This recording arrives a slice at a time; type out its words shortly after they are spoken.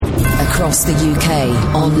across the UK,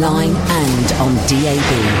 online and on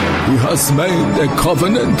DAB. He has made a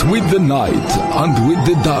covenant with the night, and with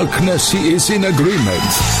the darkness he is in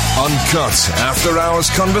agreement. Uncut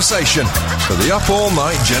after-hours conversation for the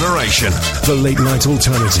up-all-night generation. The Late Night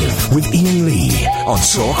Alternative with Iain Lee on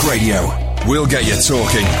Talk Radio. We'll get you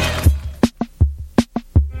talking.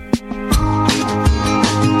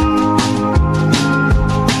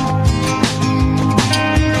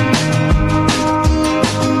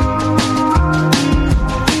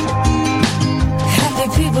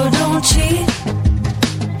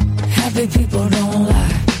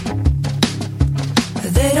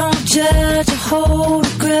 Hold a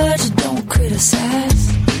grudge, don't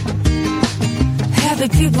criticize. Happy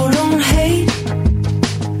people don't hate.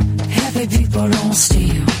 Happy people don't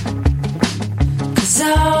steal. 'Cause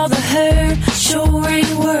all the hurt sure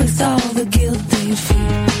ain't worth all the guilt they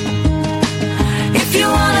feel. If you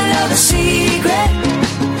wanna know the secret,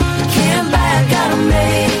 can't buy it, gotta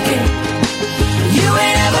make it. You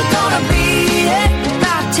ain't ever gonna beat it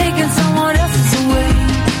by taking someone else's away.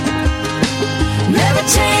 Never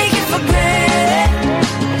take it for granted.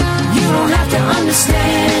 You don't have to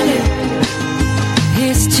understand it.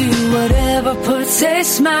 Here's to whatever puts a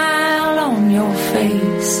smile on your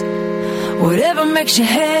face. Whatever makes you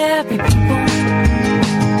happy, people.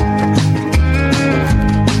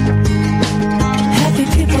 Happy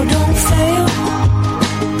people don't fail.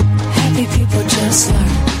 Happy people just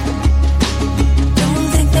learn. Don't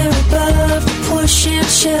think they're above the push and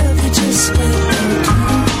shove. They just wait their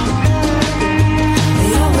turn.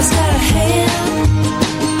 They always got a hand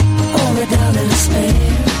or a dollar to spare.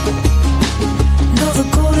 Know the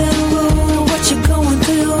golden rule, what you're going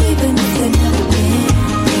through, even if they've never been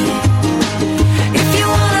there. If you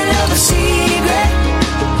wanna know the secret,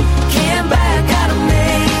 can't buy it, gotta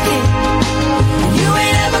make it. You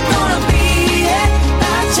ain't ever gonna beat it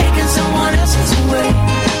by taking someone else's away.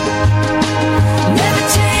 Never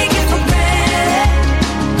take it for granted.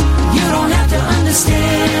 You don't have to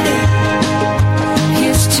understand it.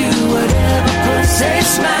 Here's to whatever puts a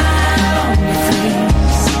smile on your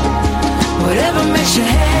face. Whatever makes you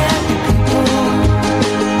happy, people.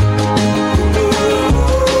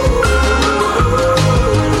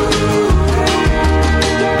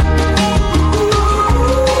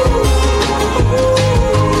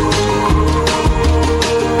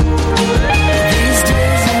 These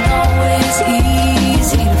days ain't always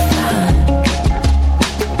easy to find.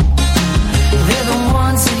 They're the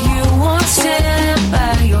ones that you want stand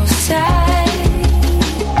by your side.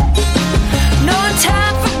 No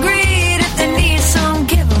time for greed. If they need some,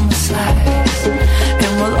 give them a slice.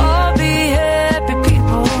 And we'll all be happy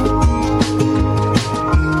people.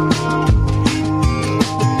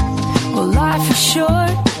 Well, life is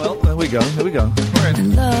short Well, there we go. Here we go. We're in.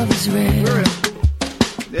 and love is rare. We're in.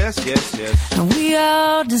 Yes, yes, yes. And we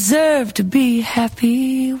all deserve to be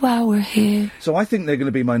happy while we're here. So I think they're going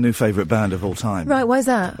to be my new favourite band of all time. Right, why's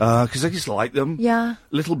that? Because I just like them. Yeah.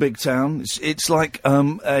 Little Big Town. It's like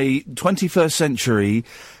a 21st century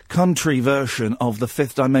country version of The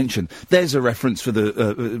Fifth Dimension. There's a reference for the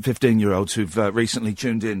 15-year-olds who've recently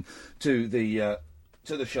tuned in to the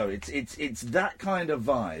show. It's that kind of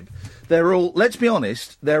vibe. They're all, let's be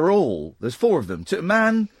honest, there's four of them. A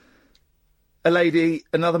man, a lady,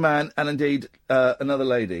 another man, and indeed another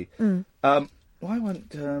lady. There we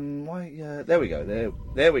go.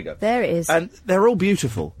 There we go. There it is. And they're all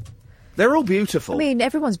beautiful. They're all beautiful. I mean,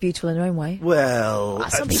 everyone's beautiful in their own way. Well,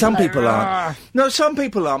 some people aren't. No, some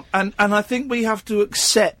people aren't. And I think we have to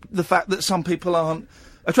accept the fact that some people aren't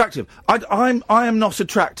attractive. I am not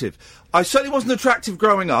attractive. I certainly wasn't attractive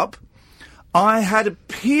growing up. I had a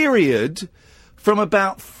period from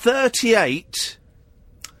about 38,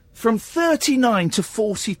 from 39 to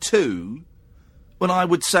 42, when I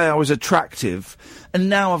would say I was attractive, and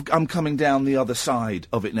now I'm coming down the other side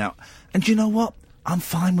of it now. And you know what? I'm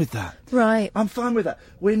fine with that. Right. I'm fine with that.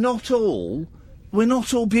 We're not all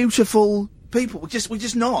beautiful people. We're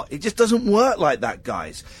just not. It just doesn't work like that,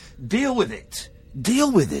 guys. Deal with it.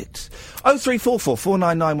 Deal with it. 0344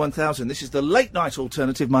 499 1000. This is the Late Night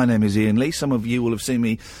Alternative. My name is Iain Lee. Some of you will have seen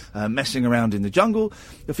me messing around in the jungle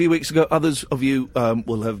a few weeks ago. Others of you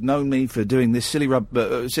will have known me for doing this silly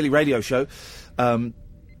radio show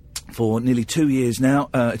for nearly 2 years now.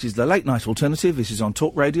 It is the Late Night Alternative. This is on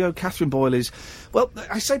Talk Radio. Catherine Boyle is, well,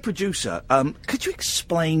 I say producer. Could you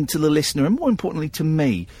explain to the listener, and more importantly to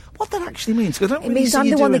me, what that actually means? 'Cause I don't It really means see I'm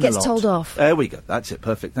you the one that doing a gets lot. told off. There we go. That's it.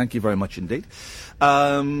 Perfect. Thank you very much indeed.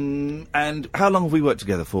 And how long have we worked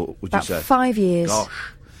together for, would you say? About 5 years. Gosh.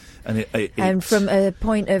 And from a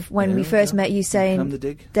point of when we first met you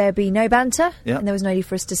saying there'd be no banter, and there was no need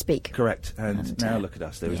for us to speak. Correct. And now look at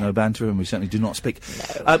us. There is no banter, and we certainly do not speak.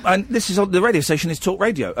 No. And this is on the radio station is Talk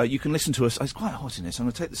Radio. You can listen to us. It's quite hot in this. I'm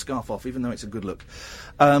going to take the scarf off, even though it's a good look.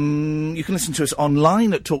 You can listen to us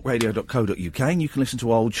online at talkradio.co.uk, and you can listen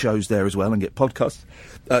to old shows there as well and get podcasts.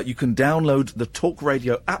 You can download the Talk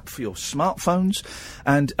Radio app for your smartphones,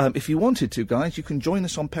 and if you wanted to, guys, you can join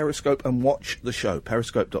us on Periscope and watch the show,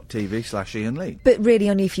 periscope.tv/Iain Lee. But really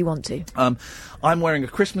only if you want to. I'm wearing a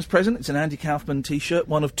Christmas present. It's an Andy Kaufman T-shirt,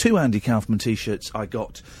 one of 2 Andy Kaufman T-shirts I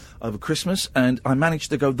got over Christmas, and I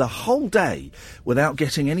managed to go the whole day without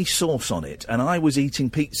getting any sauce on it, and I was eating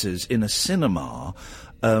pizzas in a cinema,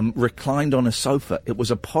 reclined on a sofa. It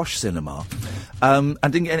was a posh cinema. And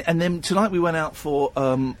then tonight we went out for a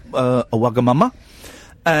Wagamama,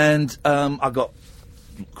 and I got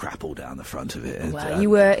crap all down the front of it.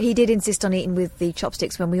 Well, he did insist on eating with the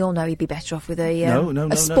chopsticks when we all know he'd be better off with a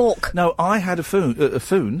spork. No, I had a foon.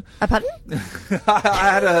 A pardon?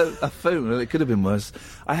 I had a foon. Well, it could have been worse.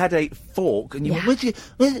 I had a fork, and you went, where'd you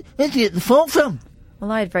get the fork from?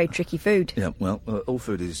 Well, I had very tricky food. Yeah, well, all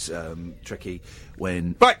food is tricky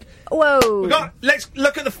when... Right! Whoa! Let's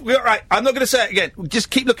look at the... Right, I'm not going to say it again. Just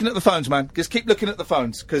keep looking at the phones, man. Just keep looking at the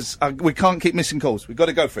phones, because we can't keep missing calls. We've got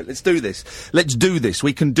to go for it. Let's do this. Let's do this.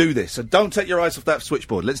 We can do this. So don't take your eyes off that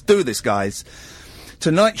switchboard. Let's do this, guys.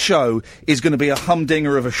 Tonight's show is going to be a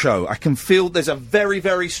humdinger of a show. I can feel there's a very,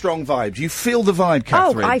 very strong vibe. Do you feel the vibe,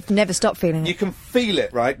 Catherine? Oh, I've never stopped feeling it. You can feel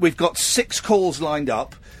it, right? We've got 6 calls lined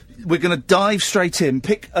up. We're going to dive straight in.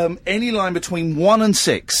 Pick any line between 1 and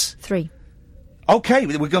 6. 3. OK,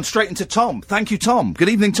 we're going straight into Tom. Thank you, Tom. Good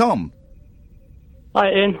evening, Tom.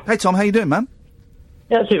 Hi, Ian. Hey, Tom, how you doing, man?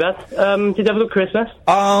 Yeah, not too bad. Did you have a good Christmas?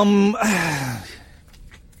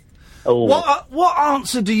 What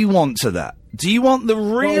answer do you want to that? Do you want the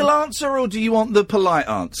real answer, or do you want the polite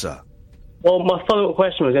answer? Well, my follow-up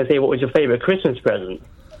question was going to say, what was your favourite Christmas present?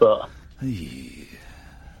 But...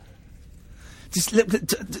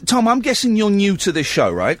 Tom, I'm guessing you're new to this show,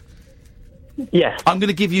 right? Yeah. I'm going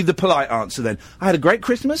to give you the polite answer then. I had a great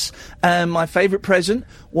Christmas, and my favourite present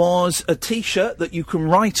was a T-shirt that you can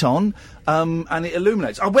write on, and it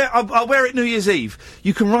illuminates. I'll wear it New Year's Eve.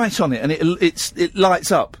 You can write on it, and it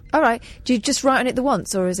lights up. All right. Do you just write on it the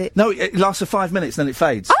once, or is it... No, it lasts for 5 minutes, then it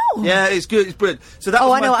fades. Oh! Yeah, it's good. It's brilliant. So that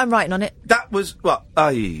I know what I'm writing on it. That was... Well,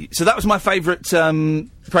 so that was my favourite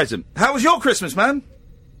present. How was your Christmas, man?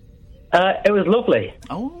 It was lovely.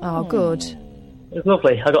 Oh, good. It was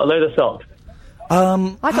lovely. I got a load of socks.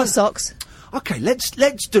 I got socks. OK, let's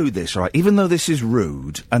do this, right? Even though this is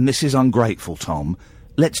rude and this is ungrateful, Tom,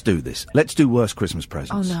 let's do this. Let's do worst Christmas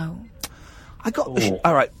presents. Oh, no. I got...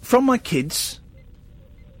 All right, from my kids...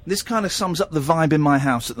 This kind of sums up the vibe in my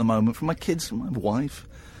house at the moment. From my kids and my wife...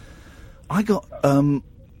 I got, a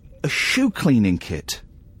shoe cleaning kit.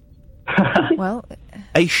 Well...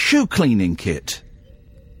 A shoe cleaning kit.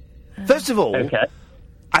 First of all,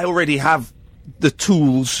 I already have the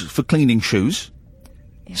tools for cleaning shoes.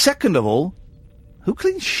 Yeah. Second of all, who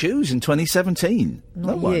cleans shoes in 2017?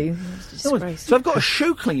 Not no you. No one. So I've got a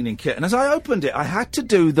shoe cleaning kit, and as I opened it, I had to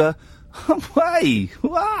do the... Hey,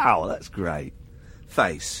 wow, that's great.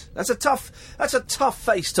 Face. That's a tough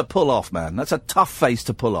face to pull off, man. That's a tough face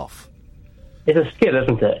to pull off. It's a skill,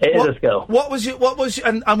 isn't it? It is a skill.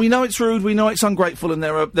 And we know it's rude, we know it's ungrateful, and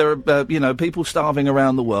there are people starving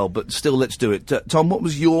around the world, but still, let's do it. Tom, what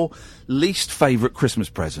was your least favourite Christmas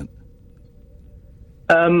present?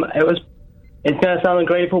 It's going to sound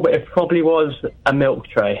ungrateful, but it probably was a milk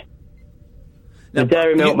tray. The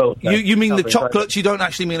dairy milk tray. You mean the chocolates? You don't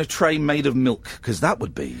actually mean a tray made of milk, because that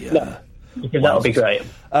would be... No, because that would be great.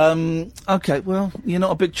 OK, well, you're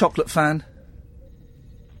not a big chocolate fan?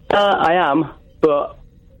 I am, but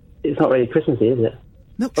it's not really Christmassy, is it?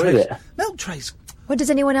 Milk trays. Milk trays. Well, does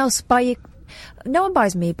anyone else buy you... No one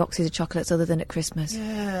buys me boxes of chocolates other than at Christmas.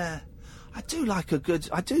 Yeah. I do like a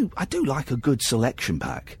good selection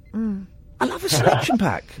pack. I love a selection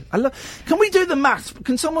pack. Can we do the maths?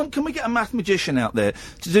 Can we get a math magician out there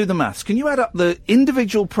to do the maths? Can you add up the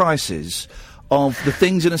individual prices of the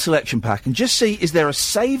things in a selection pack and just see, is there a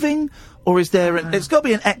saving or is there there's got to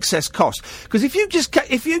be an excess cost? Because if you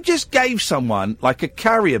just gave someone like a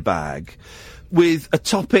carrier bag with a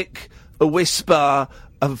Topic, a Whisper,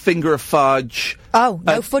 a finger of fudge. Oh,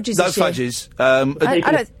 no fudges. No fudges. I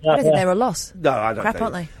don't think they're a loss. No, I don't. Crap,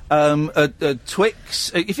 aren't they?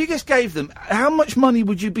 Twix. If you just gave them, how much money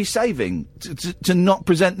would you be saving to not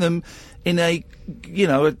present them in a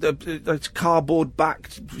cardboard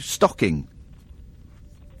backed stocking?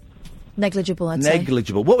 Negligible, I'd say.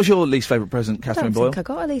 Negligible. What was your least favourite present, Catherine Boyle? I don't think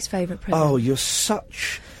I got a least favourite present. Oh, you're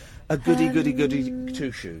such a goody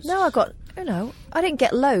two shoes? No, I didn't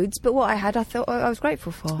get loads, but what I had, I thought I was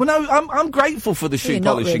grateful for. Well, no, I'm grateful for the shoe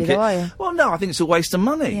polishing kit. Though, are you? Well, no, I think it's a waste of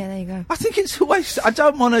money. Yeah, there you go. I think it's a waste. I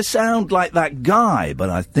don't want to sound like that guy, but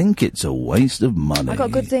I think it's a waste of money. I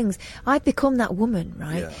got good things. I've become that woman,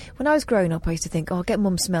 right? Yeah. When I was growing up, I used to think, I'll get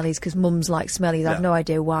mum smellies because mums like smellies. I have no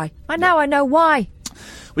idea why. I know why.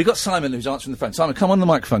 We got Simon who's answering the phone. Simon, come on the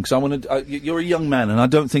microphone because I want to. You're a young man, and I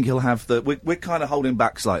don't think he'll have the. We're kind of holding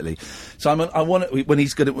back slightly. Simon, I want to, when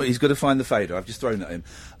he's going to find the fader. I've just thrown it at him.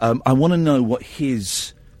 I want to know what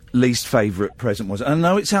his least favourite present was. And I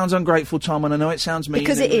know it sounds ungrateful, Tom, and I know it sounds mean.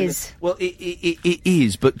 Because it is. Well, it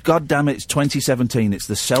is, but God damn it, it's 2017. It's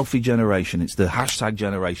the selfie generation. It's the hashtag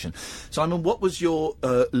generation. Simon, what was your?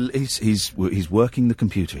 He's working the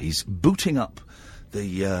computer. He's booting up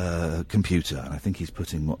the computer, and I think he's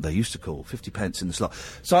putting what they used to call 50 pence in the slot.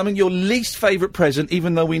 Simon, your least favourite present,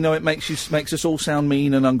 even though we know it makes us all sound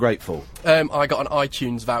mean and ungrateful. I got an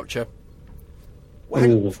iTunes voucher.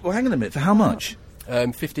 Well, hang on a minute. For how much?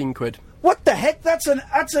 15 quid. What the heck? That's an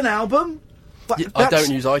album? Yeah, I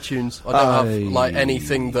don't use iTunes. I don't have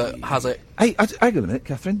anything that has it. Hey, hang on a minute,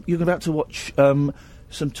 Catherine. You're about to watch some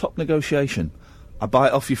Top Negotiation. I buy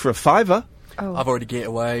it off you for a £5. Oh. I've already geared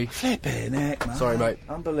away. Flipping heck, man. Sorry, mate.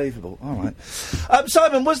 Unbelievable. All right.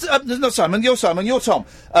 Simon, not Simon, you're Tom.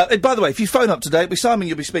 By the way, if you phone up today, it'll be Simon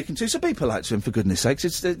you'll be speaking to, so be polite to him, for goodness sakes.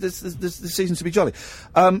 It's the season to be jolly.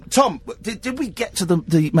 Tom, did we get to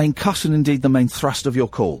the main cuss and indeed the main thrust of your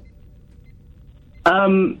call?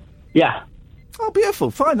 Yeah. Oh,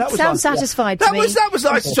 beautiful. Fine, that was Sounds nice. satisfied to me. That was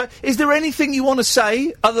nice. Is there anything you want to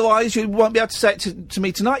say? Otherwise, you won't be able to say it to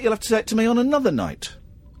me tonight. You'll have to say it to me on another night.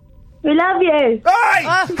 We love you. Hey!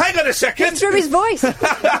 Hang on a second. It's through his voice.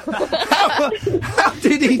 How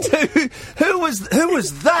did he do? Who was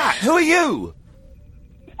that? Who are you?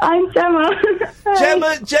 I'm Gemma.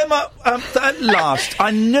 Gemma, at last, I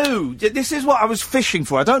knew. This is what I was fishing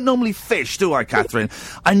for. I don't normally fish, do I, Catherine?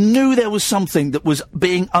 I knew there was something that was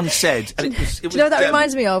being unsaid. And it was Do you know what that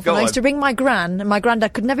reminds me of? When I used to ring my gran, and my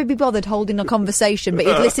granddad could never be bothered holding a conversation, but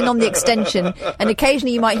he'd listen on the extension, and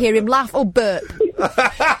occasionally you might hear him laugh or burp.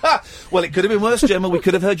 Well, it could have been worse, Gemma. We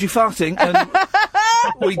could have heard you farting, and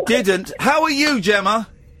we didn't. How are you, Gemma?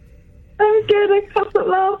 I'm good. I can't stop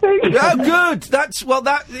laughing. Oh, good.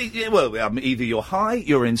 Either you're high,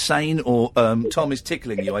 you're insane, or Tom is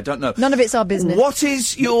tickling you. I don't know. None of it's our business. What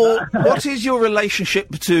is your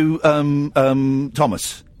relationship to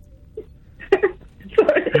Thomas?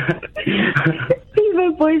 He's my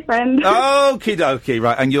boyfriend. Okie dokie,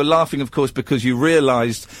 right. And you're laughing, of course, because you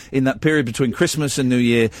realised in that period between Christmas and New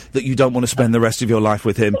Year that you don't want to spend the rest of your life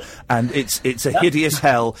with him, and it's a hideous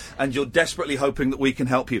hell, and you're desperately hoping that we can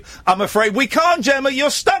help you. I'm afraid we can't, Gemma. You're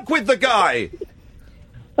stuck with the guy.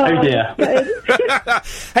 Oh dear.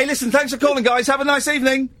 Hey, listen, thanks for calling, guys. Have a nice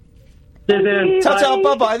evening. Ta-ta,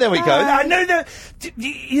 bye-bye. There we go. I know that.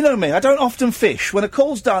 You know me. I don't often fish. When a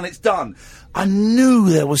call's done, it's done. I knew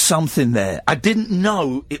there was something there. I didn't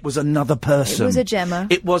know it was another person. It was a Gemma.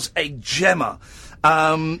 It was a Gemma.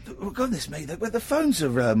 Goodness me, the phones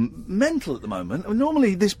are mental at the moment.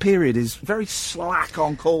 Normally, this period is very slack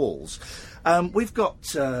on calls. We've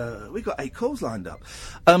got 8 calls lined up,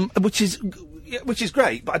 which is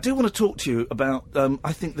great. But I do want to talk to you about,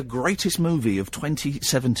 I think, the greatest movie of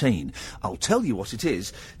 2017. I'll tell you what it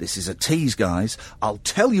is. This is a tease, guys. I'll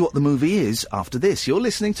tell you what the movie is after this. You're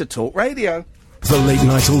listening to Talk Radio. The Late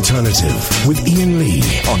Night Alternative with Iain Lee.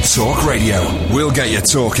 On Talk Radio. We'll get you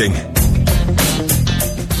talking.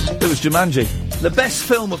 It was Jumanji. The best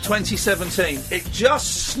film of 2017. It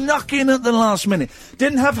just snuck in at the last minute.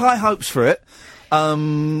 Didn't have high hopes for it.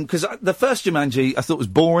 Because the first Jumanji I thought was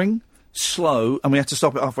boring, slow, and we had to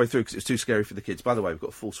stop it halfway through because it was too scary for the kids. By the way, we've got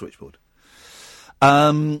a full switchboard.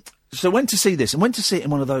 So went to see this, and went to see it in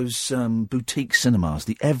one of those boutique cinemas,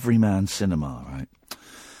 the Everyman Cinema, right?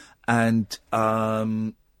 And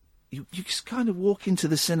you just kind of walk into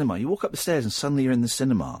the cinema. You walk up the stairs, and suddenly you're in the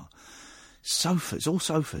cinema. Sofas, all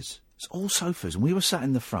sofas. It's all sofas, and we were sat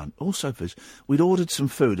in the front, all sofas. We'd ordered some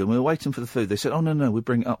food, and we were waiting for the food. They said, "Oh, no, we'll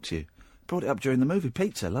bring it up to you." Brought it up during the movie.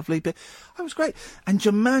 Pizza, lovely bit. Oh, it was great. And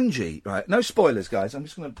Jumanji, right? No spoilers, guys. I'm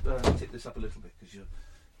just going to tip this up a little bit because you're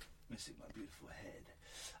missing my beautiful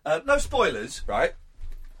head. No spoilers, right?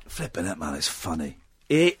 Flipping it, man. It's funny.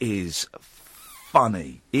 It is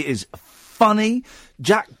funny. It is funny.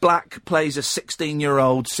 Jack Black plays a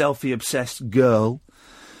 16-year-old selfie-obsessed girl.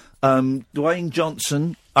 Dwayne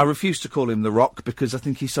Johnson, I refuse to call him The Rock because I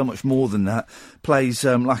think he's so much more than that, plays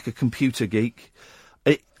like a computer geek.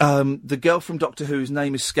 The girl from Doctor Who's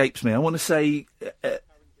name escapes me. I want to say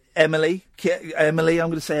Emily. I'm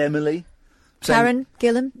going to say Emily. Karen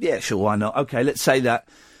Gillan. Yeah, sure, why not? Okay, let's say that.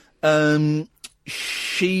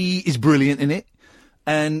 She is brilliant in it,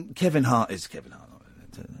 and Kevin Hart is Kevin Hart.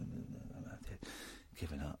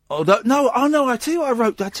 I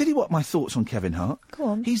tell you what my thoughts on Kevin Hart. Go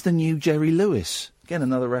on. He's the new Jerry Lewis. Again,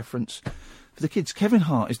 another reference for the kids. Kevin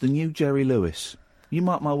Hart is the new Jerry Lewis. You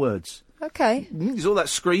mark my words. Okay. There's all that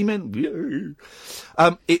screaming.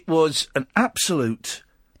 It was an absolute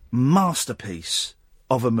masterpiece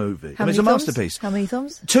of a movie. How many it's a thumbs? masterpiece. How many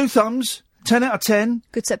thumbs? 2 thumbs. 10 out of 10.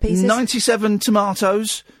 Good set pieces. 97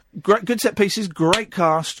 tomatoes. Great, good set pieces. Great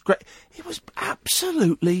cast. Great. It was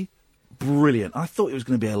absolutely brilliant. I thought it was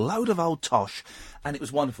going to be a load of old tosh, and it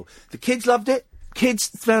was wonderful. The kids loved it. Kids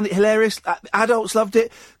found it hilarious. Adults loved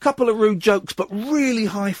it. Couple of rude jokes, but really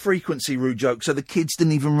high-frequency rude jokes, so the kids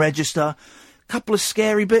didn't even register. Couple of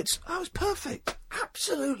scary bits. Oh, it was perfect.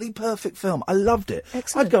 Absolutely perfect film. I loved it.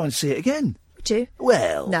 Excellent. I'd go and see it again. Would you?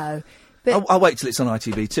 Well... No. But I'll wait till it's on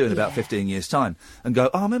ITV2 in about 15 years' time and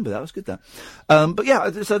go, I remember that was good, that. But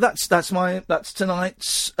yeah, so that's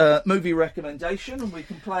tonight's movie recommendation, and we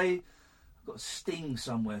can play... I've got a Sting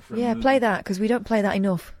somewhere for a movie. Play that, because we don't play that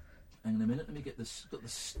enough. Hang on a minute, let me get this. Got the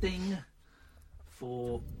Sting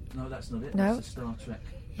for... No, that's not it. No. That's the Star Trek.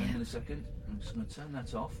 Hang on a second. I'm just going to turn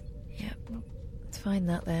that off. Yep. Let's find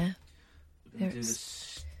that there. We're going to do the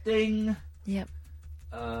Sting. Yep.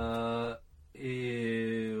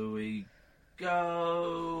 Here we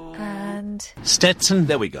go. And... Stetson.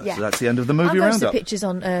 There we go. Yeah. So that's the end of the movie I'm going roundup. to pictures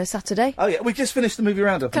on Saturday. Oh, yeah, we've just finished the movie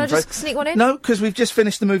roundup. Can I I'm afraid. just sneak one in? No, because we've just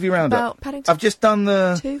finished the movie roundup. About Paddington? I've just done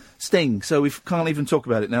the 2? Sting, so we can't even talk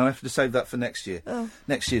about it now. I have to save that for next year. Oh.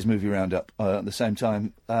 Next year's movie roundup at the same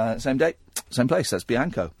time, same date, same place. That's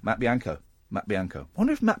Bianco. Matt Bianco. I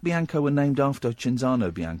wonder if Matt Bianco were named after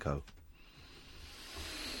Cinzano Bianco.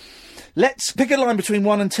 Let's pick a line between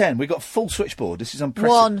 1 and 10. We've got a full switchboard. This is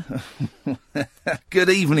unprecedented. 1. Good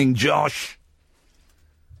evening, Josh.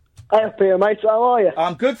 Hey, Peter, mate. How are you?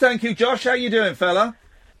 I'm good, thank you, Josh. How you doing, fella?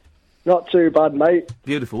 Not too bad, mate.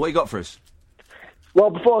 Beautiful. What you got for us? Well,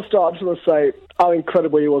 before I start, I just want to say how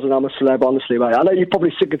incredible he was in I'm a Celeb, honestly, mate. I know you're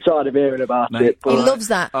probably sick and tired of hearing about Mate, it. But He loves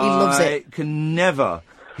that. He loves it. I can never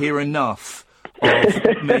hear enough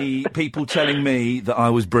of people telling me that I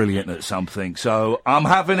was brilliant at something. So I'm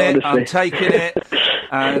having it, Honestly. I'm taking it,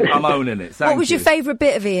 and I'm owning it. Thank you. What was your favourite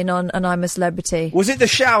bit of Ian on And I'm a Celebrity? Was it the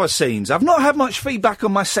shower scenes? I've not had much feedback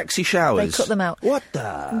on my sexy showers. They cut them out. What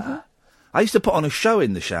the? I used to put on a show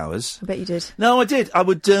in the showers. I bet you did. No, I did. I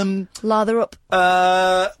would... Lather up.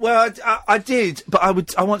 Well, I did, but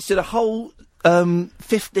I once did a whole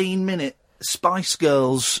 15-minute Spice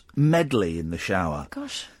Girls medley in the shower.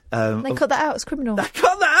 Gosh. They cut that out. It's criminal. I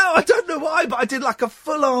cut that out. I don't know why, but I did like a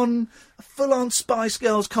full-on Spice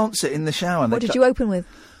Girls concert in the shower. And What did you open with?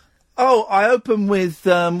 Oh, I opened with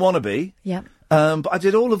Wannabe. Yeah. But I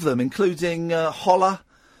did all of them, including Holla,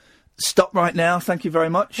 Stop Right Now, thank you very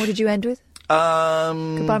much. What did you end with?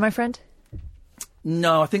 Goodbye, my friend?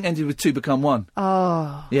 No, I think ended with 2 Become 1.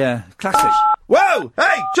 Oh. Yeah, classic. Whoa!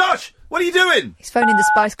 Hey, Josh! What are you doing? He's phoning the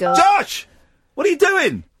Spice Girls. Josh! What are you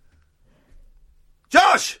doing?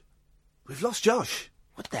 Josh! We've lost Josh.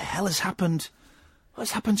 What the hell has happened?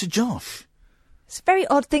 What's happened to Josh? It's very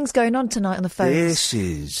odd things going on tonight on the phones. This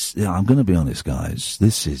is... Yeah, I'm going to be honest, guys.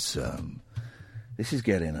 This is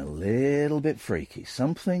getting a little bit freaky.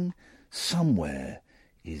 Something, somewhere,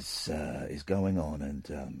 is going on,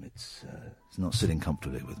 and it's not sitting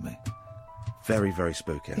comfortably with me. Very, very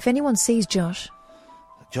spooky. If anyone sees Josh...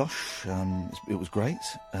 Josh, it was great.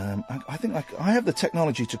 I think I have the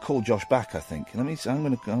technology to call Josh back. I think. I'm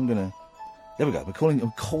gonna. There we go.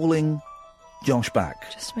 I'm calling Josh back.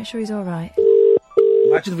 Just make sure he's all right.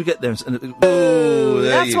 Imagine if we get there.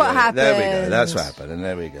 That's what happened. There we go. That's what happened. And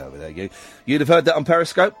there we go. There you go. You'd have heard that on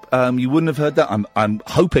Periscope. You wouldn't have heard that. I'm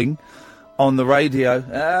hoping on the radio.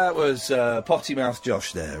 That was potty mouth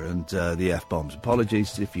Josh there, and the F-bombs.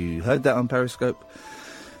 Apologies if you heard that on Periscope.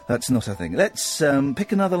 That's not a thing. Let's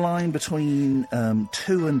pick another line between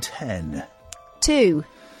 2 and 10. 2.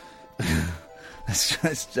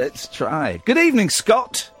 Let's try. Good evening,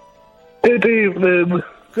 Scott. Good evening.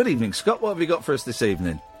 Good evening, Scott. What have you got for us this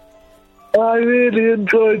evening? I really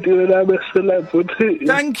enjoyed you and I'm a Celebrity.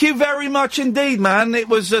 Thank you very much indeed, man. It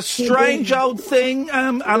was a strange old thing,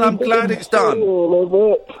 and I'm glad it's done. All of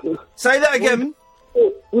it. Say that again.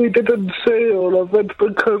 We didn't see all of it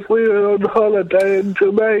because we were on holiday in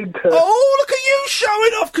Jamaica. Oh, look at you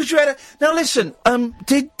showing off because you had a... Now listen,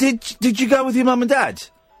 did you go with your mum and dad?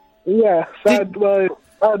 Yes, and my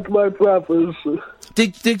brothers.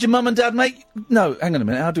 Did your mum and dad make... No, hang on a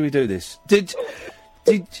minute. How do we do this? Did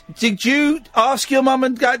you ask your mum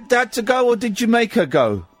and dad to go, or did you make her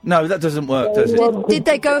go? No, that doesn't work, does it? Did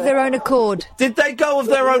they go of their own accord? Did they go of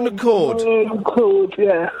their own accord?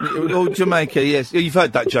 Yeah. Or Jamaica, yes. You've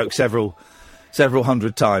heard that joke several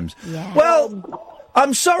hundred times. Yeah. Well,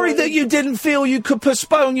 I'm sorry that you didn't feel you could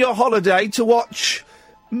postpone your holiday to watch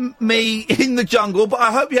me in the jungle, but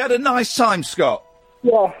I hope you had a nice time, Scott.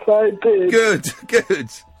 Yes, I did. Good.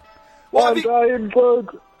 I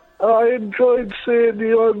enjoyed seeing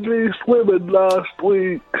you on Loose Women last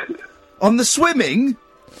week. On the swimming?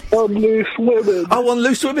 On Loose Women. Oh, on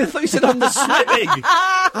Loose Women? I thought you said on the swimming.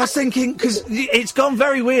 I was thinking, because it's gone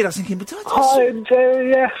very weird. I was thinking, but Hi,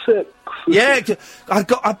 Jerry Essex. Yeah,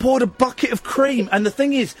 I poured a bucket of cream, and the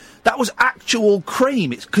thing is, that was actual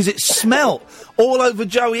cream. It's because it smelt all over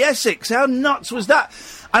Joey Essex. How nuts was that?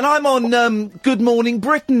 And I'm on Good Morning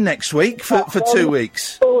Britain next week for 2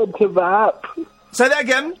 weeks. Forward to that. Say that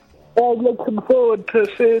again. I'm looking forward to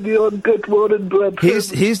seeing you on Good Morning Britain.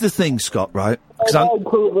 Here's the thing, Scott, right? I'm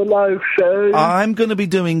called the live show. I'm going to be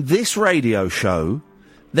doing this radio show,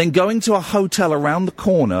 then going to a hotel around the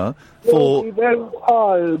corner for...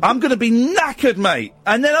 I'm going to be knackered, mate.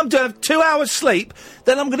 And then I'm going to have 2 hours sleep.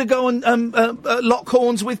 Then I'm going to go and lock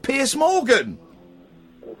horns with Piers Morgan.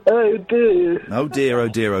 Oh, dear. Oh, dear, oh,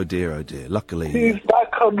 dear, oh, dear, oh, dear. Luckily... He's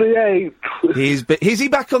back on the 8th. Is he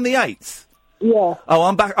back on the 8th? Yeah. Oh,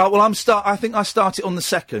 I'm back. Oh, well, I think I started on the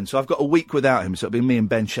 2nd, so I've got a week without him, so it'll be me and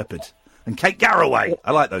Ben Shepherd. And Kate Garraway.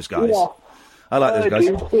 I like those guys. Yeah. I like those guys.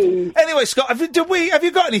 Anyway, Scott, have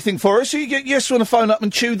you got anything for us? Or you just want to phone up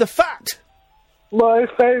and chew the fat? My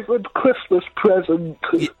favourite Christmas present.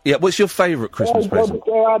 Yeah, what's your favourite Christmas present?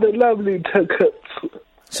 Joanna Lumley tickets.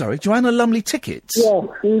 Sorry, Joanna Lumley tickets? Yeah,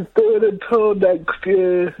 she's doing a tour next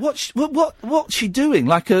year. What's she doing?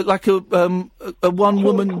 Like a one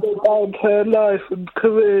woman... About her life and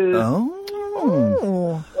career.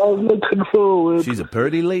 Oh. I'm looking forward. She's a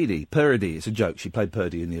Purdy lady. Purdy, it's a joke. She played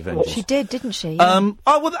Purdy in the Avengers. She did, didn't she? And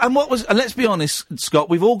let's be honest, Scott,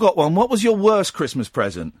 we've all got one. What was your worst Christmas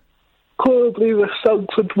present? Probably the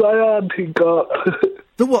socks that my auntie got.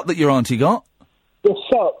 The what that your auntie got? The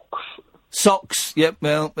socks. Socks, yep,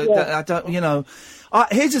 well, yeah. I don't,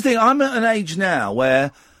 here's the thing, I'm at an age now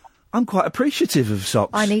where I'm quite appreciative of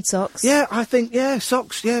socks. I need socks. Yeah, I think,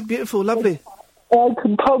 socks, beautiful, lovely. I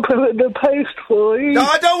can pop them in the post for you. No,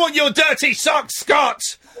 I don't want your dirty socks, Scott!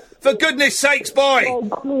 For goodness sakes, boy!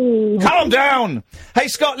 Oh, calm down! Hey,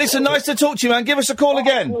 Scott, listen, nice to talk to you, man. Give us a call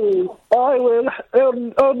again. I will,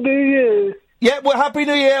 on New Year. Yeah, well, Happy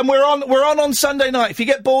New Year, and we're on Sunday night. If you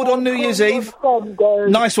get bored on New Year's Eve...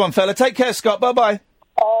 Nice one, fella. Take care, Scott. Bye-bye.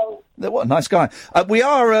 What a nice guy. We're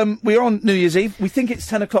on New Year's Eve. We think it's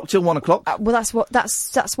 10 o'clock till 1 o'clock. Well, that's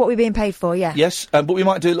what we're being paid for, yeah. Yes, but we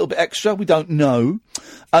might do a little bit extra. We don't know.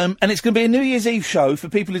 And it's going to be a New Year's Eve show for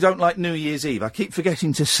people who don't like New Year's Eve. I keep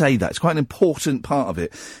forgetting to say that. It's quite an important part of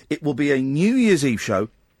it. It will be a New Year's Eve show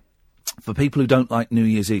for people who don't like New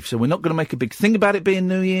Year's Eve. So we're not going to make a big thing about it being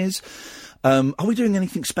New Year's. Are we doing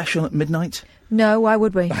anything special at midnight? No, why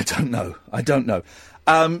would we? I don't know.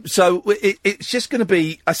 So it's just going to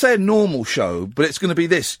be, I say a normal show, but it's going to be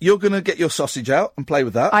this. You're going to get your sausage out and play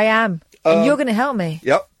with that. I am. And you're going to help me.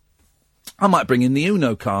 Yep. I might bring in the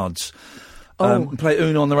Uno cards and play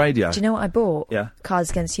Uno on the radio. Do you know what I bought? Yeah. Cards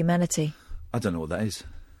Against Humanity. I don't know what that is.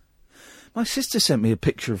 My sister sent me a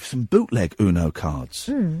picture of some bootleg Uno cards.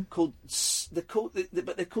 Mm. They're called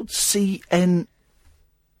CN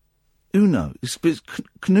Uno. It's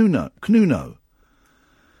Knuno.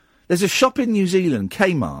 There's a shop in New Zealand,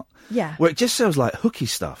 Kmart, where it just sells like hooky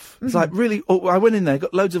stuff. It's like really. I went in there,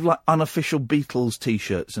 got loads of like unofficial Beatles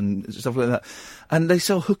T-shirts and stuff like that, and they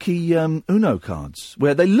sell hooky Uno cards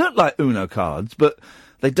where they look like Uno cards, but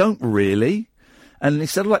they don't really. And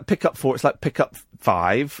instead of like pick up 4, it's like pick up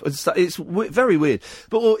 5. It's very weird.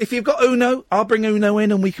 But if you've got Uno, I'll bring Uno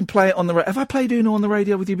in and we can play it on the radio. Have I played Uno on the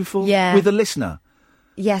radio with you before? Yeah. With a listener?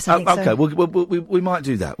 Yes, I think so. Okay, we might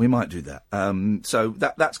do that. So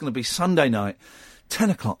that's going to be Sunday night, 10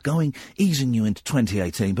 o'clock, easing you into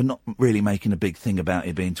 2018, but not really making a big thing about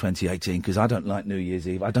it being 2018, because I don't like New Year's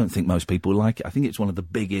Eve. I don't think most people like it. I think it's one of the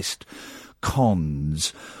biggest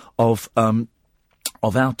cons of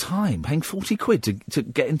our time, paying 40 quid to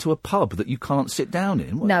get into a pub that you can't sit down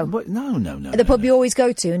in. No. No. The pub you always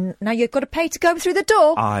go to, and now you've got to pay to go through the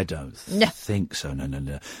door. I don't think so,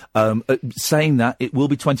 no. Saying that, it will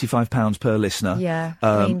be £25 per listener. Yeah.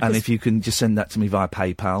 And if you can just send that to me via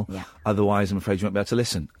PayPal. Yeah. Otherwise, I'm afraid you won't be able to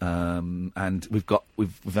listen. And we've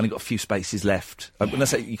only got a few spaces left. When I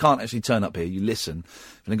say you can't actually turn up here, you listen.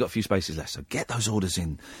 We've only got a few spaces left, so get those orders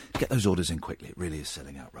in. Get those orders in quickly. It really is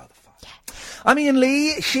selling out rather fast. Yeah. I'm Iain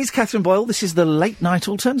Lee. She's Catherine Boyle. This is the Late Night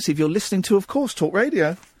Alternative. You're listening to, of course, Talk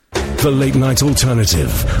Radio. The Late Night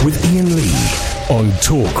Alternative with Iain Lee on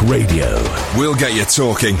Talk Radio. We'll get you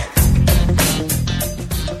talking.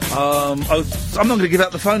 I'm not going to give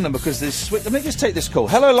out the phone number because this. Let me just take this call.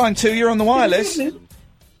 Hello, line 2. You're on the wireless.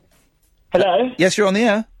 Hello? Yes, you're on the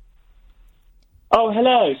air. Oh,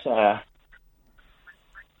 hello, sir.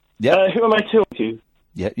 Yeah. Who am I talking to?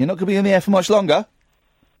 Yeah, you're not going to be in the air for much longer.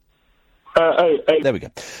 There we go.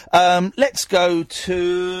 Let's go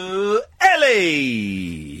to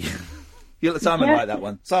Ellie. Simon like that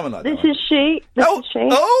one. Simon like that one. This is she. This is she.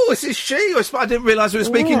 Oh, this is she. I didn't realise we were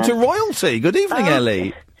speaking to royalty. Good evening,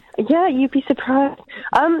 Ellie. Yeah, you'd be surprised.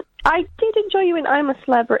 I did enjoy you in I'm a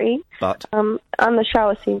Celebrity. But? And the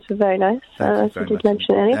shower scenes were very nice. As you did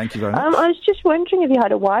mention earlier. Thank you very much. I was just wondering if you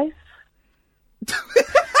had a wife.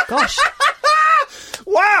 Gosh.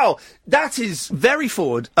 Wow, that is very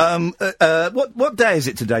forward. What day is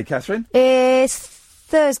it today, Catherine? It's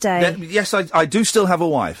Thursday. Yes, I do still have a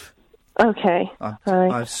wife. Okay.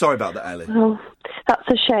 I'm sorry about that, Ellie. Oh, that's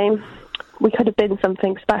a shame. We could have been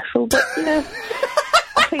something special, but,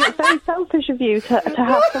 I think it's very selfish of you to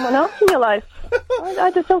have someone else in your life.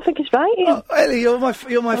 I just don't think it's right, Iain. Oh, Ellie,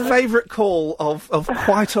 you're my favourite call of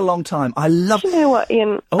quite a long time. I love... You know what,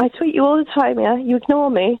 Iain? I tweet you all the time, yeah? You ignore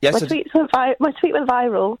me. Yes, my tweet went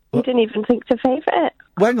viral. You didn't even think to favourite it.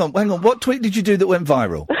 Hang on. What tweet did you do that went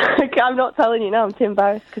viral? I'm not telling you now. I'm too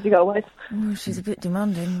embarrassed because you got a wife. Oh, she's a bit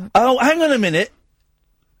demanding. Oh, hang on a minute.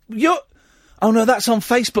 Oh, no, that's on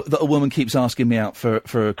Facebook that a woman keeps asking me out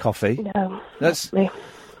for a coffee. No, that's me.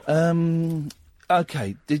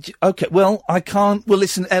 Okay, okay, well, I can't... Well,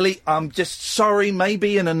 listen, Ellie, I'm just sorry.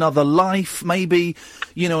 Maybe in another life, maybe,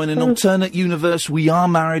 in an alternate universe, we are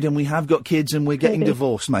married and we have got kids and we're getting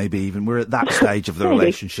divorced, maybe even. We're at that stage of the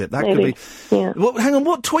relationship. That could be... Yeah. Well, hang on,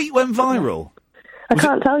 what tweet went viral? I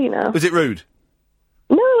can't tell you now. Was it rude?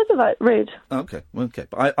 No, it wasn't rude. Okay.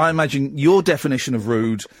 But I imagine your definition of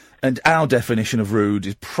rude and our definition of rude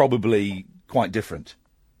is probably quite different.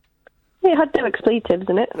 It had no expletives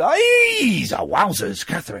in it. These are wowzers,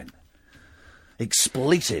 Catherine.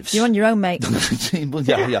 Expletives. You're on your own, mate.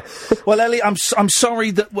 yeah. Well, Ellie, I'm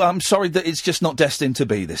sorry that it's just not destined to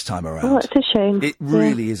be this time around. Oh, it's a shame. It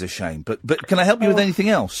really is a shame. But can I help you with anything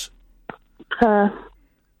else?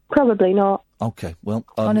 Probably not. Okay. Well,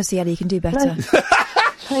 honestly, Ellie, you can do better.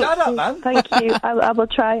 Shut up, man. Thank you. I will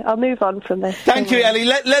try. I'll move on from this. Thank you, Ellie.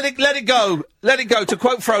 Let it go. Let it go. To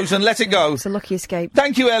quote Frozen, let it go. It's a lucky escape.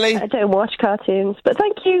 Thank you, Ellie. I don't watch cartoons, but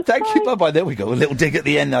thank you. Thank you. Bye-bye. There we go. A little dig at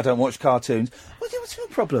the end. I don't watch cartoons. What's your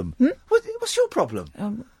problem? What's your problem?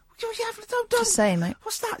 Just saying, mate.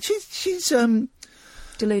 What's that? She's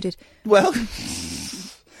deluded. Well,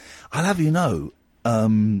 I'll have you know,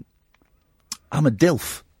 I'm a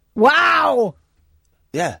DILF. Wow.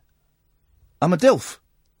 Yeah. I'm a DILF.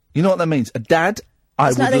 You know what that means? A dad I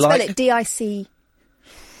would like... They spell it D-I-C.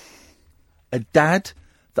 A dad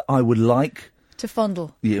that I would like... To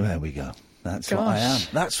fondle. Yeah, there we go. That's what I am.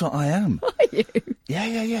 That's what I am. Are you?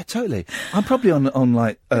 Yeah, totally. I'm probably on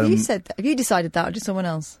like... Have you said that? Have you decided that or just someone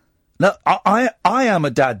else? No, I am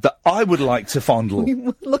a dad that I would like to fondle.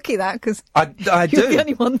 Lucky that, because I do. You're the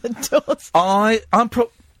only one that does.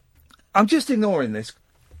 I'm just ignoring this.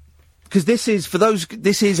 Because this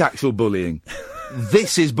is actual bullying.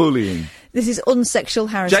 This is bullying. This is unsexual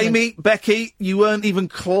harassment. Jamie, Becky, you weren't even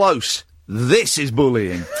close. This is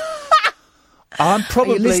bullying. I'm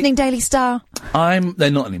probably... Are you listening, Daily Star?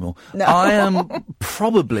 They're not anymore. No. I am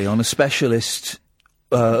probably on a specialist...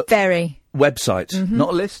 Very. Website. Mm-hmm. Not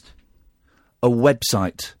a list. A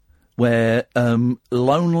website where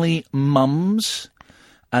lonely mums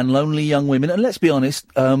and lonely young women, and let's be honest,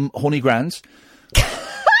 horny grands...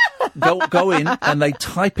 go in and they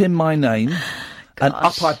type in my name. And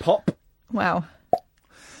up I pop. Wow.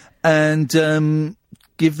 And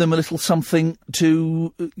give them a little something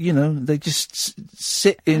to, they just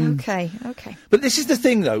sit in... Okay. But this is the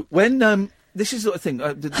thing, though. When, this is the sort of thing,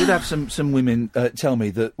 I did have some women tell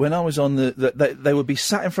me that when I was on they would be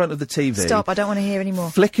sat in front of the TV... Stop, I don't want to hear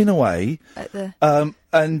anymore. Flicking away. At the...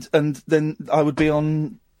 And then I would be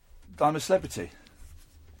on I'm a Celebrity.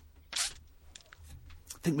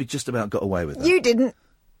 I think we just about got away with that. You didn't.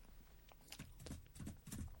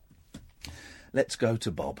 Let's go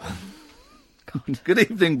to Bob. Good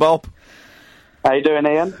evening, Bob. How you doing,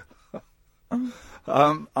 Iain?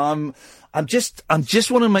 I'm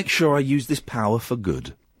just want to make sure I use this power for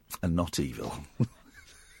good and not evil.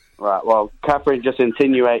 Right. Well, Catherine just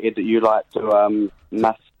insinuated that you like to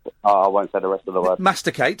I won't say the rest of the word.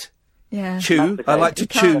 Masticate. Yeah. Chew. Masticate. I like to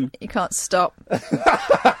chew. You can't stop.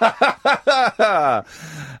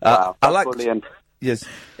 Wow, I like. Brilliant. Yes.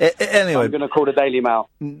 Anyway. I'm going to call the Daily Mail.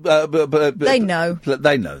 But They know.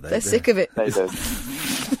 They know. They're sick of it. They do.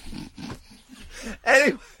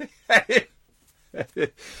 Anyway.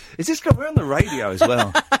 Is this... We're on the radio as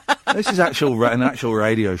well. This is an actual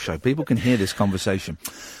radio show. People can hear this conversation.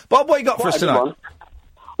 Bob, what you got for us tonight? Everyone.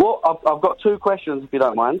 Well, I've got two questions, if you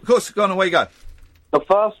don't mind. Of course. Go on, away you go. The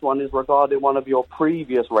first one is regarding one of your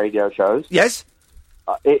previous radio shows. Yes?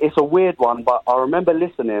 It's a weird one, but I remember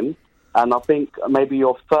listening, and I think maybe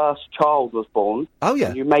your first child was born. Oh, yeah.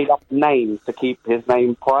 And you made up names to keep his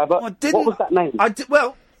name private. What was that name?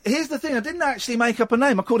 Well, here's the thing. I didn't actually make up a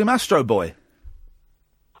name. I called him Astro Boy.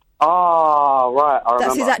 Ah, right. I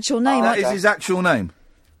remember. That's his actual name. That is his actual name.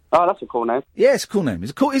 Oh, that's a cool name. Yeah, it's a cool name.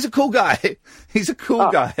 He's a cool guy. He's a cool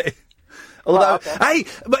guy. Although, hey,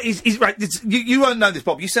 but he's right. You won't know this,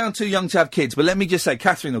 Bob. You sound too young to have kids, but let me just say,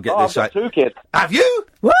 Catherine will get this right. I've got 2 kids. Have you?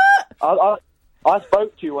 What? I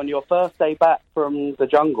spoke to you on your first day back from the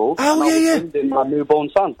jungle. Oh, and I was sending my newborn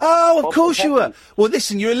son. Oh, of course you were. Well,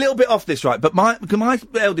 listen, you're a little bit off this, right? But my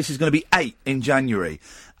eldest is going to be 8 in January,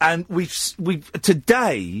 and we've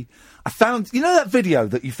today. I found, you know that video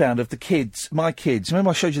that you found of the kids, my kids. Remember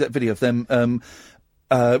I showed you that video of them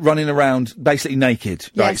running around basically naked,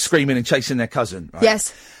 right, screaming and chasing their cousin. Right?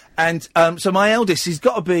 Yes. And so my eldest, he's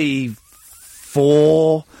got to be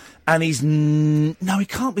 4, and he's no, he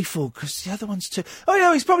can't be 4 because the other one's 2. Oh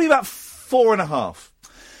no, he's probably about 4.5,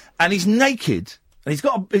 and he's naked. And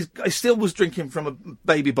he still was drinking from a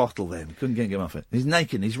baby bottle then. Couldn't get him off it. He's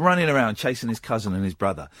naked and he's running around chasing his cousin and his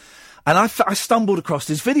brother. And I stumbled across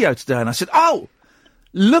this video today and I said, oh,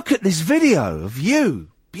 look at this video of you.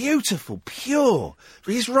 Beautiful, pure.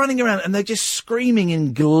 He's running around and they're just screaming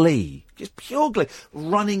in glee. Just pure glee.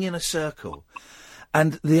 Running in a circle.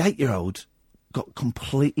 And the 8-year-old got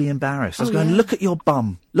completely embarrassed. I was going, look at your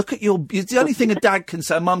bum. Look at your... It's the only thing a dad can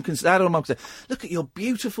say, dad or a mum can say. Look at your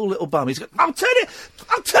beautiful little bum. He's going, I'll turn it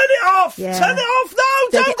off. Yeah. Turn it off.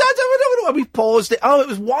 No, don't. We paused it. Oh, it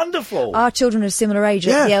was wonderful. Our children are a similar age,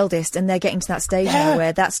 the eldest, and they're getting to that stage now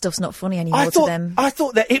where that stuff's not funny anymore to them. I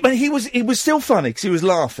thought that it was still funny because he was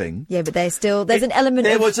laughing. Yeah, but there's an element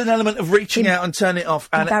There was an element of reaching out and turning it off.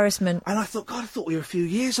 Embarrassment. And I thought, God, I thought we were a few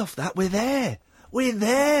years off that. We're there. We're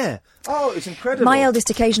there. Oh, it's incredible. My eldest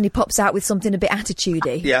occasionally pops out with something a bit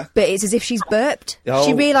attitudey. Yeah. But it's as if she's burped. Oh.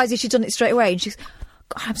 She realises she's done it straight away and she's...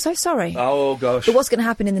 God, I'm so sorry. Oh, gosh. But what's going to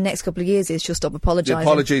happen in the next couple of years is she'll stop apologising. The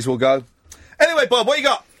apologies will go. Anyway, Bob, what you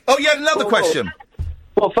got? Oh, you had another question.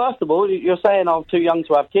 Well, first of all, you're saying I'm too young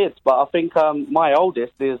to have kids, but I think my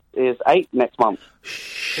oldest is 8 next month.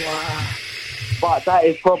 Wow. But that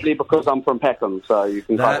is probably because I'm from Peckham, so you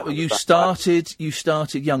can... You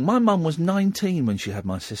started young. My mum was 19 when she had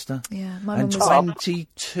my sister. Yeah, my mum was... was...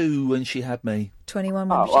 22 when she had me. 21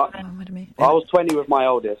 when she had me. I was 20 with my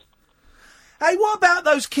oldest. Hey, what about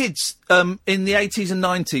those kids in the 80s and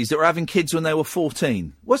 90s that were having kids when they were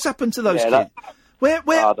 14? What's happened to those kids?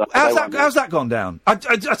 How's that gone down?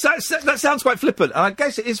 That sounds quite flippant. I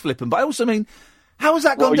guess it is flippant, but I also mean, how has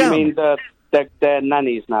that gone down? You mean they're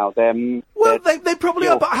nannies now? They probably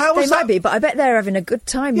are, but how is that? They might be, but I bet they're having a good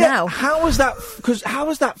time now. How is that? Because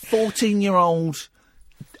how is that 14-year-old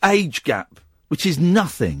age gap, which is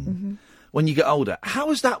nothing when you get older? How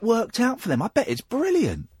has that worked out for them? I bet it's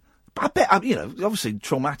brilliant. I bet, obviously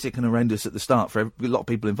traumatic and horrendous at the start for a lot of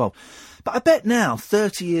people involved. But I bet now,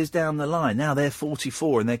 30 years down the line, now they're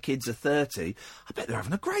 44 and their kids are 30, I bet they're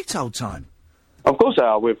having a great old time. Of course they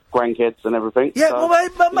are, with grandkids and everything. Yeah, so,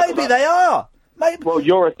 well, maybe they are. Maybe. Well,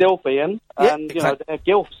 you're a DILF, Ian, and, they're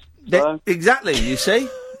GILFs. So. Exactly, you see?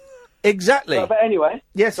 Exactly. But anyway,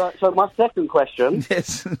 yes. So my second question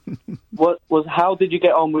yes. was how did you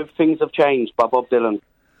get on with Things Have Changed by Bob Dylan?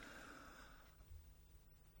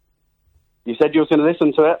 You said you were going to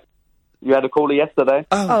listen to it. You had a caller yesterday.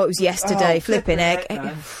 Oh, it was yesterday. Flipping egg.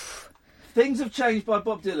 Things Have Changed by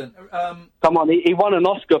Bob Dylan. Come on, he won an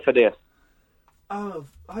Oscar for this. Oh,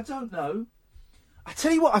 I don't know. I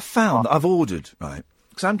tell you what I found that I've ordered, right?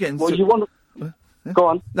 Because I'm getting... Well, you want to... Go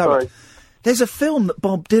on, no, sorry. Right. There's a film that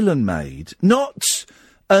Bob Dylan made, not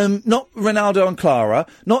Ronaldo and Clara,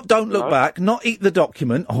 not Don't Look Back, not Eat the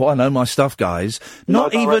Document. Oh, I know my stuff, guys.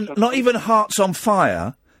 Not even Hearts on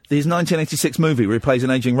Fire, his 1986 movie where he plays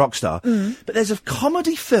an ageing rock star. But there's a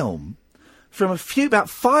comedy film from about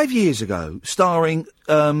 5 years ago starring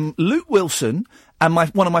Luke Wilson and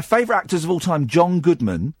one of my favourite actors of all time, John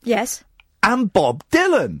Goodman. Yes. And Bob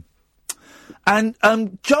Dylan. And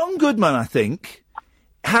John Goodman, I think,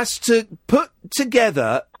 has to put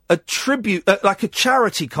together a tribute, like a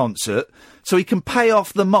charity concert, so he can pay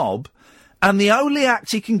off the mob, and the only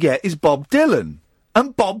act he can get is Bob Dylan.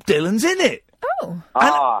 And Bob Dylan's in it.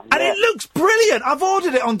 Oh. And it looks brilliant. I've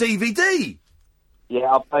ordered it on DVD.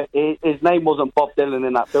 Yeah, his name wasn't Bob Dylan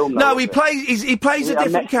in that film. No, he plays a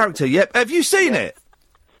different character. Yep. Have you seen it?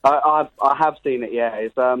 I have seen it. Yeah,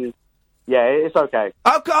 it's okay.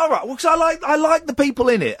 Okay, all right. Well, because I like the people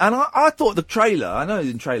in it, and I thought the trailer. I know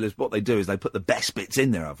in trailers what they do is they put the best bits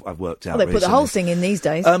in there. I've worked out. Well, they put the whole thing in these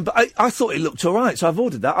days. But I thought it looked all right, so I've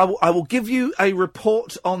ordered that. I will give you a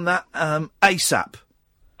report on that ASAP.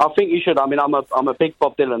 I think you should. I mean, I'm a big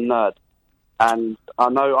Bob Dylan nerd, and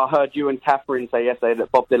I heard you and Catherine say yesterday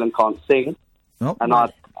that Bob Dylan can't sing, and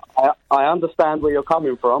I understand where you're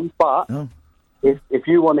coming from, but if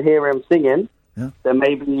you want to hear him singing, then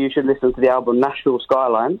maybe you should listen to the album Nashville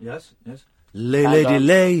Skyline. Yes. Lay,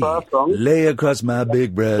 lay across my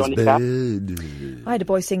big brass bed. I had a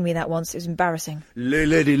boy sing me that once. It was embarrassing.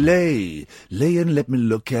 Lay and let me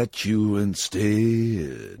look at you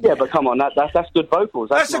instead. Yeah, but come on, that's good vocals.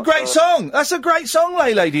 That's a great song. That's a great song,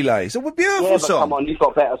 Lay. It's a beautiful song. Come on, you've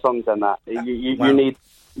got better songs than that. You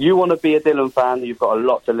want to be a Dylan fan, you've got a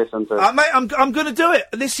lot to listen to. Mate, I'm going to do it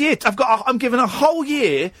this year. I'm given a whole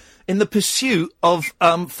year in the pursuit of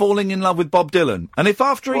falling in love with Bob Dylan. And if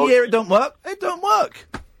after a year it don't work, it don't work.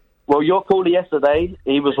 Well, your caller yesterday,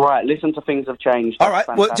 he was right. Listen to Things Have Changed. All right.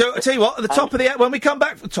 Well, I'll tell you what. At the top of the hour, when we come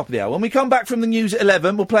back from the top of the hour, when we come back from the news at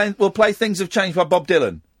 11, we'll play Things Have Changed by Bob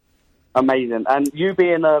Dylan. Amazing. And you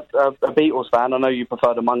being a Beatles fan, I know you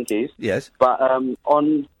prefer the Monkees. Yes. But on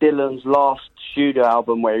Dylan's last studio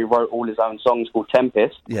album where he wrote all his own songs called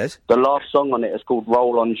Tempest, yes, the last song on it is called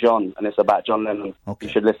Roll on John, and it's about John Lennon. Okay.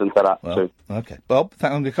 You should listen to that too. Okay. Bob,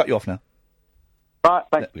 I'm going to cut you off now. All right,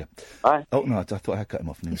 thanks. Bye. Oh, no, I thought I had cut him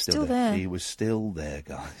off and he was still there. He was still there,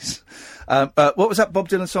 guys. What was that Bob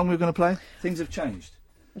Dylan song we were going to play? Things Have Changed.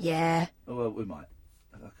 Yeah. Oh, well, we might.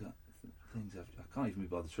 I can't even be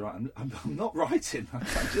bothered to write. I'm not writing.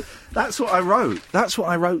 That's what I wrote. That's what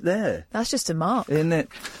I wrote there. That's just a mark. Isn't it?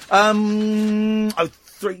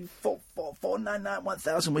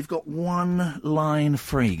 3444991,000. We've got one line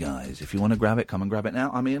free, guys. If you want to grab it, come and grab it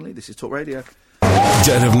now. I'm Iain Lee. This is Talk Radio.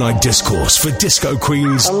 Dead of Night Discourse for disco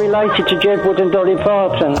queens. I'm related to Jedward and Dolly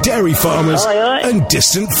Parton. Dairy farmers and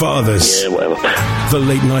distant fathers. Yeah, whatever. The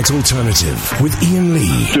Late Night Alternative with Iain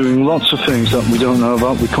Lee. Doing lots of things that we don't know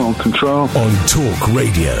about, we can't control. On Talk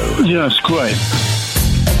Radio. Yeah, it's great.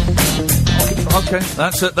 Okay,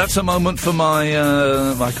 that's a moment for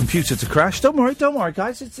my my computer to crash. Don't worry,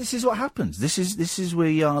 guys. This is what happens. This is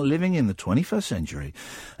we are living in the 21st century,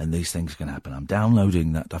 and these things can happen. I'm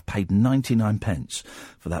downloading that. I've paid 99 pence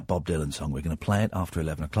for that Bob Dylan song. We're going to play it after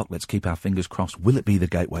 11 o'clock. Let's keep our fingers crossed. Will it be the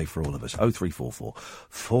gateway for all of us? 0344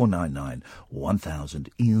 499 1000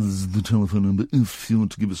 is the telephone number if you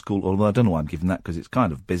want to give us a call. Although I don't know why I'm giving that because it's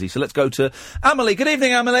kind of busy. So let's go to Amelie. Good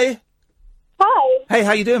evening, Amelie. Hi. Hey,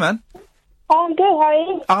 how you doing, man? I'm good, how are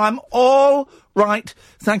you? I'm all right,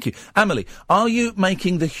 thank you. Amelie, are you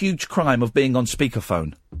making the huge crime of being on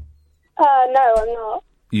speakerphone? No, I'm not.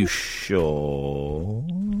 You sure?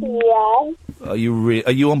 Yeah. Are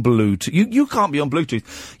you on Bluetooth? You can't be on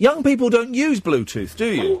Bluetooth. Young people don't use Bluetooth, do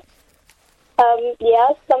you? Yeah,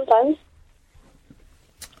 sometimes.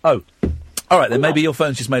 Oh, all right then, maybe your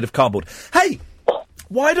phone's just made of cardboard. Hey,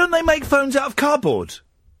 why don't they make phones out of cardboard?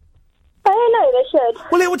 I don't know, they should.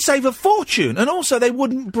 Well, it would save a fortune, and also they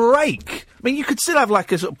wouldn't break. I mean, you could still have,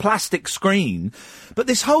 like, a sort of plastic screen, but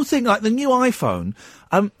this whole thing, like the new iPhone,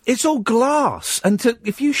 it's all glass, and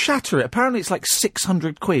if you shatter it, apparently it's like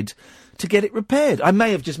 600 quid to get it repaired. I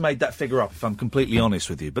may have just made that figure up, if I'm completely honest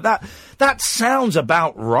with you, but that sounds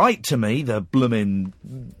about right to me, the blooming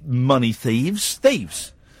money thieves.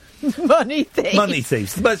 Money thieves. Money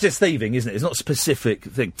thieves. But it's just thieving, isn't it? It's not a specific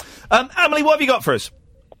thing. Amelie, what have you got for us?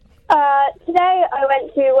 Today I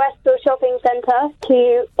went to Westfield Shopping Centre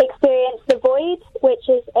to experience The Void, which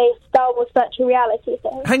is a Star Wars virtual reality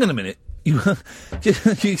thing. Hang on a minute. You're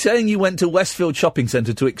saying you went to Westfield Shopping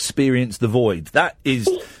Centre to experience The Void. That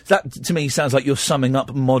to me sounds like you're summing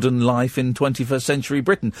up modern life in 21st century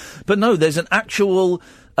Britain. But no, there's an actual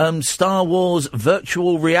Star Wars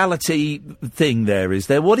virtual reality thing there, is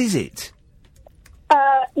there? What is it?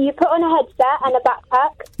 You put on a headset and a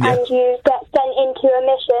backpack, and you get sent into a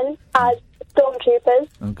mission as stormtroopers.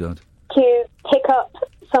 Oh, God. To pick up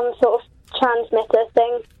some sort of transmitter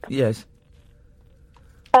thing. Yes.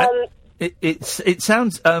 It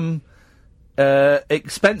sounds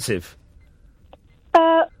expensive.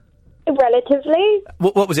 Relatively.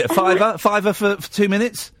 What was it? A fiver? Fiver for 2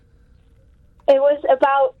 minutes? It was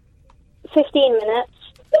about 15 minutes.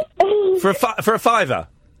 For a fiver?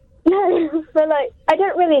 No, but I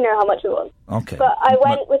don't really know how much it was. Okay. But I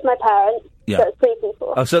went with my parents, so it's 3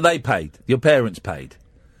 people. Oh, so they paid? Your parents paid?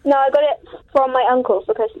 No, I got it from my uncle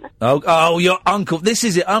for Christmas. Oh, your uncle. This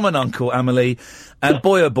is it. I'm an uncle, Amelie. And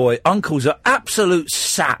boy, oh boy, uncles are absolute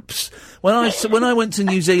saps. When I went to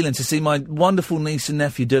New Zealand to see my wonderful niece and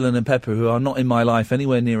nephew, Dylan and Pepper, who are not in my life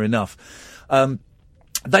anywhere near enough,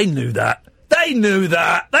 they knew that. They knew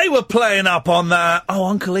that. They were playing up on that. Oh,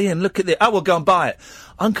 Uncle Ian, look at this. Oh, we'll go and buy it.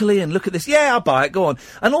 Uncle Ian, look at this. Yeah, I'll buy it. Go on.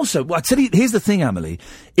 And also, well, I tell you, here's the thing, Amelie.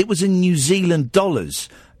 It was in New Zealand dollars.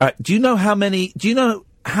 Do you know how many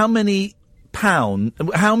pound?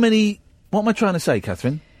 How many? What am I trying to say,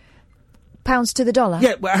 Catherine? Pounds to the dollar?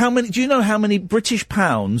 Yeah. Well, how many? Do you know how many British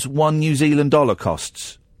pounds one New Zealand dollar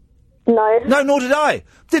costs? No. No, nor did I.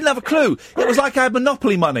 Didn't have a clue. It was like I had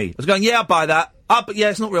Monopoly money. I was going, yeah, I'll buy that. But yeah,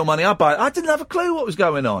 it's not real money. I'll buy it. I didn't have a clue what was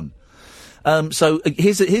going on. So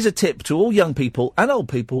here's a tip to all young people and old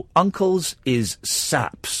people. Uncles is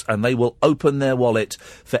saps, and they will open their wallet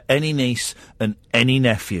for any niece and any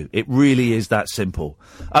nephew. It really is that simple.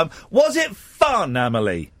 Was it fun,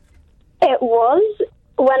 Amelie? It was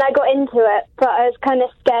when I got into it, but I was kind of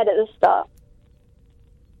scared at the start.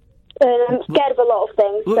 And I'm scared of a lot of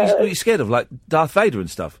things. What are you scared of, like Darth Vader and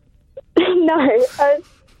stuff? No, I was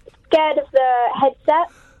scared of the headset.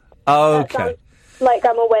 Okay. Like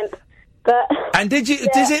I'm a wimp. But and did you?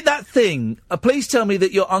 Yeah. Is it that thing? Please tell me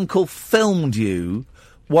that your uncle filmed you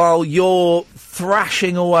while you're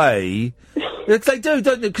thrashing away. They do,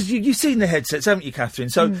 don't they? Because you've seen the headsets, haven't you, Catherine?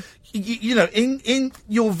 So you know, in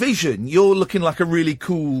your vision, you're looking like a really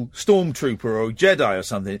cool stormtrooper or a Jedi or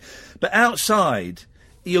something. But outside,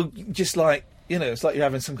 you're just like, you know, it's like you're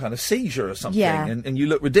having some kind of seizure or something, and you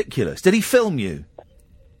look ridiculous. Did he film you?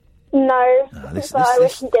 No, but I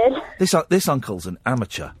wish he did. This uncle's an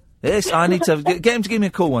amateur. Yes, I need to get him to give me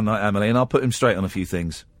a call one night, Emily, and I'll put him straight on a few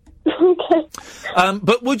things. Okay.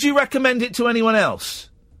 But would you recommend it to anyone else?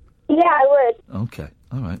 Yeah, I would. Okay,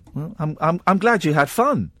 all right. Well, I'm glad you had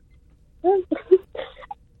fun. So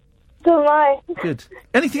am I. Good.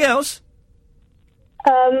 Anything else?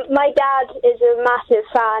 My dad is a massive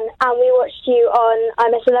fan, and we watched you on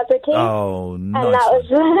I'm a Celebrity. Oh, nice. And that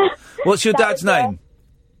was. What's your dad's name?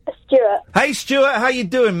 Stuart. Hey, Stuart, how you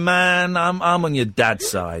doing, man? I'm on your dad's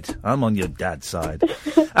side. I'm on your dad's side.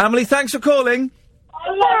 Emily, thanks for calling.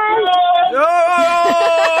 Oh!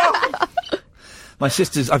 My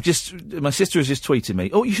sister has just tweeted me.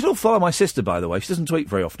 Oh, you should all follow my sister, by the way. She doesn't tweet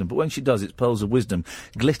very often, but when she does, it's Pearls of Wisdom,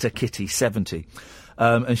 Glitter Kitty 70.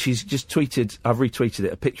 And she's just tweeted, I've retweeted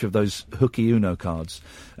it, a picture of those hooky Uno cards.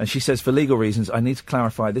 And she says, for legal reasons, I need to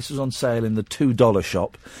clarify, this was on sale in the $2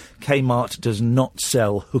 shop. Kmart does not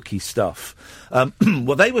sell hooky stuff.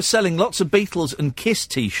 Well, they were selling lots of Beatles and Kiss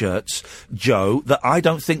T-shirts, Joe, that I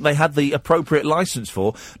don't think they had the appropriate licence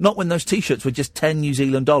for. Not when those T-shirts were just 10 New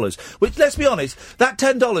Zealand dollars. Which, let's be honest, that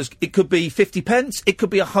 $10, it could be 50 pence, it could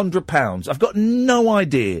be £100. I've got no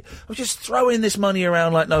idea. I'm just throwing this money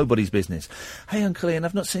around like nobody's business. Hey, Uncle Ian,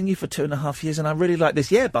 I've not seen you for 2.5 years and I really like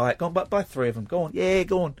this. Yeah, buy it. Go on, buy 3 of them. Go on. Yeah,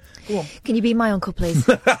 go on. Go on. Can you be my uncle, please?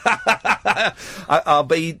 I'll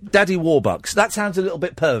be Daddy Warbucks. That sounds a little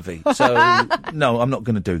bit pervy, so no, I'm not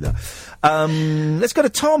going to do that. Let's go to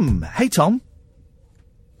Tom. Hey, Tom.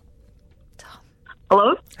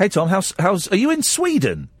 Hello? Hey, Tom, how's are you in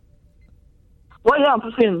Sweden? Well, yeah, I'm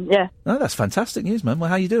from Sweden, yeah. Oh, that's fantastic news, man. Well,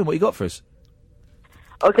 how you doing? What you got for us?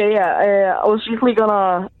 Okay, yeah, I was actually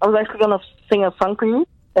gonna sing a song for you.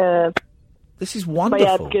 This is wonderful. But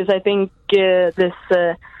yeah, because I think this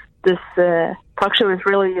talk show is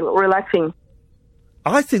really relaxing.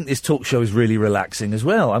 I think this talk show is really relaxing as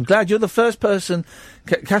well. I'm glad you're the first person.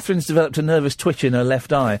 Catherine's developed a nervous twitch in her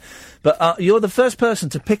left eye, but you're the first person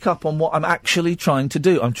to pick up on what I'm actually trying to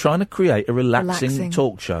do. I'm trying to create a relaxing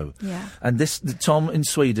talk show. Yeah. And Tom in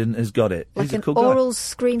Sweden has got it. Like He's a an cool guy. oral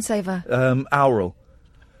screensaver. Aural.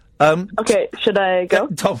 Okay, should I go?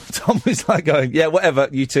 Tom is like going, yeah, whatever,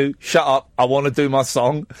 you two, shut up, I want to do my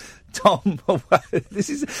song. Tom,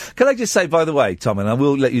 can I just say, by the way, Tom, and I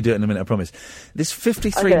will let you do it in a minute, I promise. This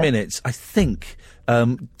 53 minutes, I think,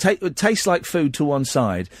 tastes like food to one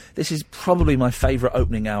side. This is probably my favourite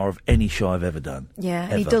opening hour of any show I've ever done. Yeah,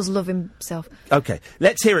 ever. He does love himself. Okay,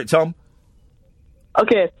 let's hear it, Tom.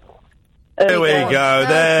 Okay. There we go.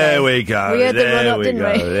 There we go. We had the run up, didn't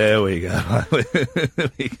we? There we go. There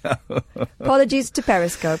we go. Apologies to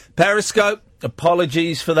Periscope. Periscope,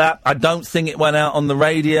 apologies for that. I don't think it went out on the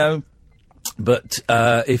radio, but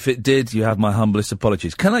if it did, you have my humblest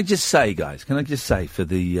apologies. Can I just say, guys, for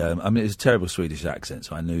the... I mean, it's a terrible Swedish accent,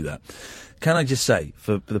 so I knew that. Can I just say,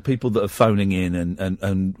 for the people that are phoning in,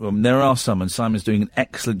 and there are some, and Simon's doing an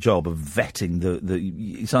excellent job of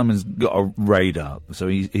vetting Simon's got a radar, so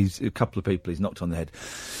he's a couple of people he's knocked on the head.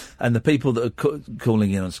 And the people that are calling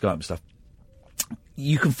in on Skype and stuff,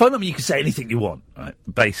 you can phone up and you can say anything you want, right?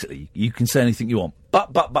 Basically, you can say anything you want.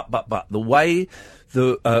 But, the way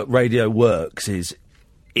the radio works is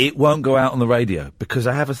it won't go out on the radio because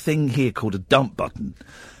I have a thing here called a dump button.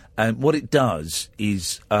 And what it does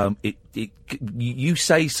is you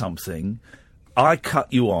say something, I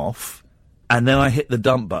cut you off, and then I hit the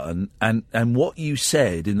dump button, and what you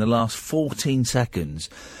said in the last 14 seconds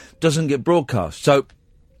doesn't get broadcast. So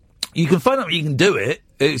you can phone up, you can do it,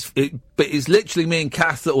 but it's literally me and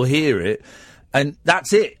Kath that will hear it, and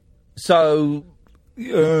that's it. So,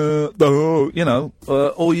 or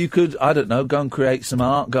you could, I don't know, go and create some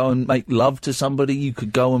art, go and make love to somebody, you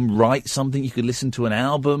could go and write something, you could listen to an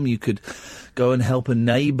album, you could go and help a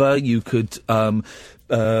neighbour, you could go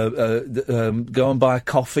and buy a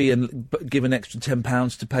coffee and give an extra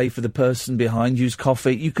 £10 to pay for the person behind you's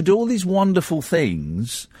coffee. You could do all these wonderful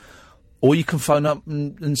things, or you can phone up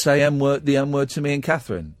and say the M-word to me and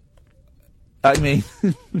Catherine. I mean,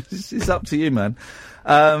 it's up to you, man.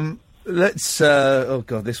 Let's... oh,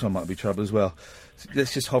 God, this one might be trouble as well.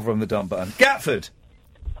 Let's just hover on the dump button. Gatford!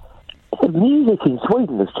 The music in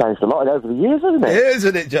Sweden has changed a lot over the years, hasn't it?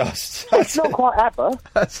 Isn't it just? It's not quite ABBA.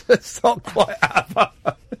 It's not quite ABBA.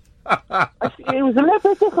 It was a little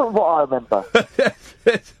bit different from what I remember.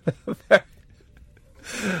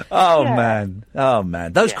 Oh,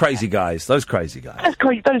 man. Those crazy guys. Those crazy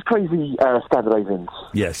Scandinavians.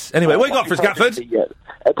 Yes. Anyway, what you got for us, Gatford?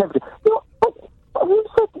 Who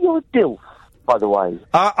said you're a DILF, by the way?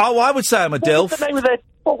 I would say I'm a DILF.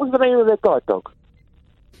 What was the name of their guide dog?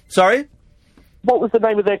 Sorry? What was the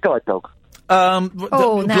name of their guide dog?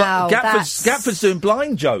 Gatford's doing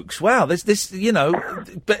blind jokes. Wow,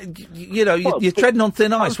 you're treading on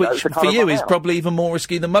thin ice, which for you is probably even more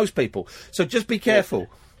risky than most people. So just be careful.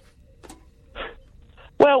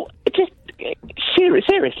 Well, just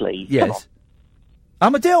seriously. Yes.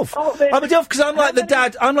 I'm a DILF. I'm a DILF because I'm like the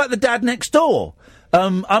dad. I'm like the dad next door.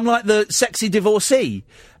 I'm like the sexy divorcee,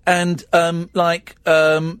 and but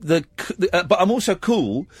I'm also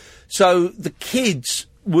cool. So the kids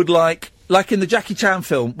would like in the Jackie Chan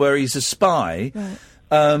film where he's a spy, right.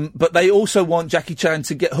 But they also want Jackie Chan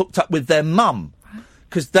to get hooked up with their mum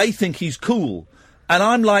because they think he's cool, and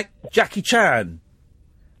I'm like Jackie Chan.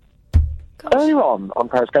 Earlier on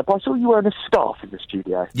Periscope, I saw you wearing a scarf in the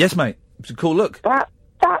studio. Yes, mate. It's a cool look. I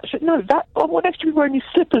want next to be wearing your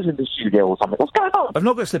slippers in the studio or something. What's going on? I've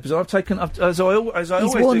not got slippers on. As I always do.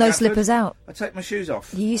 He's worn those slippers out. I take my shoes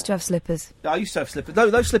off. You used to have slippers. I used to have slippers.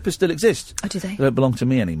 No, those slippers still exist. Oh, do they? They don't belong to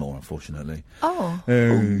me anymore, unfortunately. Oh.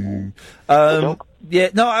 Yeah,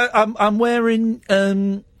 no, I'm wearing...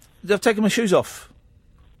 I've taken my shoes off.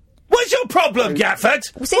 What's your problem, Gafford?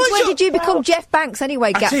 Well, since when did you become Jeff Banks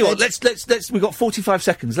anyway, Gafford? I tell you what, let's we've got 45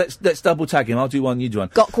 seconds. Let's double tag him. I'll do one, you do one.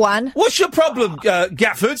 Got one. What's your problem,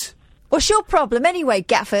 Gafford? What's your problem anyway,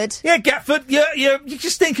 Gafford? Yeah, Gafford, you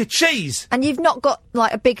just stink of cheese. And you've not got,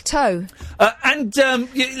 like, a big toe.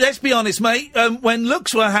 Let's be honest, mate, when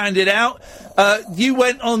looks were handed out, you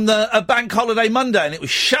went on a bank holiday Monday and it was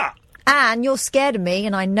shut. And you're scared of me,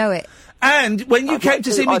 and I know it. And when you came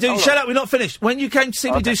to see me do... Shut up, we're not finished. When you came to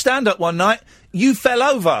see me do stand-up one night, you fell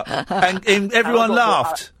over, and everyone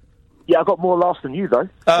laughed. Yeah, I got more laughs than you, though.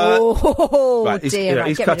 Right, dear.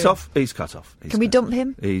 He's cut off. He's cut off. Can we dump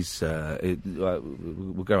him? We'll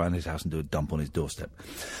go around his house and do a dump on his doorstep.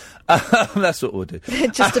 That's what we'll do.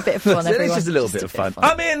 Just a bit of fun, everyone. It's just a little bit of fun.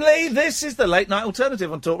 I'm Iain Lee. This is the Late Night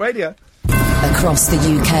Alternative on Talk Radio. Across the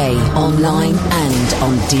UK, online and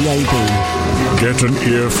on DAB. Get an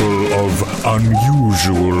earful of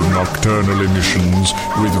unusual nocturnal emissions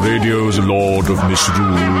with radio's Lord of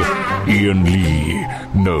Misrule, Iain Lee.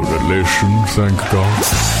 No relation, thank God.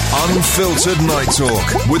 Unfiltered Night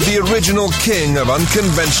Talk with the original king of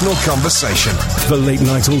unconventional conversation. The Late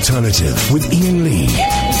Night Alternative with Iain Lee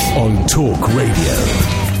on Talk Radio.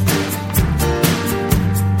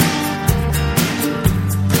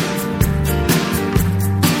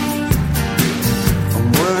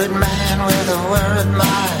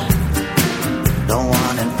 Don't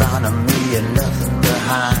want in front of me and nothing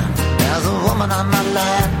behind. There's a woman on my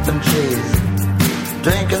lap and she's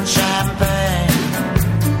drinking champagne.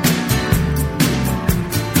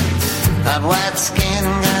 That white skin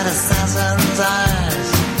got assassin's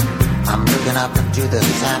eyes. I'm looking up into the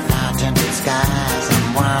sapphire-tinted skies.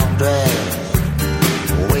 I'm well dressed,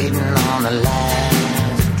 waiting on the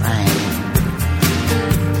last train.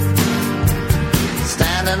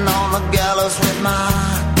 Standing on the gallows with my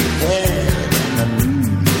head in the news.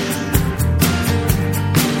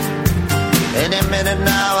 Any minute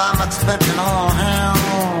now I'm expecting all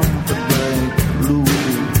hell to break loose.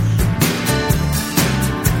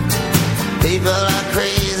 People are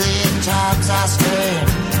crazy, times are strange.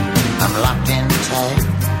 I'm locked in tight,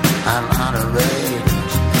 I'm out of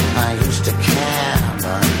range. I used to care,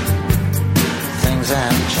 but things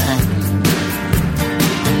have changed.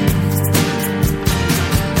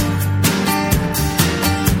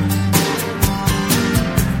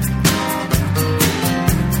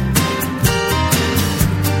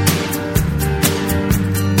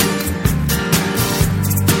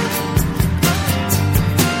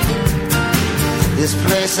 This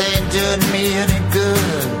place ain't doing me any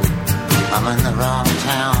good. I'm in the wrong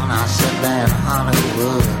town, I sit there in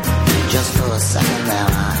Hollywood. Just for a second there I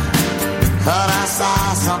thought I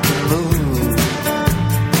saw something move.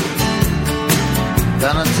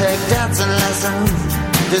 Gonna take dancing lessons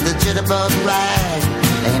to the jitterbug rag.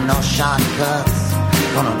 Ain't no shortcuts,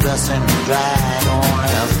 gonna dress in drag.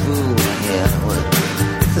 Only a fool here would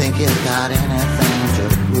think he's got anything to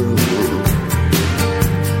prove.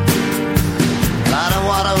 Lot of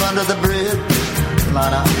water under the bridge,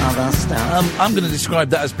 lot of other stuff. I'm going to describe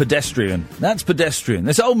that as pedestrian. That's pedestrian.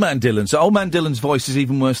 That's old man Dylan. So old man Dylan's voice is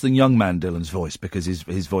even worse than young man Dylan's voice because his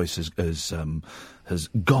voice has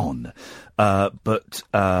gone. But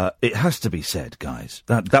it has to be said, guys.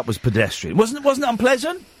 That was pedestrian. Wasn't it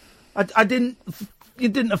unpleasant? I didn't.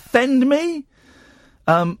 It didn't offend me.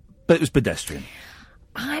 But it was pedestrian.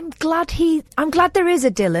 I'm glad there is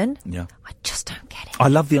a Dylan. Yeah. I just don't get it. I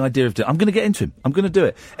love the idea of Dylan. I'm going to get into him. I'm going to do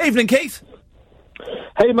it. Evening, Keith.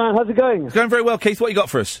 Hey, man, how's it going? It's going very well, Keith. What you got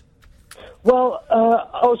for us? Well,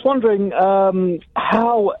 I was wondering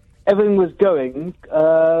how everything was going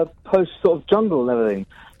post sort of jungle and everything.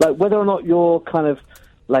 Like, whether or not you're kind of,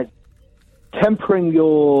 like, tempering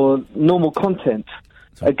your normal content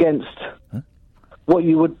against what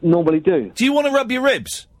you would normally do. Do you want to rub your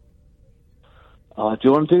ribs? Do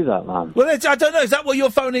you want to do that, man? Well, I don't know. Is that what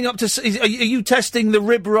you're phoning up to... Are you testing the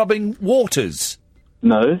rib-rubbing waters?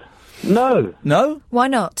 No. No? Why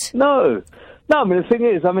not? No. I mean, the thing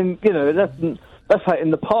is, that's like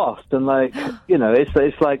in the past, and like,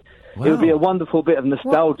 it's like, Wow. it would be a wonderful bit of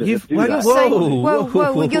nostalgia to do that.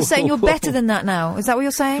 Whoa, you're saying you're better than that now? Is that what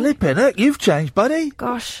you're saying? Flippin' heck, you've changed, buddy.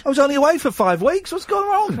 Gosh. I was only away for 5 weeks. What's going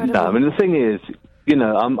on? No, I mean, the thing is,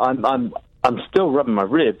 I'm still rubbing my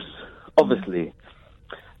ribs, obviously,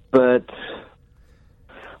 but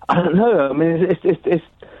I don't know. I mean,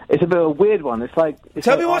 it's a bit of a weird one. It's like...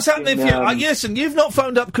 Tell me what's happening for you. Listen, you've not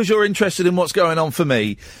phoned up because you're interested in what's going on for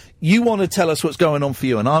me. You want to tell us what's going on for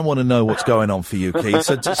you, and I want to know what's going on for you, Keith.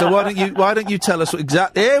 So why don't you tell us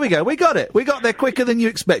exactly... Here we go. We got it. We got there quicker than you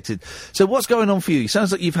expected. So what's going on for you? It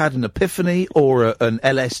sounds like you've had an epiphany or an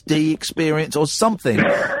LSD experience or something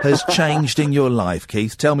has changed in your life,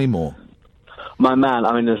 Keith. Tell me more. My man,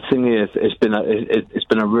 I mean, the thing is, it's been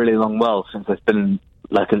a really long while since there's been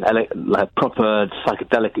like proper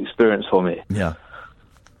psychedelic experience for me. Yeah.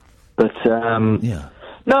 But yeah.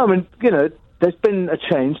 No, I mean, there's been a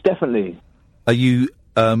change, definitely. Are you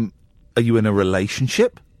in a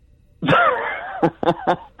relationship? No,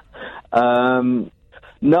 I'm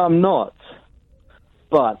not.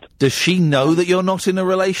 But does she know that you're not in a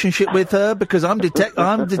relationship with her? Because I'm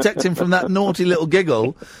detecting from that naughty little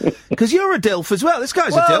giggle. Because you're a dilf as well. This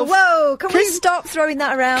guy's a dilf. Whoa! Can we stop throwing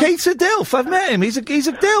that around? Keith's a dilf. I've met him. He's a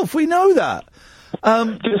dilf. We know that.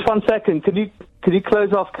 Just 1 second. Can you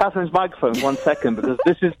close off Catherine's microphone 1 second, because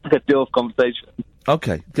this is a dilf conversation.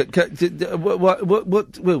 Okay.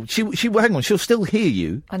 Well, she hang on. She'll still hear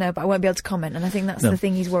you. I know, but I won't be able to comment, and I think that's the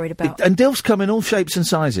thing he's worried about. And dilfs come in all shapes and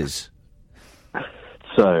sizes.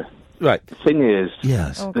 So, right. The thing is,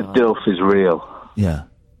 yes, the dilf is real. Yeah.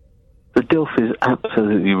 The dilf is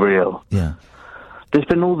absolutely real. Yeah. There's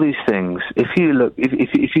been all these things. If you look,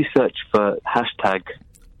 if you search for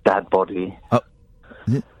 #dadbody.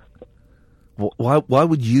 Why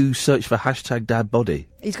would you search for #dadbody?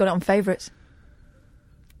 He's got it on favourites.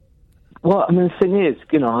 Well, I mean, the thing is,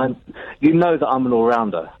 you know that I'm an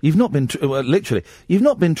all-rounder. You've not been, literally, you've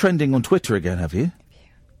not been trending on Twitter again, have you?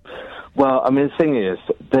 Well, I mean, the thing is,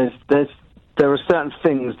 there are certain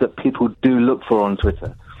things that people do look for on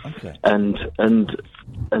Twitter. Okay. And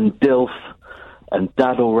DILF and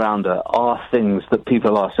Dad All-Rounder are things that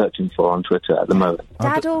people are searching for on Twitter at the moment.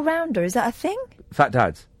 Dad All-Rounder, is that a thing? Fat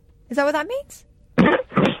dads. Is that what that means?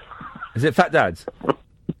 Is it fat dads?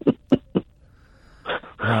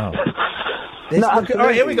 Wow. No, all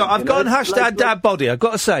right, here we go. I've got #dadbody. I've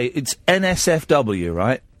got to say, it's NSFW,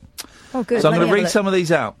 right? Oh, good. So I'm going to read some of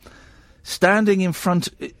these out. Standing in front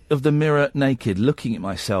of the mirror naked, looking at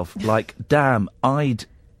myself like, damn, I'd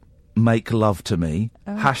make love to me.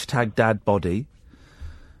 Oh. #dadbody.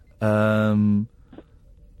 The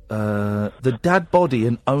Dad Body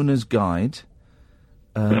and Owner's Guide.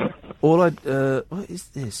 What is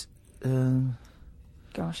this?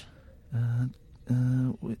 Gosh.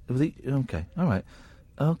 Okay, all right.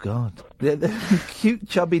 Oh, God. The cute,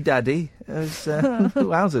 chubby daddy.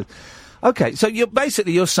 Wowzers. Okay, so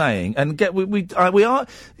you're saying, and we are,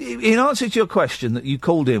 in answer to your question that you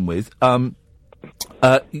called in with,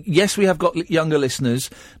 yes, we have got younger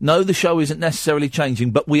listeners. No, the show isn't necessarily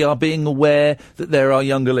changing, but we are being aware that there are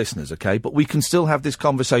younger listeners, okay? But we can still have this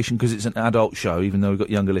conversation because it's an adult show, even though we've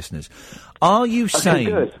got younger listeners. Are you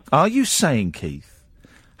saying, Keith,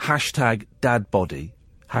 hashtag dadbody,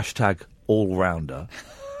 hashtag all-rounder,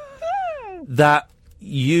 that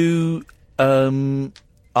you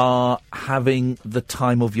are having the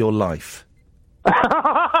time of your life?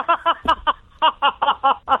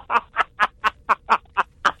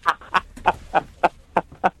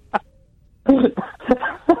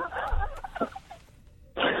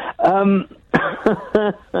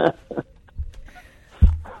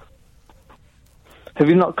 Have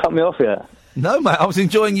you not cut me off yet? No, mate, I was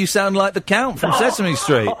enjoying You Sound Like the Count from Sesame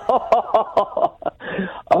Street.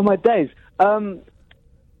 Oh, my days.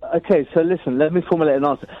 Okay, so listen, let me formulate an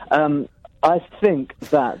answer. I think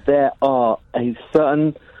that there are a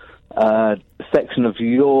certain section of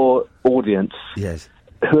your audience yes,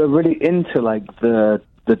 who are really into, like, the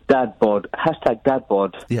dad bod, hashtag dad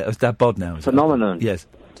bod. Yeah, it's dad bod now. Phenomenon. Yes.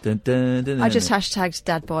 Dun, dun, dun, I just hashtagged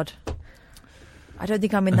dad bod. I don't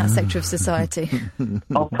think I'm in that sector of society.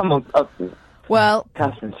 Oh, come on. Well,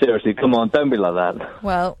 Catherine, seriously, come on, don't be like that.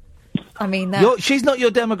 Well, I mean that. She's not your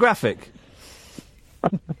demographic.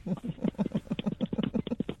 Look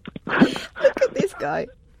at this guy.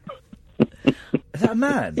 Is that a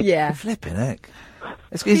man? Yeah. Flipping heck.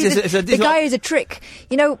 The guy is a trick.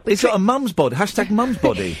 You know, he's got a mum's body. Hashtag mum's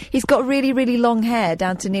body. He's got really, really long hair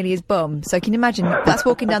down to nearly his bum. So can you imagine that's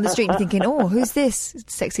walking down the street and thinking, oh, who's this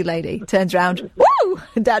sexy lady? Turns around, woo!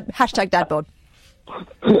 Hashtag dad bod.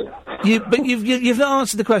 But you've not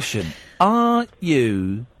answered the question. Are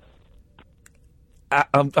you...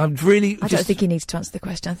 I'm really... I don't think he needs to answer the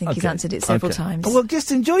question. I think he's answered it several times. Well,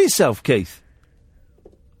 just enjoy yourself, Keith.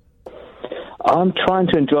 I'm trying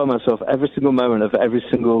to enjoy myself every single moment of every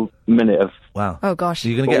single minute of... Wow. Oh, gosh.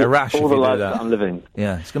 You're going to get a rash if you the do life that. I'm living.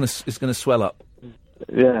 Yeah, it's going to swell up.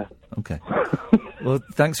 Yeah. Okay. Well,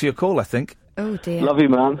 thanks for your call, I think. Oh, dear. Love you,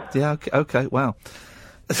 man. Yeah, okay, wow.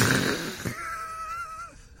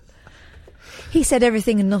 He said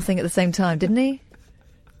everything and nothing at the same time, didn't he?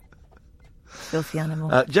 Filthy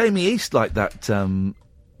animal. Jamie East liked that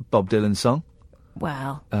Bob Dylan song.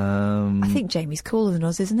 Wow. I think Jamie's cooler than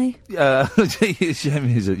us, isn't he?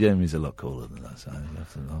 Jamie's a lot cooler than us.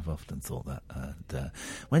 I've often thought that. And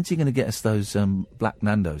when's he going to get us those Black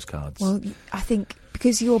Nando's cards? Well, I think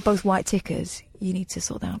because you're both white tickers, you need to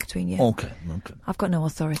sort that out between you. Okay. I've got no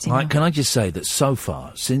authority now. Can I just say that so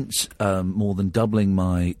far, since more than doubling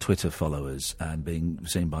my Twitter followers and being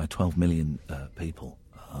seen by 12 million people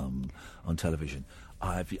on television,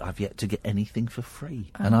 I've yet to get anything for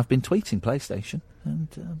free, and I've been tweeting PlayStation,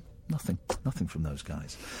 and nothing from those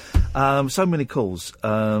guys. So many calls.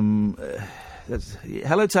 Hello,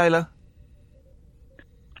 Taylor.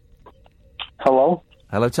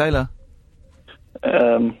 Hello, Taylor.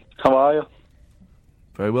 How are you?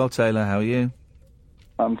 Very well, Taylor. How are you?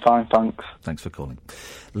 I'm fine, thanks. Thanks for calling.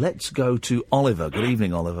 Let's go to Oliver. Good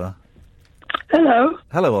evening, Oliver. Hello.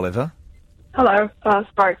 Hello, Oliver. Hello.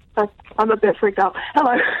 Sorry, I'm a bit freaked out.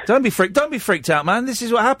 Hello. Don't be freaked out, man. This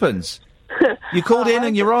is what happens. You called in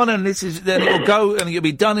and you're on, and then it'll go, and you'll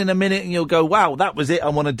be done in a minute, and you'll go, wow, that was it. I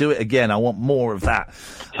want to do it again. I want more of that.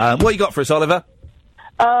 What you got for us, Oliver?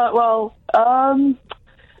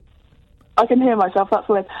 I can hear myself. That's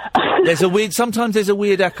weird. Sometimes there's a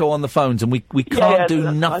weird echo on the phones, and we can't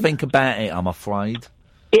do nothing about it, I'm afraid.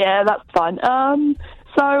 Yeah, that's fine.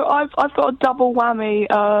 So I've got a double whammy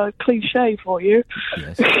cliche for you.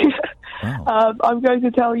 Yes. Wow. I'm going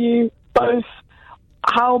to tell you both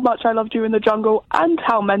how much I loved you in the jungle and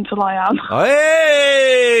how mental I am.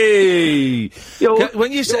 Hey!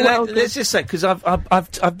 When you say that, let's just say, because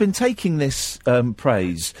I've been taking this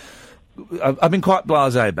praise. I've been quite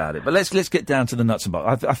blasé about it, but let's get down to the nuts and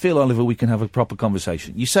bolts. I feel, Oliver, we can have a proper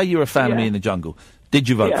conversation. You say you're a fan of me in the jungle. Did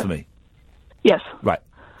you vote for me? Yes. Right.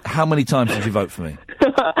 How many times did you vote for me?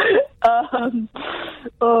 I'm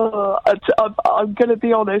going to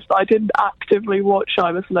be honest. I didn't actively watch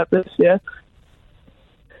I'm a Celeb this year.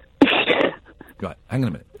 Right, hang on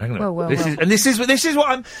a minute. Well. This is what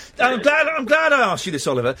I'm glad I asked you this,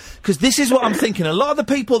 Oliver, because this is what I'm thinking. A lot of the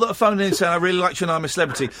people that are phoning in saying I really like you and I'm a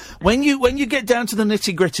Celebrity. When you get down to the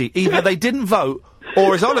nitty gritty, either they didn't vote,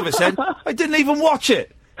 or as Oliver said, I didn't even watch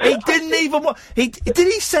it. He didn't even did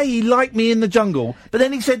he say he liked me in the jungle? But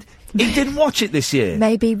then he said He didn't watch it this year.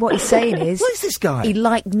 Maybe what he's saying is... What is this guy? He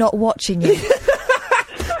liked not watching you.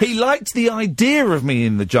 He liked the idea of me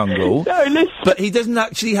in the jungle, but he doesn't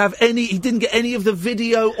actually have any... He didn't get any of the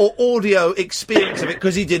video or audio experience of it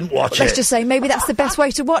because he didn't watch it. Let's just say maybe that's the best way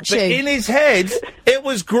to watch But you. in his head, it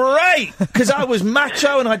was great because I was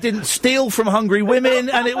macho and I didn't steal from hungry women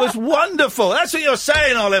and it was wonderful. That's what you're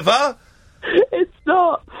saying, Oliver. It's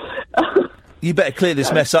not. You better clear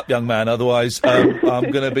this mess up, young man, otherwise I'm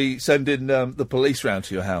going to be sending the police round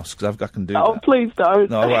to your house, because I can do that. Oh, please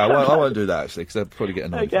don't. No, I won't do that, actually, because they'll probably get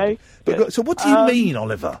annoyed. Okay. But, so what do you mean,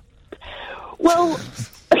 Oliver? Well,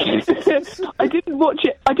 I didn't watch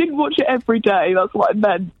it. I didn't watch it every day. That's what I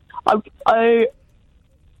meant. I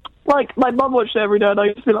like, my mum watched it every day, and I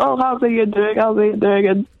used to be like, oh, how's Ian doing? How's Ian doing?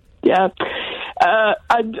 And, yeah.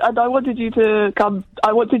 And I wanted you to come.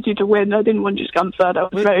 I wanted you to win. I didn't want you to come third. I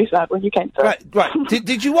was very sad when you came third. Right.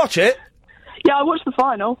 Did you watch it? Yeah, I watched the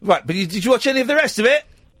final. Right, but did you watch any of the rest of it?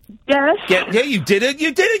 Yes. Yeah, you didn't.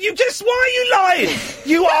 You didn't. You just... Why are you lying?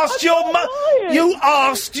 You asked your mum... You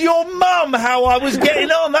asked your mum how I was getting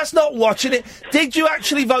on. That's not watching it. Did you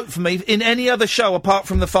actually vote for me in any other show apart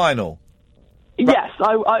from the final? Yes,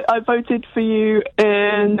 I voted for you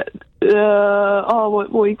in...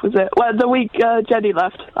 what week was it? Well, the week Jenny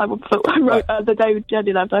left. I wrote the day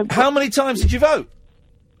Jenny left. How many times did you vote?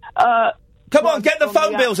 Come on, get the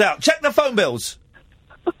phone bills out. Check the phone bills.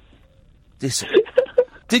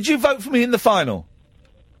 Did you vote for me in the final?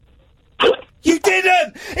 You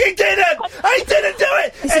didn't! He didn't! I didn't do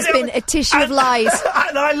it! This has been a tissue of lies.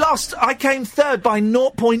 And I lost. I came third by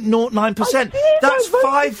 0.09%. That's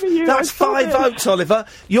five votes, Oliver.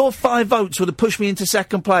 Your 5 votes would have pushed me into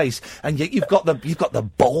second place. And yet you've got the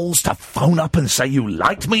balls to phone up and say you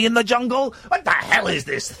liked me in the jungle? What the hell is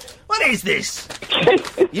this? What is this?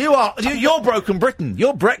 You're Broken Britain.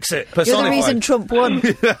 You're Brexit personified. You're the reason Trump won.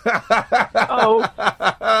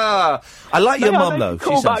 I like your mum, though.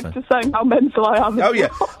 Call back to saying how mental I am. Oh, yeah.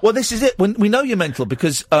 Well, this is it. We know you're mental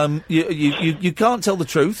because you can't tell the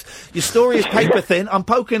truth. Your story is paper thin. I'm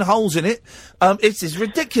poking holes in it. It's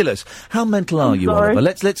ridiculous. How mental are you, Oliver?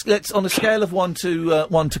 Let's on a scale of 1 to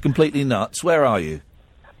completely nuts. Where are you?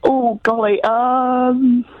 Oh, golly.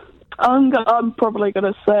 I'm probably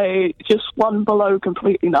going to say just 1 below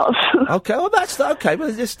completely nuts. Okay, well that's okay.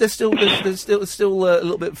 But there's still a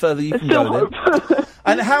little bit further you can go then.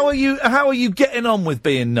 And how are you getting on with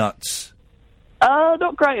being nuts?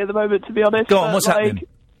 Not great at the moment, to be honest. Go on, what's happening?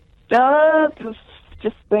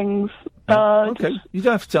 Just things. Okay, you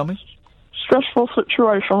don't have to tell me. Stressful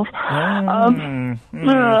situations.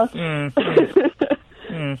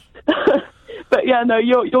 But yeah, no,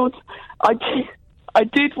 I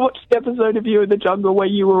did watch the episode of You in the Jungle where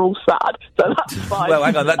you were all sad, so that's fine. Well,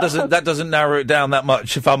 hang on, that doesn't narrow it down that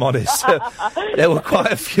much, if I'm honest. There were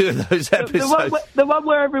quite a few of those episodes. The one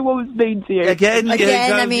where everyone was mean to you. Again,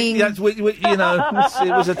 I mean... it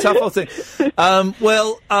was a tough old thing.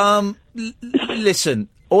 Listen,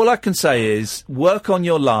 all I can say is work on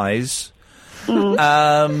your lies,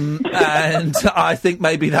 and I think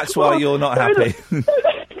maybe that's why you're not happy.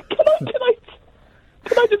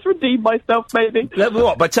 Can I just redeem myself, maybe?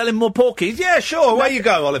 What, by telling more porkies? Yeah, sure. Away you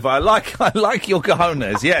go, Oliver. I like your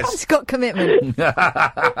cojones, yes. It's got commitment.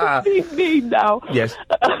 Being mean now. Yes.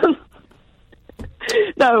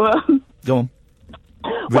 No, Go on.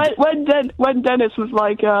 When Dennis was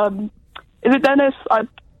like, is it Dennis? I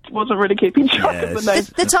wasn't really keeping track of the name.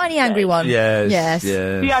 The tiny angry one. Yes.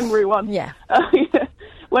 The angry one. Yeah.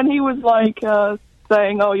 When he was like...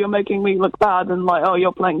 saying, oh, you're making me look bad, and like, oh,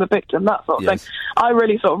 you're playing the victim, that sort of thing. I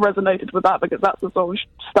really sort of resonated with that because that's the sort of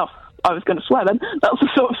stuff I was going to swear then. That's the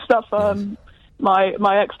sort of stuff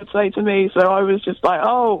my ex would say to me. So I was just like,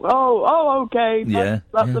 oh, okay,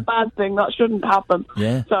 that's a bad thing. That shouldn't happen.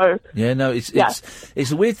 Yeah. So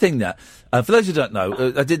it's a weird thing that. For those who don't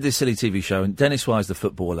know, I did this silly TV show, and Dennis Wise, the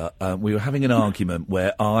footballer, we were having an argument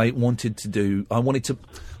where I wanted to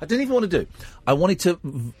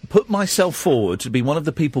put myself forward to be one of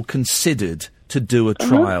the people considered to do a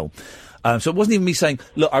trial. So it wasn't even me saying,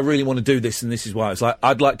 look, I really want to do this, and this is why. It's like,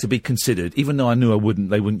 I'd like to be considered, even though I knew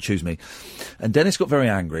they wouldn't choose me. And Dennis got very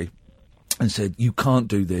angry and said, you can't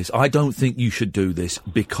do this. I don't think you should do this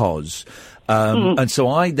because... And so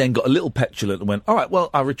I then got a little petulant and went, all right, well,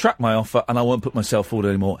 I retract my offer and I won't put myself forward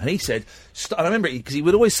anymore. And he said, and I remember it because he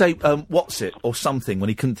would always say, what's it, or something when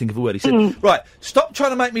he couldn't think of a word. He said, right, stop trying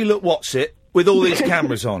to make me look what's it with all these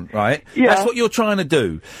cameras on, right? Yeah. That's what you're trying to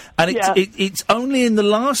do. And it's only in the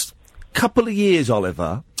last couple of years,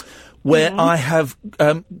 Oliver, where I have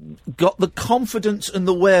got the confidence and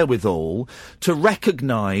the wherewithal to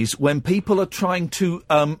recognise when people are trying to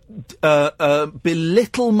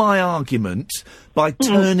belittle my argument by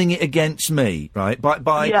turning it against me, right?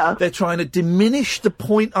 They're trying to diminish the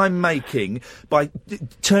point I'm making by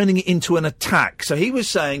turning it into an attack. So he was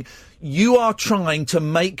saying, you are trying to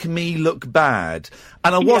make me look bad.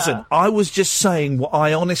 And I wasn't. I was just saying what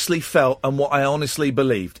I honestly felt and what I honestly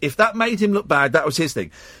believed. If that made him look bad, that was his thing.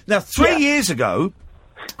 Now, 3 years ago,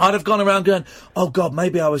 I'd have gone around going, oh, God,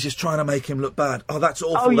 maybe I was just trying to make him look bad. Oh, that's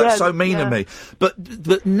awful. That's so mean of me.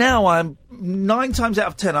 But now I'm 9 times out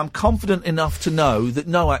of 10, I'm confident enough to know that,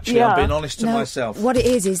 no, actually, I'm being honest to myself. What it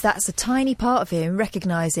is that's a tiny part of him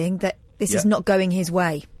recognising that this is not going his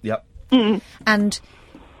way. Yep. And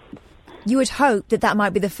you would hope that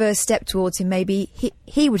might be the first step towards him. Maybe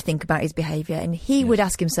he would think about his behaviour and he would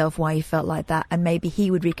ask himself why he felt like that, and maybe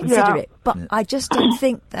he would reconsider it. But I just don't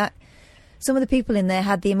think that some of the people in there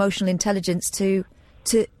had the emotional intelligence to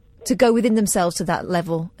go within themselves to that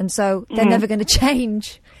level, and so they're never going to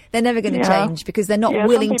change. They're never going to change because they're not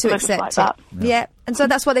willing to accept it. Yeah, and so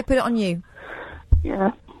that's why they put it on you.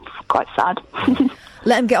 Yeah, quite sad.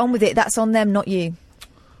 Let them get on with it. That's on them, not you.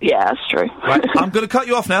 Yeah, that's true. Right, I'm going to cut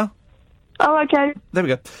you off now. Oh, okay. There we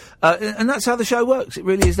go. And that's how the show works. It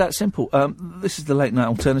really is that simple. This is the Late Night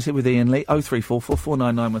Alternative with Iain Lee. 0344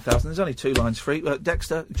 499 1000. There's only 2 lines free.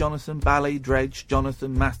 Dexter, Jonathan, Bally, Dredge,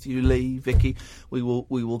 Jonathan, Matthew, Lee, Vicky. We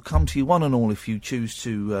will come to you one and all if you choose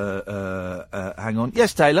to hang on.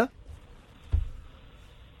 Yes, Taylor?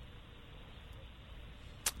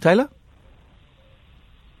 Taylor?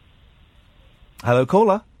 Hello,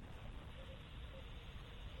 caller?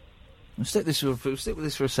 We'll stick with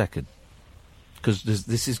this for a second. Because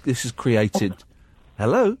this is created.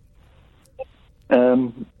 Hello?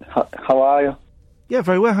 How are you? Yeah,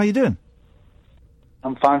 very well. How you doing?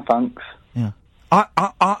 I'm fine, thanks. Yeah.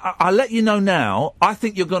 I let you know now, I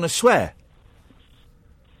think you're going to swear.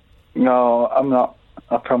 No, I'm not.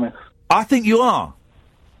 I promise. I think you are.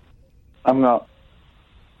 I'm not.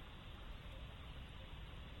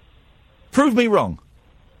 Prove me wrong.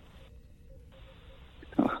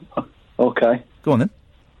 Okay. Go on then.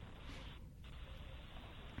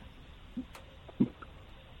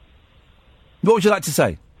 What would you like to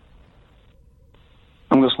say?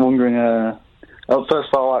 I'm just wondering, first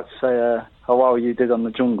of all, I'd like to say how well you did on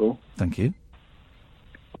the jungle. Thank you.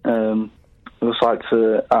 I'd just like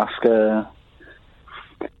to ask,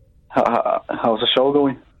 how's the show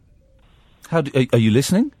going? Are you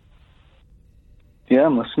listening? Yeah,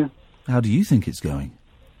 I'm listening. How do you think it's going?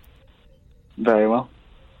 Very well.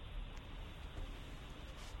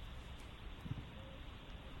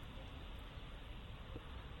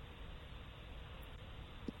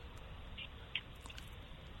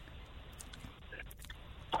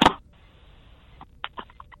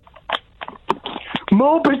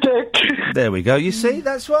 Moby Dick! There we go. You see?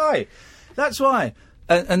 That's why. That's why.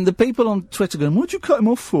 And the people on Twitter going, what'd you cut him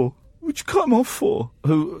off for? What'd you cut him off for?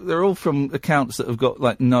 They're all from accounts that have got,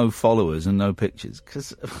 like, no followers and no pictures.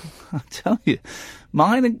 Because, I tell you,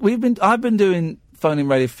 I've been doing phone-in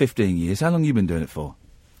radio for 15 years. How long have you been doing it for?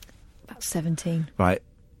 About 17. Right.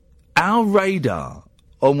 Our radar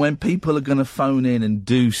on when people are going to phone in and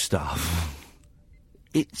do stuff,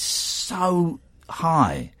 it's so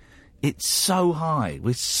high. It's so high.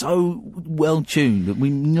 We're so well tuned that we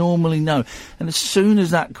normally know. And as soon as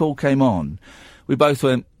that call came on, we both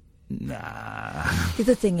went, nah. The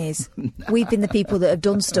other thing is, we've been the people that have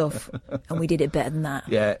done stuff, and we did it better than that.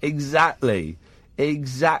 Yeah, exactly.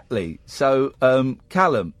 Exactly. So,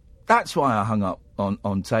 Callum, that's why I hung up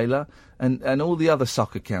on Taylor and all the other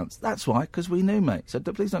sock accounts. That's why, because we knew, mate. So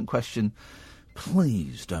please don't question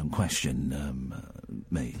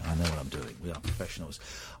me. I know what I'm doing. We are professionals.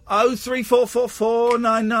 03444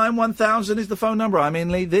 1000 is the phone number. I'm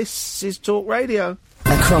Iain Lee. This is Talk Radio.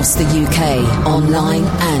 Across the UK, online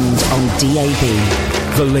and on DAB.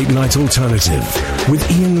 The Late Night Alternative with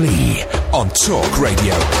Iain Lee on Talk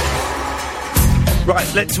Radio.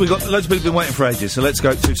 Right, we've got loads of people been waiting for ages, so let's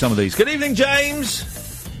go through some of these. Good evening,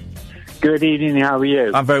 James. Good evening, how are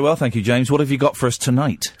you? I'm very well, thank you, James. What have you got for us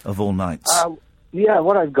tonight, of all nights? Yeah,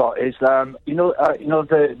 what I've got is,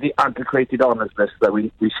 the antiquated honours list that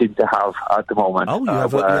we seem to have at the moment. Oh, you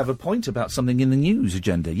have a point about something in the news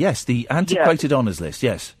agenda. Yes, the antiquated honours list,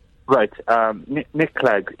 yes. Right. Nick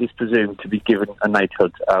Clegg is presumed to be given a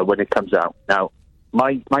knighthood when it comes out. Now,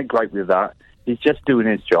 my gripe with that, he's just doing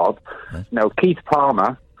his job. Yes. Now, Keith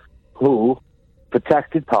Palmer, who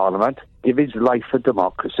protected Parliament, gave his life for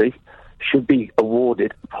democracy, should be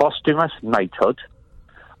awarded posthumous knighthood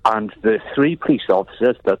And the 3 police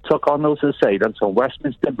officers that took on those assailants on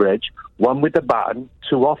Westminster Bridge, one with the baton,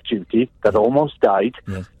 2 off duty, that almost died,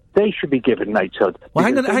 they should be given knighthood. Well,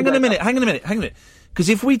 hang on a minute. Because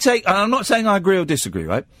if we take... And I'm not saying I agree or disagree,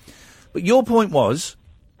 right? But your point was,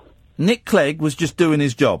 Nick Clegg was just doing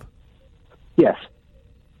his job. Yes.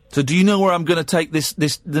 So do you know where I'm going to take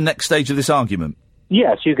the next stage of this argument?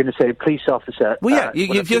 Yes, you're going to say police officer... Well, yeah,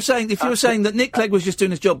 if you're saying that Nick Clegg was just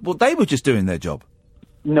doing his job, well, they were just doing their job.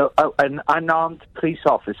 No, unarmed police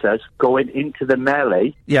officers going into the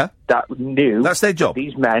melee. Yeah. That knew... That's their job.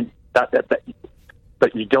 These men...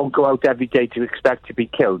 But you don't go out every day to expect to be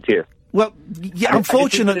killed, do you? Well, yeah,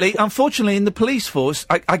 unfortunately, in the police force,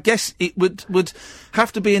 I guess it would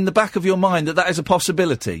have to be in the back of your mind that is a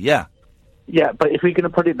possibility, yeah. Yeah, but if we're going to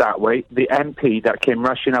put it that way, the MP that came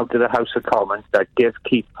rushing out to the House of Commons that gave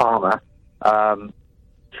Keith Palmer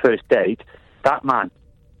first aid, that man,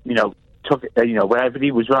 took, wherever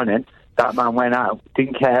he was running, that man went out,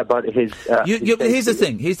 didn't care about his... here's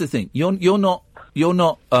the thing. You're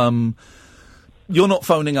not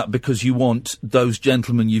phoning up because you want those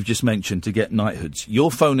gentlemen you've just mentioned to get knighthoods.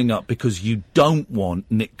 You're phoning up because you don't want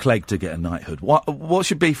Nick Clegg to get a knighthood. What's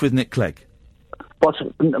your beef with Nick Clegg? What's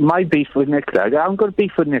my beef with Nick Clegg? I'm going to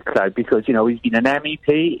beef with Nick Clegg because, he's been an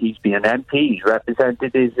MEP, he's been an MP, he's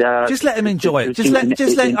represented his... just let him enjoy it.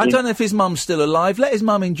 I don't know if his mum's still alive. Let his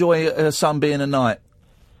mum enjoy her son being a knight.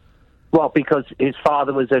 Well, because his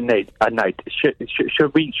father was a knight.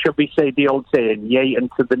 Should we say the old saying, yea,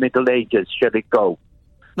 unto the Middle Ages, shall it go?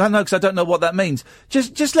 No, because I don't know what that means.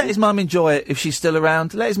 Just let his mum enjoy it if she's still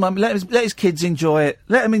around. Let his kids enjoy it.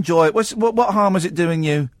 Let him enjoy it. What harm is it doing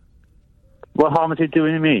you? What harm is it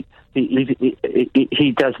doing me?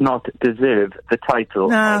 He does not deserve the title.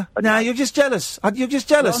 Nah, you're just jealous. You're just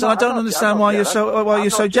jealous, and I don't understand why you're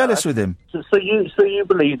so jealous with him. So you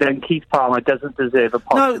believe then Keith Palmer doesn't deserve a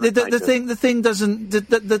No, the thing doesn't.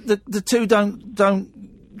 The two don't.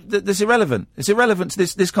 That's irrelevant. It's irrelevant to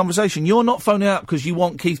this conversation. You're not phoning up because you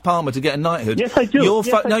want Keith Palmer to get a knighthood. Yes, I do. You're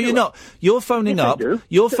not. You're phoning up.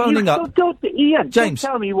 You're phoning up. Ian, James,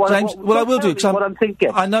 tell me I will do because what I'm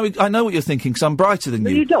thinking. I know what you're thinking because I'm brighter than you.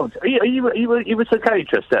 No, you don't. Are you a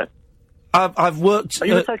psychiatrist then? I've worked. Are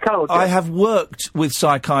you a psychologist? I have worked with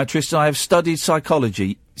psychiatrists. I have studied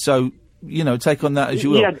psychology. So take on that as you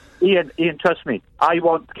will. Ian, trust me. I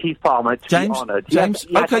want Keith Palmer to be honoured. James.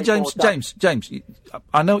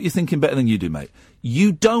 I know what you're thinking better than you do, mate.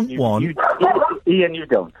 You don't want... Ian, you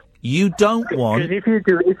don't. You don't want... If you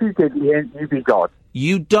did, Ian, you'd be God.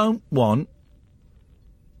 You don't want...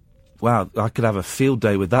 Wow, I could have a field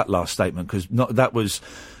day with that last statement, because that was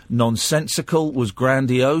nonsensical, was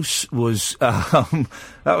grandiose, was I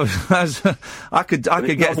could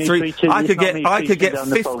get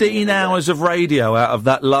 15 hours of radio out of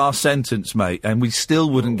that last sentence, mate, and we still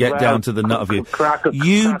wouldn't get down to the nut of you.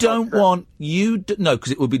 No,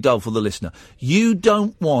 because it would be dull for the listener. You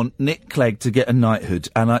don't want Nick Clegg to get a knighthood,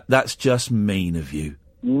 and that's just mean of you.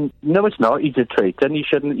 No, it's not. He's a traitor, and you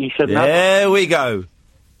shouldn't. There we go.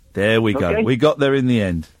 We got there in the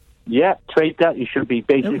end. Yeah, traitor. You should be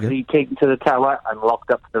basically taken to the tower and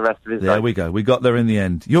locked up for the rest of his life. There we go. We got there in the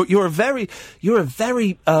end. You're a very.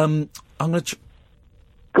 I'm going to.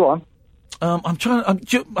 Go on.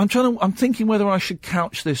 I'm thinking whether I should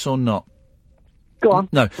couch this or not. Go on.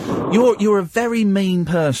 No, you're a very mean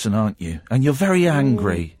person, aren't you? And you're very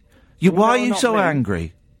angry. Why are you so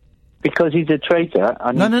angry? Because he's a traitor.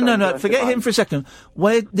 And No. Forget him for a second.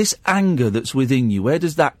 Where this anger that's within you? Where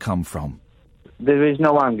does that come from? There is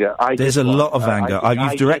no anger. There's a lot of anger.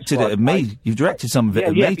 You've directed it at me. You've directed some of it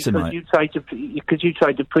at me tonight. Because you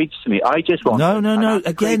tried to preach to me. I just want. No.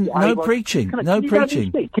 Again, no preaching. No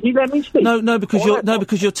preaching. Can you let me speak? No,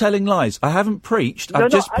 because you're telling lies. I haven't preached. I've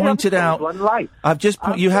just pointed out. I've just.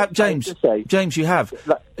 You have, James. James, you have.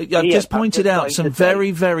 I've just pointed out some very,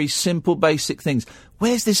 very simple, basic things.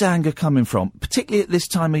 Where's this anger coming from? Particularly at this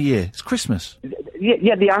time of year. It's Christmas.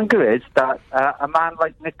 Yeah, the anger is that a man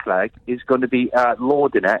like Nick Clegg is going to be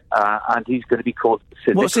lauding it, and he's going to be called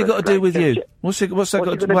cynical. What's he got to do with you? What's that got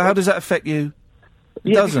to do? Well, how does that affect you?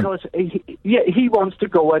 It doesn't. Because he wants to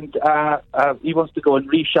go and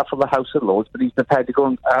reshuffle the House of Lords, but he's prepared to go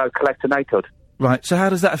and collect a knighthood. Right. So how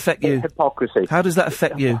does that affect you? Hypocrisy. How does that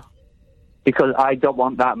affect you? Because I don't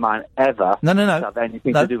want that man ever to have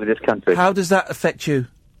anything to do with this country. How does that affect you?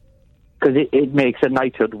 Because it makes a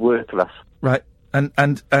knighthood worthless. Right. And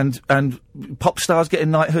pop stars getting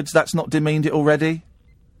knighthoods, that's not demeaned it already?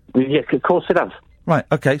 Yeah, of course it has. Right,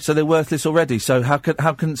 okay, so they're worthless already. So how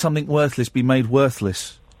can something worthless be made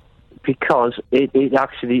worthless? Because it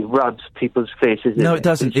actually rubs people's faces. No, it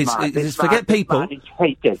doesn't. Forget people.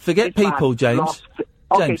 Forget people, James.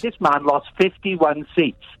 Okay, James. this man lost 51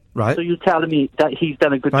 seats. Right. So you're telling me that he's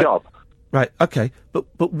done a good job? Right, okay.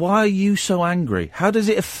 But why are you so angry? How does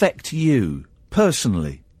it affect you,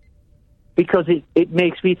 personally? Because it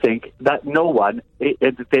makes me think that no one,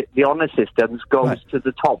 the honour systems goes to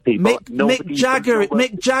the top people.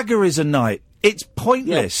 Mick Jagger is a knight. It's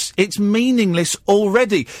pointless. It's meaningless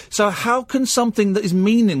already. So how can something that is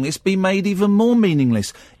meaningless be made even more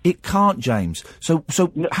meaningless? It can't, James. So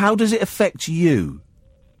how does it affect you?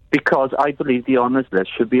 Because I believe the honours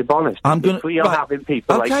list should be abolished. If we are having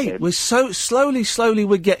people like him... we're so slowly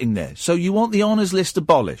we're getting there. So you want the honours list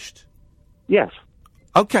abolished? Yes.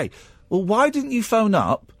 Okay. Well, why didn't you phone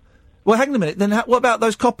up? Well, hang on a minute. Then what about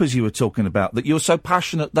those coppers you were talking about that you're so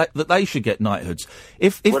passionate that they should get knighthoods?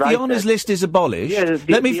 If the honours list is abolished,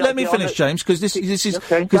 let me finish, James, because this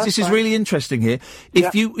is really interesting here.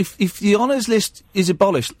 If the honours list is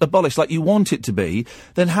abolished like you want it to be,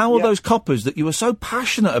 then how will those coppers that you were so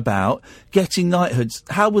passionate about getting knighthoods?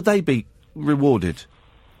 How would they be rewarded?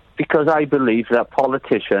 Because I believe that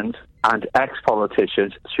politicians and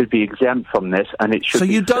ex-politicians should be exempt from this, and it should. So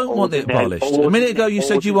you don't want it abolished? A minute ago, you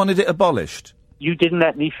said you wanted it abolished. You didn't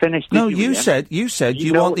let me finish. No, you said you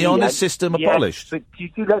want the honours system abolished. But you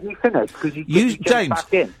let me finish because James,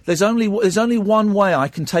 back in. There's only one way I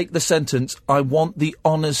can take the sentence. I want the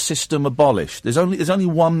honours system abolished. There's only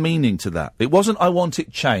one meaning to that. It wasn't I want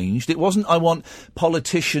it changed. It wasn't I want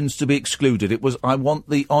politicians to be excluded. It was I want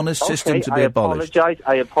the honours system to be abolished.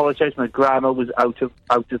 I apologise. My grammar was out of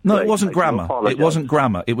place. No, it wasn't grammar. It wasn't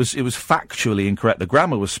grammar. It was factually incorrect. The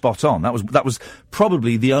grammar was spot on. That was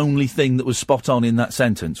probably the only thing that was spot on in that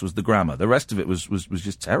sentence was the grammar. The rest of it was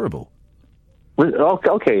just terrible. Well,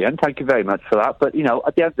 okay, Ian, thank you very much for that. But,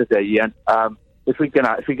 at the end of the day, Ian, if we can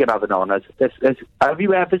have an honours, have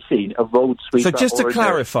you ever seen a road sweeper? So just to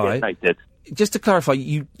clarify,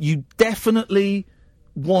 you definitely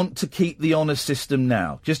want to keep the honours system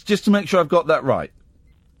now. Just to make sure I've got that right.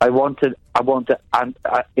 I want an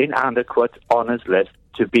inadequate honours list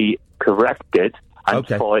to be corrected. And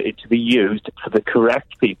for it to be used for the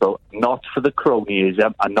correct people, not for the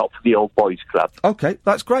cronyism and not for the old boys club. Okay,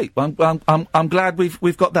 that's great. I'm glad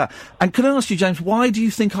we've got that. And can I ask you, James, why do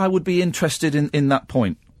you think I would be interested in that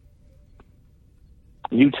point?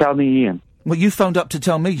 You tell me, Ian. Well, you phoned up to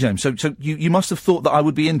tell me, James. So you must have thought that I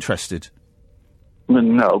would be interested.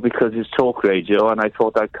 No, because it's talk radio, and I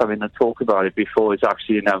thought I'd come in and talk about it before it's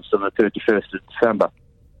actually announced on the 31st of December.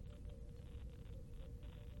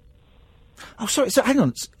 Oh, sorry, so hang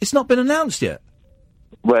on, it's not been announced yet?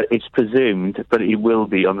 Well, it's presumed, but it will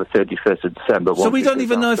be on the 31st of December. So we don't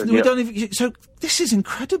even know if... We don't even... So this is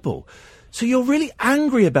incredible. So you're really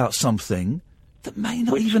angry about something that may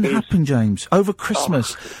not even happen, James, over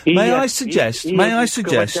Christmas. May I suggest...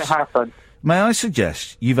 May I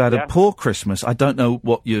suggest you've had a poor Christmas. I don't know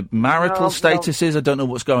what your marital status is. I don't know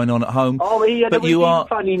what's going on at home. Oh, Ian, but you are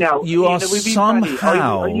funny now. You Ian, are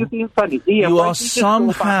somehow. Are you being funny? Ian, you are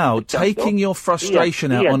somehow taking your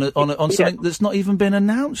frustration out on something that's not even been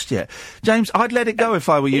announced yet. James, I'd let it go if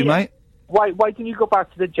I were you, mate. Why didn't you go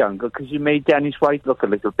back to the jungle? Because you made Dennis White look a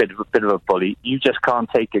little bit of a bully. You just can't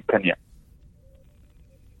take it, can you?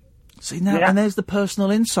 See now, and there's the personal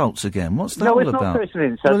insults again. What's that all about? No, it's not personal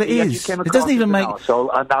insults. Well, it is. It doesn't even make. Arsehole,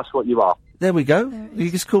 and that's what you are. There we go. He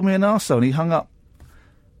just called me an arsehole and he hung up.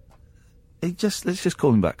 Let's just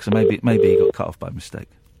call him back. So maybe he got cut off by mistake.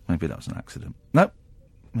 Maybe that was an accident. Nope.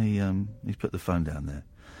 He's put the phone down there.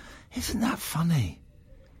 Isn't that funny?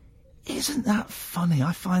 Isn't that funny?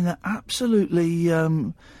 I find that absolutely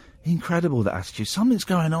incredible. That attitude. Something's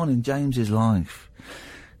going on in James's life.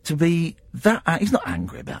 To be that... he's not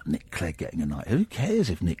angry about Nick Clegg getting a knighthood. Who cares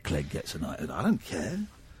if Nick Clegg gets a knighthood? I don't care.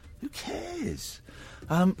 Who cares?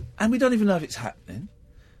 And we don't even know if it's happening.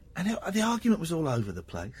 And the argument was all over the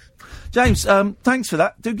place. James, thanks for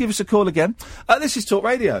that. Do give us a call again. This is Talk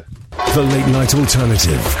Radio. The Late Night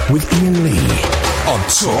Alternative with Iain Lee on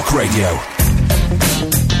Talk Radio.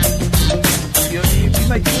 You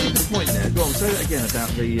make a really good point there. Go on, say that again about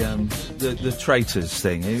the traitors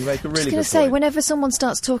thing. You make a really good point. I was going to say, whenever someone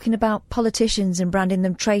starts talking about politicians and branding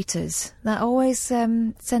them traitors, that always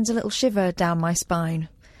sends a little shiver down my spine.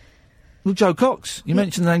 Well, Joe Cox. You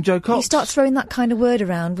mentioned the name Joe Cox. You start throwing that kind of word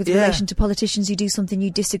around with relation to politicians who do something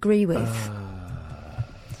you disagree with.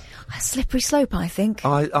 A slippery slope, I think.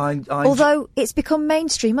 Although it's become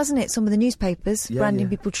mainstream, hasn't it? Some of the newspapers branding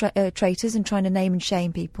people traitors and trying to name and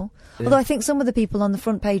shame people. Yeah. Although I think some of the people on the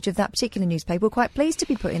front page of that particular newspaper were quite pleased to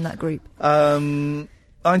be put in that group. I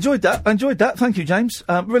enjoyed that. Thank you, James.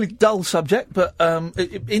 Really dull subject, but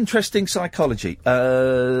interesting psychology.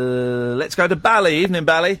 Let's go to Bally. Evening,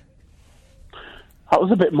 Bally. That was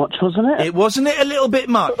a bit much, wasn't it? It wasn't it a little bit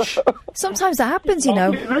much? Sometimes that happens, you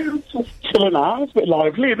know. Just chilling out. It's a bit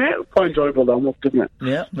lively, isn't it? Quite enjoyable, though, must admit.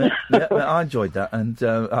 Yeah, I enjoyed that, and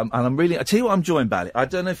I'm really. I tell you what, I'm enjoying, Bally. I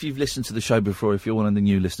don't know if you've listened to the show before. If you're one of the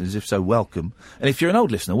new listeners, if so, welcome. And if you're an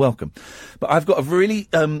old listener, welcome. But I've got a really,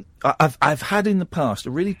 I've had in the past a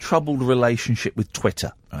really troubled relationship with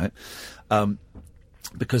Twitter, right?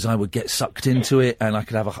 Because I would get sucked into it, and I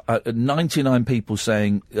could have 99 people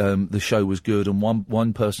saying the show was good, and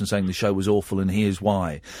one person saying the show was awful, and here's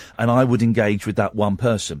why. And I would engage with that one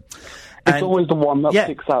person. It's always the one that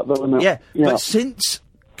sticks out, though, isn't it? Yeah, but since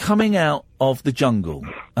coming out of the jungle,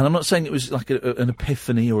 and I'm not saying it was like an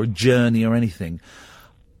epiphany or a journey or anything,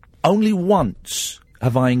 only once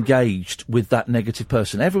have I engaged with that negative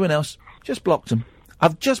person. Everyone else, just blocked them.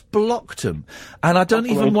 I've just blocked them. And I don't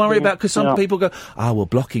even worry about, because some people go, well,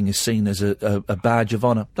 blocking is seen as a badge of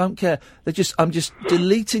honour. Don't care. I'm just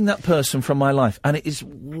deleting that person from my life. And it is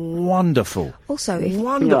wonderful. Also, if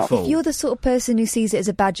you're the sort of person who sees it as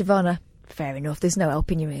a badge of honour, fair enough, there's no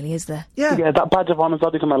helping you really, is there? Yeah, that badge of honour's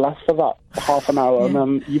only going to last for that half an hour, and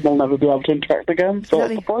then you will never be able to interact again. So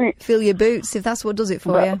what's the point? Fill your boots, if that's what does it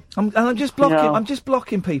for you. I'm just blocking. Yeah. I'm just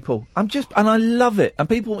blocking people. And I love it.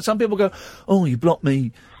 And some people go, "Oh, you blocked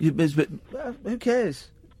me." Who cares?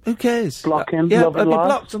 Who cares? Blocking. I'll be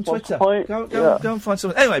blocked on Twitter. Go and find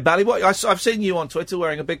someone. Anyway, Bally, I've seen you on Twitter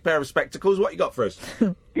wearing a big pair of spectacles. What you got for us?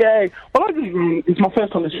 Yay! Well, it's my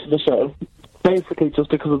first time listening to the show. Basically,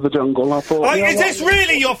 just because of the jungle, I thought... is this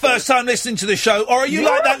really your first time listening to the show? Or are you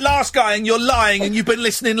like that last guy and you're lying and you've been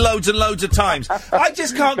listening loads and loads of times? I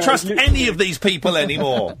just can't trust any of these people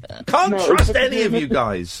anymore. Can't trust any of you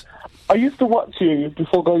guys. I used to watch you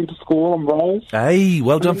before going to school on Rise. Hey,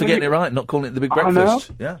 well done for getting it right, not calling it the Big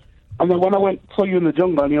Breakfast. Yeah. And then when I saw you in the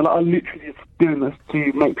jungle, and you're like, I'm literally just doing this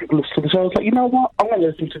to make people listen to the show, I was like, you know what? I'm going to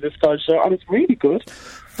listen to this guy's show, and it's really good.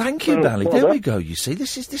 Thank you, Bally. There we go. You see,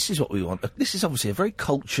 this is what we want. This is obviously a very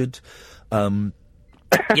cultured.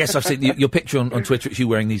 Yes, I've seen your picture on Twitter. It's you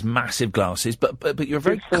wearing these massive glasses, but you're a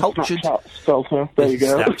very cultured. Snapchat filter. There you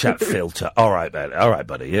go. Snapchat filter. All right,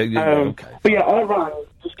 buddy. Yeah, okay. But yeah, I ran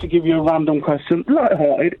just to give you a random question,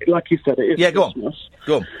 lighthearted, like you said. It is Christmas.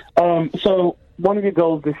 Go on. So one of your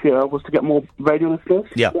goals this year was to get more radio listeners.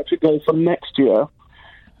 Yeah. What's your goal for next year?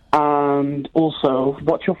 And also,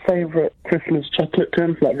 what's your favourite Christmas chocolate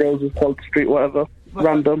tin? Like Roses, Cold Street, whatever.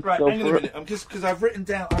 Random. Right, hang on a minute. Because I wrote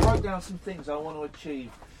down some things I want to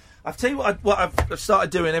achieve. I'll tell you what I've started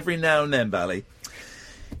doing every now and then, Bally,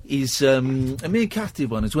 is, and me and Kath did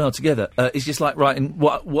one as well together, is just like writing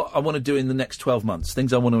what I want to do in the next 12 months,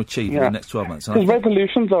 things I want to achieve in the next 12 months. Because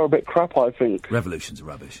resolutions are a bit crap, I think. Revolutions are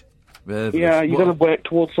rubbish. Yeah, you're going to work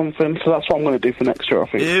towards something, so that's what I'm going to do for next year, I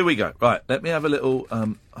think. Here we go. Right, let me have a little...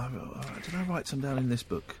 did I write some down in this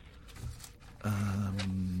book?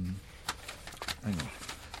 Hang on.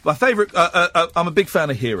 My favourite... I'm a big fan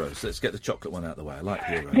of Heroes. Let's get the chocolate one out of the way. I like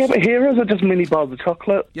Heroes. Yeah, but Heroes are just mini bars of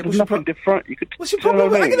chocolate. Yeah, there's nothing different. You could, what's your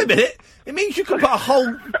problem? Hang on a minute. It means you can put a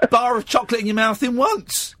whole bar of chocolate in your mouth in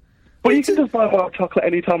once. Well, you can just buy a bar of chocolate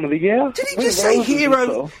any time of the year. Did he just say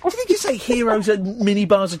Heroes? Did he just say Heroes are mini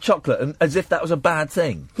bars of chocolate, and as if that was a bad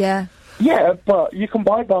thing? Yeah. Yeah, but you can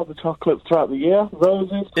buy bars of chocolates throughout the year.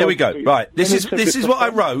 Roses. Here we go. Right, this is what I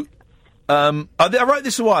wrote. I wrote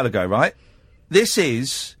this a while ago. Right, this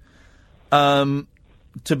is to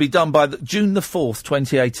be done by June the 4th,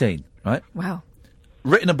 2018. Right. Wow.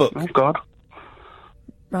 Written a book. Oh God.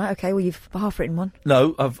 Right, okay, well, you've half-written one.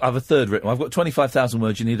 No, I've a third written one. I've got 25,000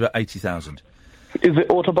 words, you need about 80,000. Is it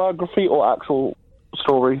autobiography or actual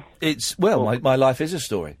story? It's, well, my life is a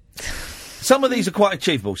story. Some of these are quite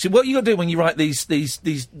achievable. See, what you got to do when you write these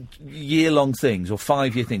year-long things, or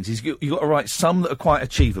 5-year things, is you've got to write some that are quite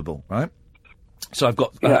achievable, right? So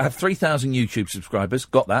I have 3,000 YouTube subscribers,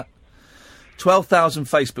 got that. 12,000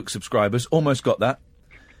 Facebook subscribers, almost got that.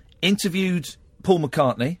 Interviewed Paul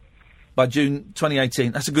McCartney by June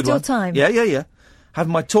 2018. That's a good one. Still time. Yeah. Have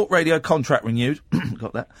my talk radio contract renewed.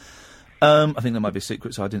 Got that. I think that might be a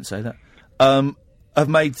secret, so I didn't say that. I've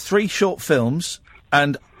made 3 short films,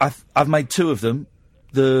 and I've made 2 of them.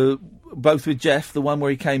 Both with Jeff, the one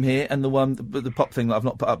where he came here, and the pop thing that I've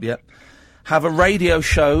not put up yet. Have a radio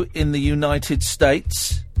show in the United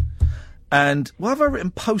States. And why have I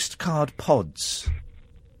written postcard pods?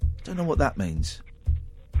 Don't know what that means.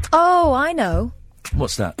 Oh, I know.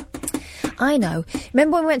 What's that? I know.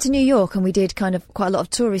 Remember when we went to New York and we did kind of quite a lot of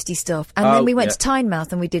touristy stuff, and then we went to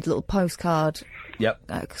Tynemouth and we did a little postcard,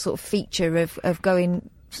 sort of feature of going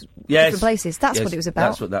different places. That's what it was about.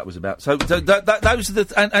 That's what that was about. So those are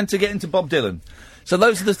the and to get into Bob Dylan. So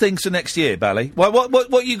those are the things for next year, Bally.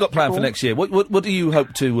 What you got planned for next year? What do you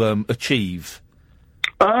hope to achieve?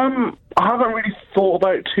 I haven't really thought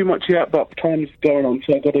about it too much yet, but time's going on,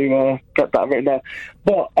 so I've got to get that written down.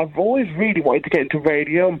 But I've always really wanted to get into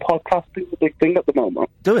radio, and podcasting is a big thing at the moment.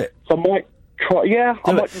 Do it. So I might try,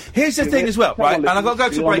 Here's the thing as well, right? And I've got to go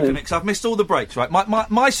to break, because I've missed all the breaks, right?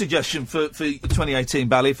 My suggestion for 2018,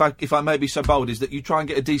 Bally, if I may be so bold, is that you try and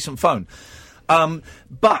get a decent phone.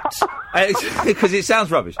 But, because it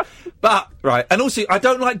sounds rubbish. But, right, and also, I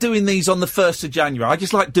don't like doing these on the 1st of January. I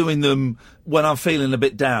just like doing them when I'm feeling a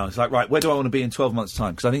bit down. It's like, right, where do I want to be in 12 months'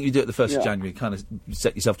 time? Because I think you do it the 1st of January, kind of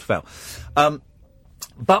set yourself to fail.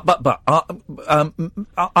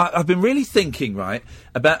 I've been really thinking, right,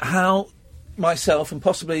 about how myself and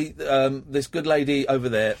possibly this good lady over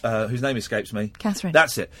there, whose name escapes me. Catherine.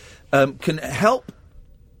 That's it. Can help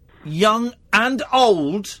young and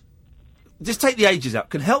old... Just take the ages out.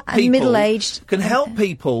 Can help people... And middle-aged. Can help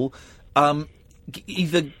people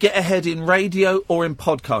either get ahead in radio or in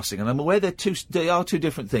podcasting. And I'm aware they are two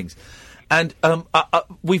different things. And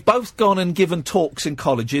we've both gone and given talks in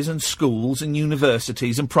colleges and schools and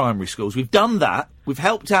universities and primary schools. We've done that. We've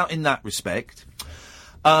helped out in that respect.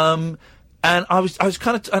 And I was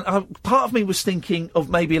kind of... part of me was thinking of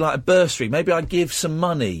maybe like a bursary. Maybe I'd give some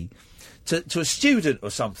money to a student or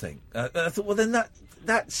something. And I thought, well, then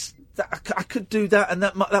that's... I could do that, and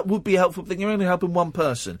that would be helpful, but then you're only helping one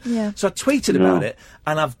person. Yeah. So I tweeted about it,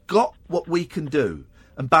 and I've got what we can do.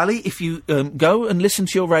 And Bally, if you go and listen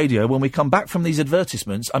to your radio, when we come back from these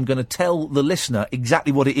advertisements, I'm going to tell the listener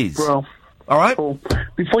exactly what it is. Well, all right? Cool.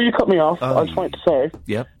 Before you cut me off, I just wanted to say...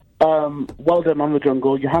 Yeah. Well done, Man the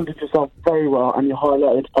Jungle. You handled yourself very well, and you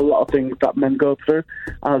highlighted a lot of things that men go through.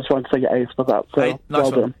 And I just wanted to say you're ace for that. So, hey, nice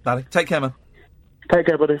well one, done. Bally. Take care, man. Take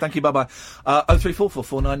care, buddy. Thank you, bye-bye. 0344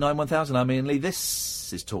 499 1000. I'm Iain Lee.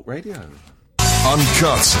 This is Talk Radio.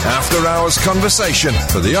 Uncut, after-hours conversation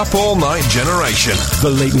for the up-all-night generation.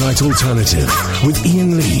 The Late Night Alternative with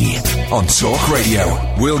Iain Lee. On Talk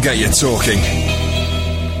Radio. We'll get you talking.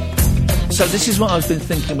 So this is what I've been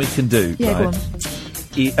thinking we can do, Yeah, right? go on.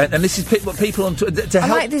 And this is what people on to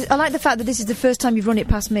help. I like the fact that this is the first time you've run it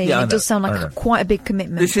past me. Yeah, it does sound like quite a big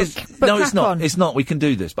commitment. This is but no, it's crack not. on. It's not. We can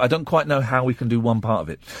do this, but I don't quite know how we can do one part of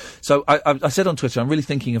it. So I said on Twitter, I'm really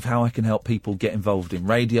thinking of how I can help people get involved in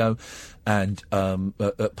radio and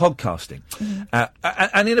podcasting,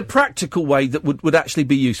 and in a practical way that would actually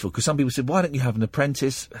be useful. Because some people said, "Why don't you have an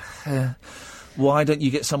apprentice?" Why don't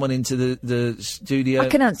you get someone into the studio? I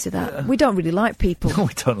can answer that. We don't really like people. No,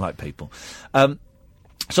 we don't like people.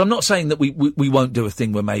 So I'm not saying that we won't do a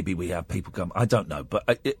thing where maybe we have people come. I don't know, but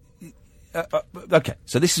okay.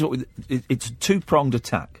 So this is what it's a two-pronged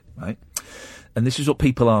attack, right? And this is what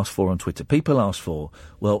people ask for on Twitter. People ask for,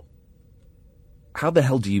 well, how the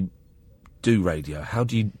hell do you do radio? How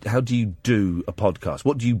do you do a podcast?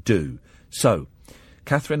 What do you do? So,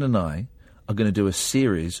 Catherine and I are going to do a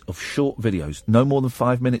series of short videos, no more than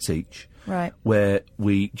 5 minutes each, right? Where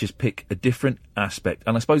we just pick a different aspect,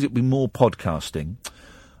 and I suppose it'd be more podcasting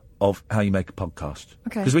of how you make a podcast.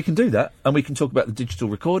 Okay. Because we can do that, and we can talk about the digital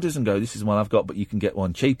recorders and go, this is the one I've got, but you can get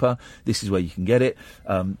one cheaper. This is where you can get it.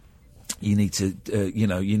 You need to,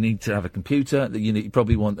 you need to have a computer. You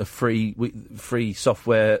probably want a free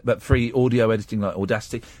software, but free audio editing like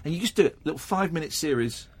Audacity. And you just do it, little 5 minute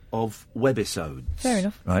series of webisodes. Fair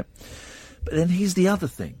enough. Right. But then here's the other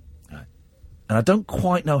thing. Right? And I don't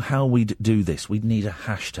quite know how we'd do this. We'd need a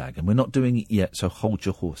hashtag, and we're not doing it yet, so hold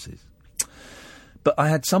your horses. But I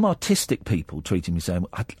had some artistic people tweeting me saying,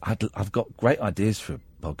 I've got great ideas for a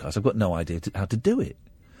podcast. I've got no idea how to do it.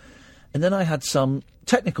 And then I had some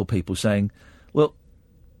technical people saying, well,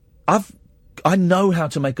 I know how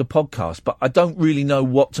to make a podcast, but I don't really know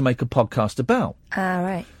what to make a podcast about.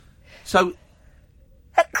 Right. So,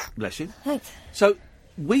 bless you. Thanks. So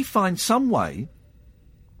we find some way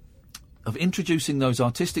of introducing those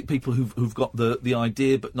artistic people who've got the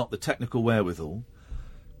idea but not the technical wherewithal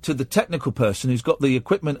to the technical person who's got the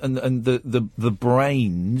equipment and the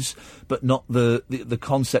brains but not the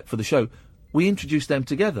concept for the show. We introduce them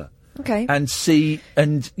together. Okay. And see,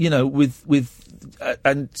 and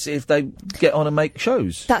and see if they get on and make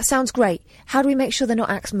shows. That sounds great. How do we make sure they're not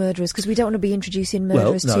axe murderers? Because we don't want to be introducing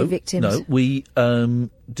murderers to victims. No, we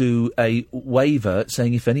do a waiver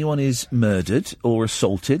saying if anyone is murdered or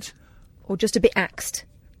assaulted, or just a bit axed.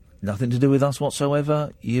 Nothing to do with us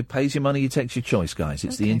whatsoever. You pays your money, you takes your choice, guys.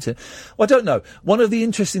 It's the Well, I don't know. One of the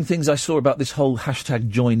interesting things I saw about this whole hashtag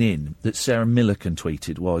join in that Sarah Millican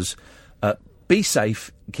tweeted was, be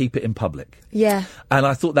safe, keep it in public. Yeah. And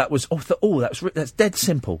I thought that was, that's dead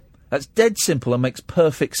simple. That's dead simple and makes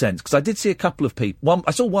perfect sense. Because I did see a couple of people,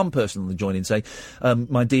 I saw one person on the join in say,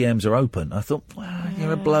 my DMs are open. I thought, wow,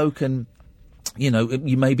 you're a bloke and you know,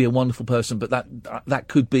 you may be a wonderful person, but that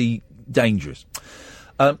could be dangerous.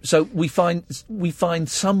 So we find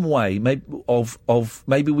some way maybe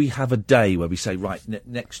maybe we have a day where we say, right,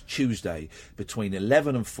 next Tuesday between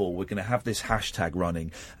 11 and 4 we're going to have this hashtag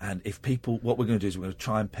running, and if people, what we're going to do is we're going to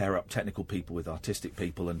try and pair up technical people with artistic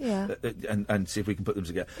people and see if we can put them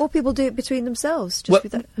together. Or people do it between themselves. Just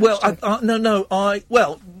with that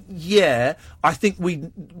I think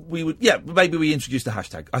we would, maybe we introduce the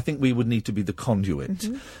hashtag. I think we would need to be the conduit,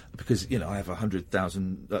 because, you know, I have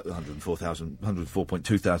 104,200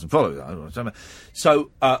 followers.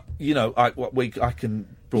 So, you know, I can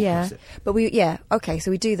broadcast it. But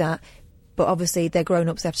so we do that. But obviously, they're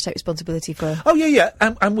grown-ups; they have to take responsibility for. Oh yeah,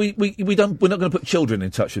 and we're not going to put children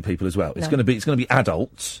in touch with people as well. It's going to be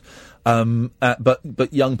adults. But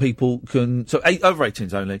young people can, so over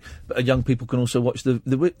 18s only, but young people can also watch the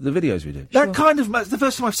videos we do. Sure. That kind of, the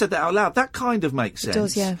first time I've said that out loud, that kind of makes sense. It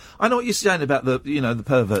does, yeah. I know what you're saying about the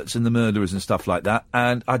perverts and the murderers and stuff like that,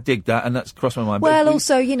 and I dig that, and that's crossed my mind. Well,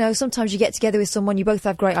 also, you know, sometimes you get together with someone, you both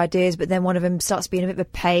have great ideas, but then one of them starts being a bit of a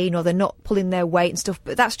pain, or they're not pulling their weight and stuff,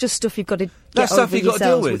 but that's just stuff you've got to That's stuff you've got to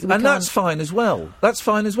deal with, and that's fine as well. That's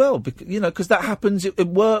fine as well, because, you know, because that happens at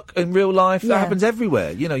work, in real life, that happens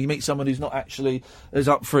everywhere. You know, you meet someone who's not actually as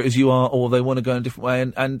up for it as you are, or they want to go in a different way,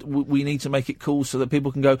 and we need to make it cool so that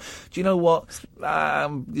people can go, do you know what,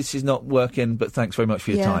 this is not working, but thanks very much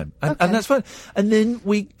for your time, and that's fine. And then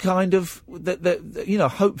we kind of, you know,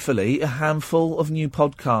 hopefully a handful of new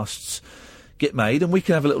podcasts get made, and we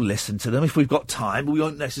can have a little listen to them if we've got time, but we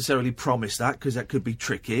won't necessarily promise that, because that could be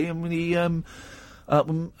tricky, and we I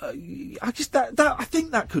think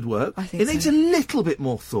that could work. It needs a little bit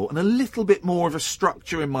more thought and a little bit more of a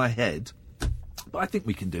structure in my head, but I think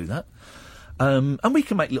we can do that. And we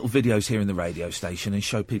can make little videos here in the radio station and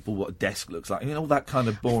show people what a desk looks like, you know, all that kind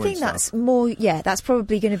of boring stuff. That's more, that's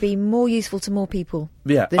probably going to be more useful to more people.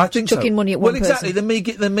 Yeah, than I think chucking money at one person. Well, exactly.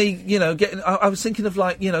 Than me, you know, getting. I was thinking of,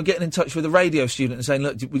 like, you know, getting in touch with a radio student and saying,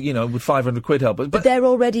 look, you know, would £500 help us? But they're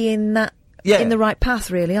already in that, in the right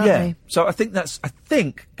path, really, aren't they? So I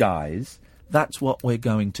think guys, that's what we're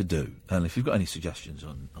going to do. And if you've got any suggestions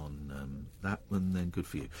on that, then good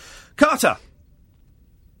for you. Carter.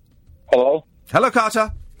 Hello. Hello,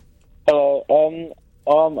 Carter. Hello.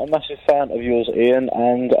 I'm a massive fan of yours, Ian,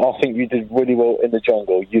 and I think you did really well in the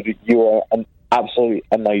jungle. You are absolutely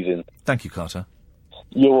amazing. Thank you, Carter.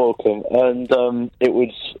 You're welcome. And it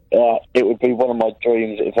would be one of my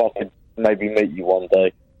dreams if I could maybe meet you one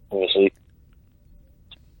day. Obviously.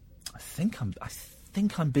 I think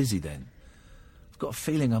I'm busy then. I've got a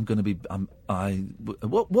feeling I'm going to be.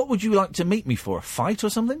 What would you like to meet me for? A fight or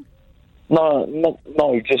something? No,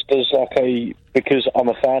 just as because I'm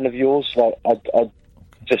a fan of yours. Like, I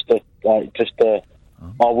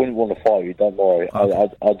wouldn't want to fight you. Don't worry. Okay.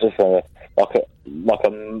 I just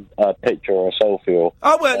want a picture or a selfie. Or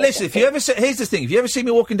listen. If you ever here's the thing. If you ever see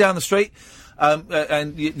me walking down the street,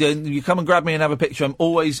 and you come and grab me and have a picture, I'm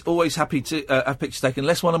always happy to have pictures taken,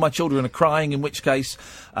 unless one of my children are crying, in which case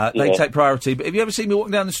they take priority. But if you ever see me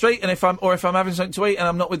walking down the street, and if I'm having something to eat and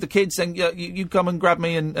I'm not with the kids, then you come and grab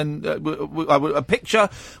me, and a picture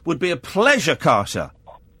would be a pleasure, Carter.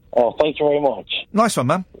 Oh, thank you very much. Nice one,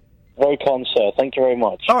 man. Very kind, sir. Thank you very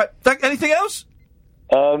much. All right. Anything else?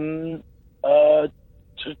 I'm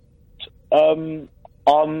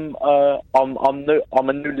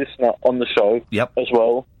a new listener on the show. As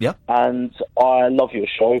well. Yep. And I love your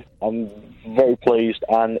show. I'm very pleased,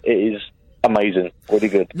 and it is amazing. Really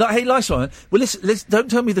good. No, hey, nice one. Well, let's don't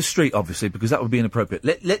tell me the street, obviously, because that would be inappropriate.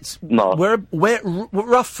 No. Where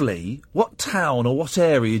roughly, what town or what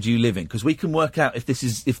area do you live in? Because we can work out if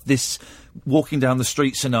this walking down the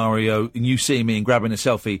street scenario and you see me and grabbing a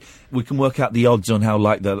selfie, we can work out the odds on how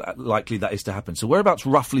likely that is to happen. So whereabouts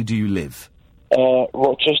roughly do you live?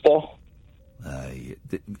 Rochester.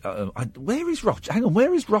 Where is Rochester? Hang on,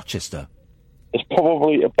 where is Rochester? It's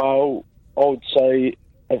probably about, I would say,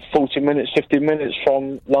 40 minutes, 50 minutes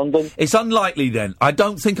from London. It's unlikely then. I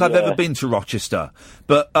don't think I've ever been to Rochester.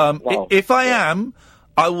 But if I am,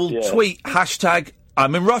 I will tweet hashtag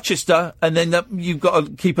I'm in Rochester, and then you've got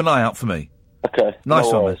to keep an eye out for me. Okay. Nice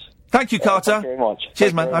one, man. Thank you, Carter. Thank you very much.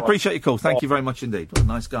 Cheers, man. I appreciate your call. Thank you very much indeed. What a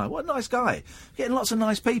nice guy. What a nice guy. Getting lots of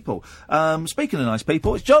nice people. Speaking of nice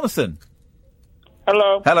people, it's Jonathan.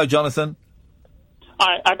 Hello. Hello, Jonathan.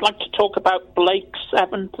 I'd like to talk about Blake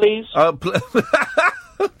 7, please.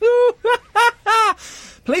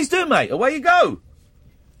 Please do, mate. Away you go.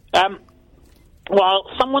 Well,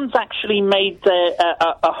 someone's actually made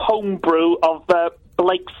a homebrew of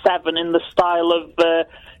Blake 7 in the style of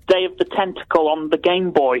Day of the Tentacle on the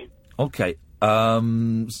Game Boy. Okay. I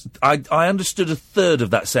understood a third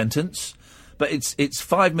of that sentence, but it's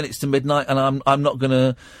 5 minutes to midnight, and I'm not going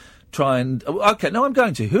to try and... OK, no, I'm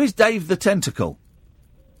going to. Who is Dave the Tentacle?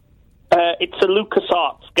 It's a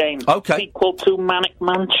LucasArts game. OK. Sequel to Manic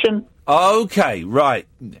Mansion. OK, right.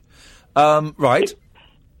 Right.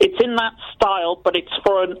 It's in that style, but it's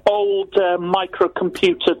for an old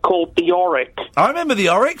microcomputer called the Auric. I remember the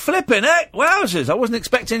Auric. Flipping heck. Wowzers. I wasn't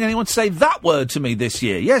expecting anyone to say that word to me this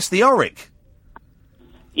year. Yes, the Auric.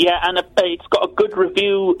 Yeah, and it's got a good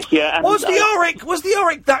review here. And, Was the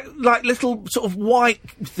Auric that, like, little sort of white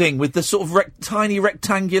thing with the sort of tiny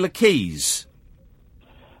rectangular keys?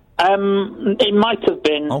 It might have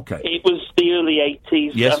been. Okay. It was the early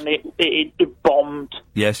 80s, Yes. and it bombed.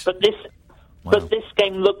 Yes. But this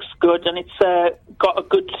game looks good, and it's got a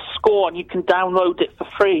good score, and you can download it for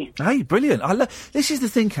free. Hey, brilliant. This is the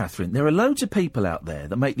thing, Catherine. There are loads of people out there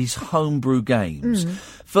that make these homebrew games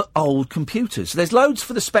for old computers. So there's loads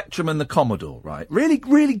for the Spectrum and the Commodore, right? Really,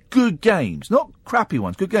 really good games. Not crappy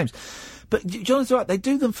ones, good games. But Jonathan's right, they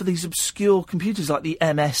do them for these obscure computers like the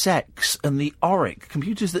MSX and the Auric,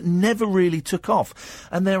 computers that never really took off.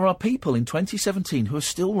 And there are people in 2017 who are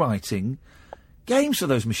still writing games for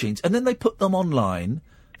those machines, and then they put them online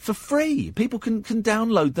for free. People can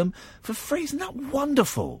download them for free. Isn't that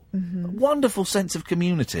wonderful? A wonderful sense of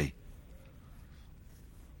community.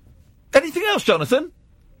 Anything else, Jonathan?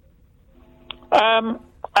 I'm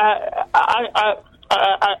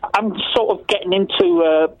sort of getting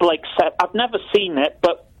into Blake's set. I've never seen it,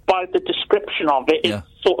 but by the description of it, it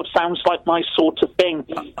sort of sounds like my sort of thing.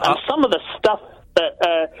 And some of the stuff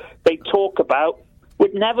that they talk about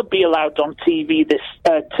would never be allowed on TV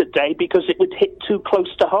today because it would hit too close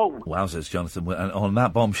to home. Wowzers, Jonathan. And on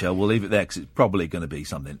that bombshell, we'll leave it there because it's probably going to be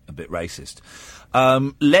something a bit racist.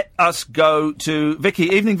 Let us go to Vicky.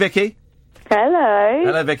 Evening, Vicky. Hello.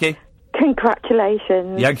 Hello, Vicky.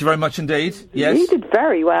 Congratulations. Yeah, thank you very much indeed. Yes. You did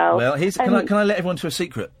very well. Well, can I let everyone to a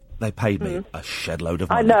secret? They paid me a shed load of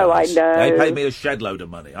money. I know. They paid me a shed load of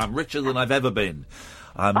money. I'm richer than I've ever been.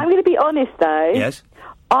 I'm going to be honest, though. Yes?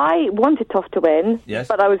 I wanted Toff to win, yes,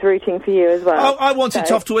 but I was rooting for you as well. Oh, I wanted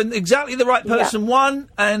Toff to win. Exactly the right person won,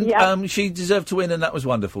 and she deserved to win, and that was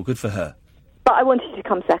wonderful. Good for her. But I wanted you to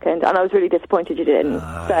come second, and I was really disappointed you didn't.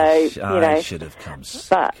 I should have come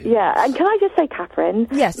second. But, yeah, and can I just say, Catherine?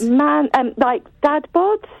 Yes. Man, like, Dad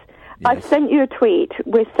Bods, I've sent you a tweet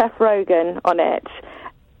with Seth Rogen on it.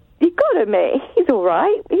 You got to admit, he's all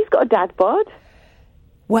right. He's got a Dad Bod.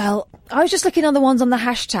 Well, I was just looking on the ones on the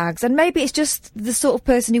hashtags, and maybe it's just the sort of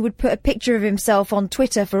person who would put a picture of himself on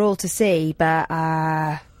Twitter for all to see, but,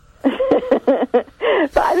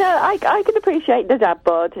 But no, I can appreciate the dad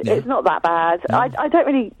bod. Yeah. It's not that bad. No. I don't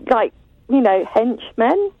really like,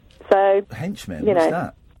 henchmen. So henchmen? What's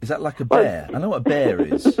that? Is that like a bear? I know what a bear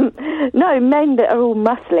is. No, men that are all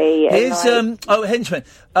muscly. Henchmen.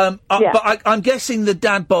 But I'm guessing the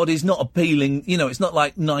dad bod is not appealing. It's not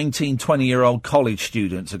like 19, 20-year-old college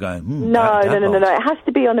students are going, No. It has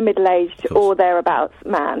to be on a middle-aged or thereabouts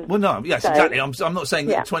man. Well, no, yes, exactly. I'm not saying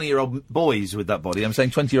 20-year-old boys with that body. I'm saying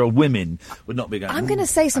 20-year-old women would not be going... I'm going to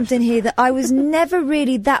say something here that I was never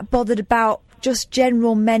really that bothered about just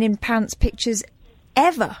general men in pants pictures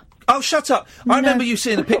ever. Oh, shut up. I remember you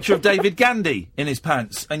seeing a picture of David Gandy in his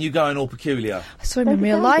pants and you going all peculiar. I saw him in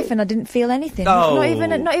real life and I didn't feel anything. Oh.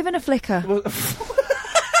 Not even a flicker.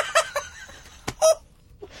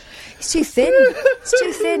 It's too thin. It's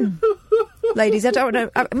too thin. Ladies, I don't know.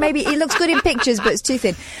 Maybe he looks good in pictures, but it's too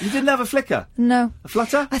thin. You didn't have a flicker? No. A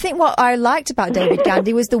flutter? I think what I liked about David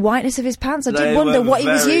Gandy was the whiteness of his pants. I did wonder what he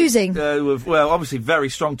was using. Obviously very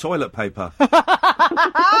strong toilet paper.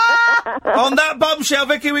 On that bombshell,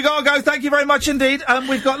 Vicky, we got to go. Thank you very much indeed.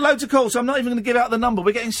 We've got loads of calls, so I'm not even going to give out the number.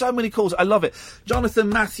 We're getting so many calls. I love it. Jonathan,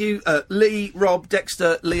 Matthew, Lee, Rob,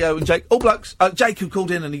 Dexter, Leo and Jake. All blokes. Jake, who called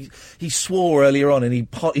in and he swore earlier on and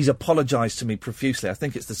he's apologised to me profusely. I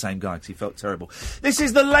think it's the same guy because he felt terrible. This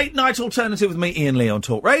is the Late Night Alternative with me, Iain Lee, on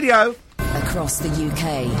Talk Radio. Across the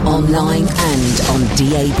UK, online and on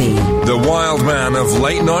DAB. The wild man of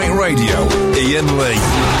late night radio, Iain Lee.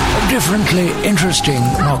 Differently interesting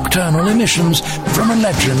nocturnal emissions from a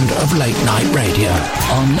legend of late night radio.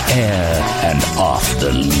 On air and off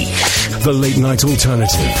the leash. The Late Night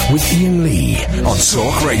Alternative with Iain Lee on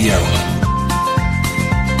Talk Radio.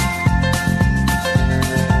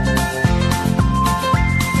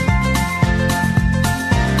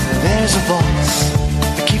 There's a voice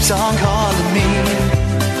that keeps on calling me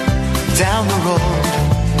down the road.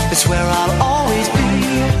 It's where I'll always be.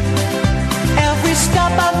 Every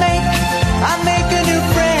stop I make a new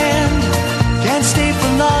friend. Can't stay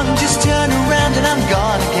for long, just turn around and I'm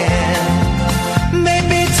gone again.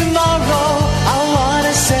 Maybe tomorrow I'll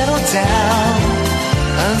wanna settle down.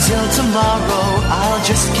 Until tomorrow, I'll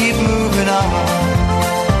just keep moving on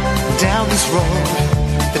down this road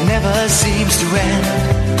that never seems to end.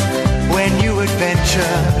 When new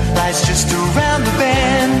adventure lies just around the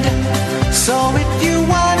bend. So if you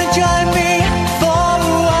wanna join me for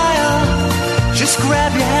a while, just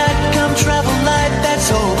grab your hat, come travel light,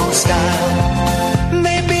 that's old style.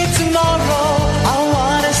 Maybe tomorrow I'll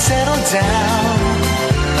wanna settle down.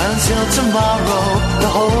 Until tomorrow,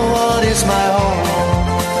 the whole world is my home.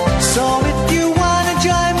 So if you wanna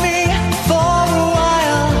join me for a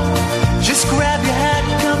while, just grab your hat,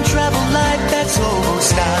 come travel light, that's old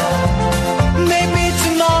style. Maybe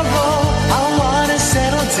tomorrow I'll wanna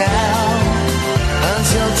settle down.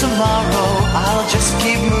 Until tomorrow, I'll just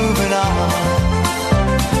keep moving on.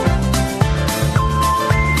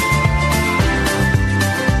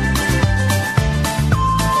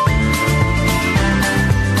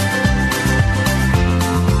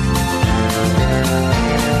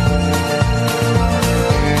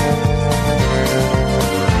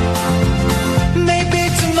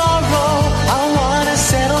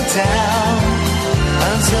 Down.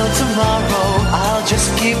 Until tomorrow, I'll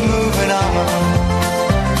just keep moving on.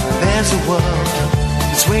 There's a world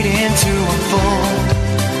that's waiting to unfold,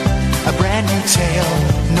 a brand new tale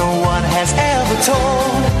no one has ever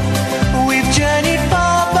told. We've journeyed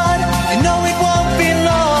far, but you know it won't be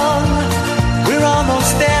long. We're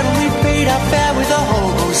almost there and we've paid our fare with a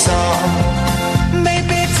hobo song.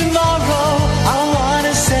 Maybe tomorrow I'll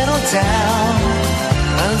wanna settle down.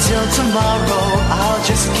 Until tomorrow, I'll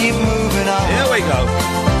just keep moving on. Here we go.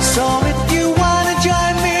 So if you wanna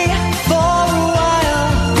join me for a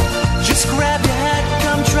while, just grab your hat,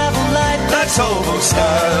 come travel light, that's hobo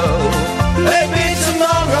style. Maybe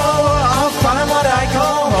tomorrow I'll find what I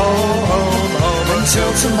call home.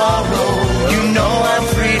 Until tomorrow, you know I'm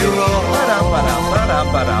free to roll.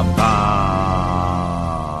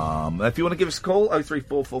 If you want to give us a call,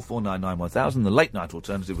 03444991000, the late night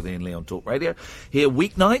alternative with Iain Lee on Talk Radio. Here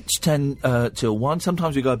weeknights, 10 till 1.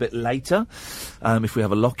 Sometimes we go a bit later if we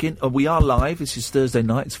have a lock-in. We are live. This is Thursday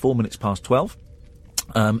night. It's 4 minutes past 12.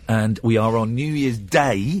 And we are on New Year's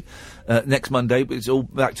Day next Monday, but it's all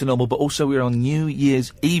back to normal. But also we're on New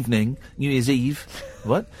Year's Eve,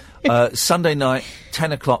 what? Sunday night,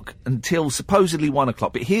 10 o'clock until supposedly 1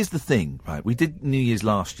 o'clock. But here's the thing, right? We did New Year's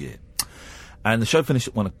last year. And the show finished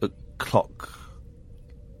at 1 o'clock.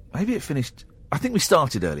 Maybe it finished... I think we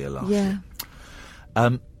started earlier last year.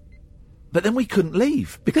 But then we couldn't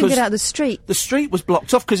leave. Because couldn't get out of the street. The street was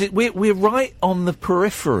blocked off because we're right on the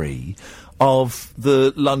periphery of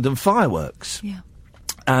the London fireworks. Yeah.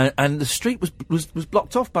 And the street was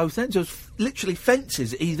blocked off both ends. There was literally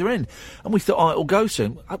fences at either end. And we thought, oh, it'll go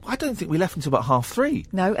soon. I don't think we left until about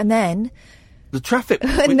 3:30. No, and then... The traffic...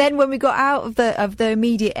 and then when we got out of the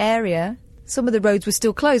immediate area... Some of the roads were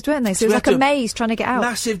still closed, weren't they? So it was like a maze trying to get out.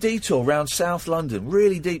 Massive detour around South London,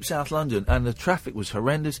 really deep South London, and the traffic was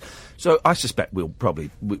horrendous. So I suspect we'll probably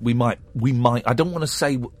we might. I don't want to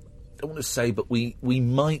say, but we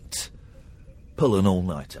might pull an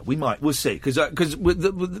all-nighter. We might. We'll see because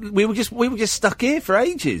we were just stuck here for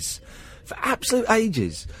ages, for absolute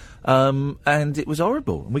ages. And it was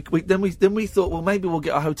horrible. And then we thought, well, maybe we'll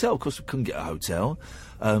get a hotel. Of course, we couldn't get a hotel.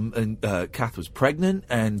 And Kath was pregnant,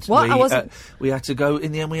 and we had to go.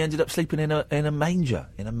 In the end, we ended up sleeping in a manger,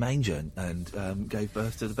 and gave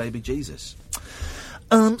birth to the baby Jesus.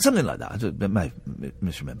 Something like that. I may have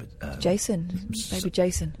misremembered. Baby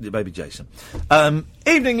Jason. Baby Jason.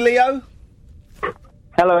 Evening, Leo.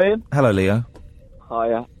 Hello, Ian. Hello, Leo.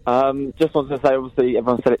 Hiya. Just wanted to say, obviously,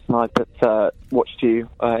 everyone said it tonight, but watched you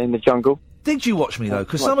in the jungle. Did you watch me, though?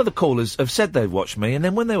 Because some of the callers have said they've watched me, and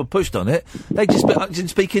then when they were pushed on it, they just didn't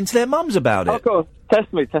speak into their mums about it. Of course.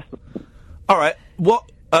 Test me. All right. What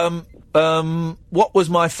was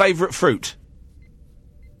my favourite fruit?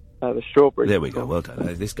 The strawberry. There we go. Well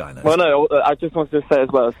done. This guy knows. Well, no, I just wanted to say as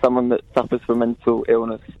well, as someone that suffers from mental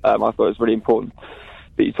illness, I thought it was really important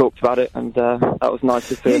that you talked about it, and that was nice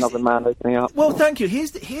to see another man opening up. Well, thank you.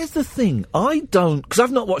 Here's the thing. I don't... Because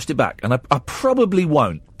I've not watched it back, and I probably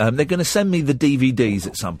won't. They're going to send me the DVDs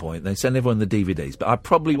at some point. They send everyone the DVDs, but I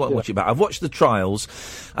probably won't watch it back. I've watched the trials,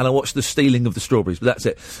 and I watched the stealing of the strawberries, but that's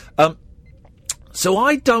it. So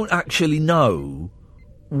I don't actually know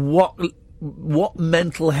what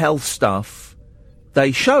mental health stuff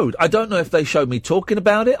they showed. I don't know if they showed me talking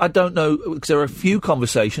about it. I don't know, because there are a few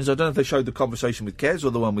conversations. I don't know if they showed the conversation with Kez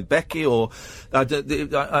or the one with Becky, or I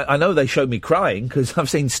know they showed me crying because I've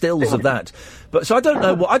seen stills of that. But so I don't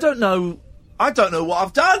know what I've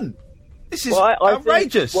done. This is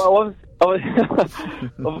outrageous.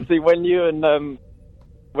 Obviously, when you and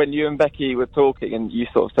when you and Becky were talking, and you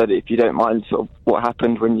sort of said, if you don't mind, sort of what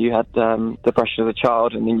happened when you had depression as a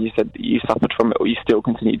child, and then you said that you suffered from it, or you still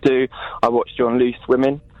continue to do. I watched you on Loose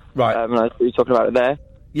Women, right? And I was really talking about it there.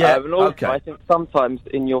 Yeah, and also, okay. I think sometimes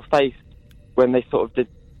in your face, when they sort of did,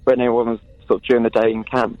 when everyone was sort of during the day in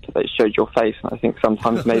camp, they showed your face, and I think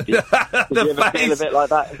sometimes maybe did you ever feel a bit like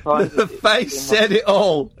that at times? The face said it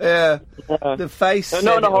all. Yeah. The face. No, said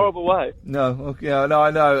not in a it all. horrible way. No, okay, no,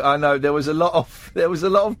 I know. There was a lot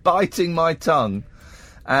of biting my tongue,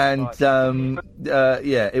 and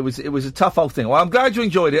yeah, it was a tough old thing. Well, I'm glad you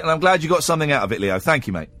enjoyed it, and I'm glad you got something out of it, Leo. Thank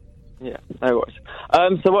you, mate. Yeah, no worries.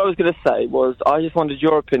 So what I was going to say was, I just wanted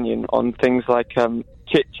your opinion on things like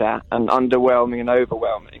chit chat and underwhelming and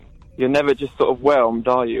overwhelming. You're never just sort of whelmed,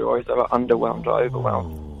 are you? Or is it underwhelmed or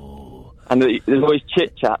overwhelmed? And there's always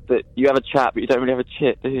chit-chat, that you have a chat, but you don't really have a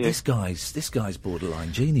chit, do you? This guy's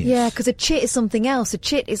borderline genius. Yeah, because a chit is something else. A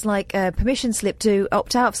chit is like a permission slip to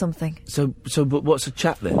opt out of something. But what's a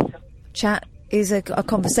chat then? Chat is a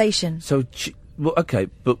conversation. So, well, okay,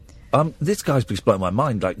 but this guy's been blowing my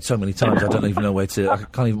mind like so many times. I don't even know where to. I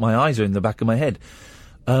can't even. My eyes are in the back of my head.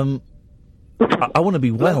 I want to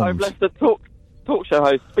be whelmed. I've left the talk show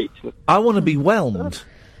host speechless. I want to be whelmed.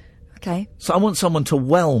 Okay. So I want someone to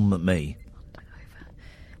whelm me.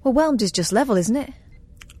 Well, whelmed is just level, isn't it?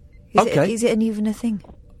 Is it an even a thing?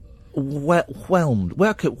 Whelmed.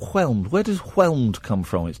 Where does whelmed come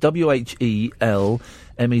from? It's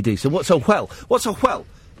WHELMED. So what's a whel? What's a whel?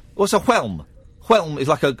 What's a whelm? Whelm is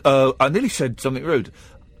like I nearly said something rude.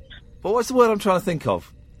 But what's the word I'm trying to think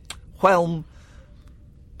of? Whelm.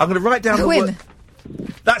 I'm going to write down the word.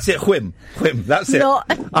 That's it, whim. That's it.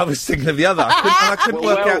 I was thinking of the other. I couldn't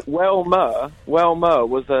work out. Whelmer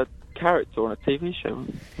was a character on a TV show.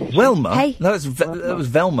 Whelmer? Hey. No, that was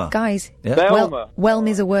Velma. Guys. Yeah? Velma. Whelm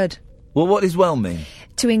is a word. Well, what does whelm mean?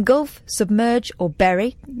 To engulf, submerge, or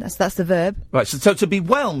bury. That's the verb. Right, so to be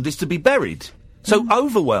whelmed is to be buried. So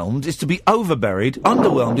overwhelmed is to be overburied.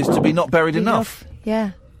 Underwhelmed is to be not buried enough.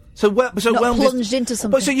 Yeah. So not whelmed plunged into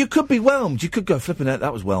something. But so you could be whelmed. You could go flipping out.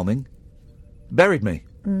 That was whelming. Buried me.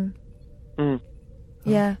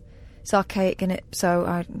 Yeah. It's archaic, innit? So,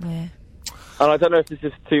 yeah. And I don't know if this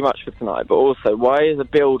is too much for tonight, but also, why is a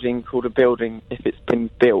building called a building if it's been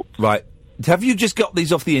built? Right. Have you just got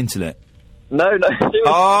these off the internet? No.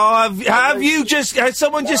 Oh, has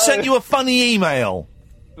someone just sent you a funny email?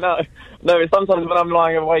 No, it's sometimes when I'm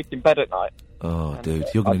lying awake in bed at night. Oh, dude,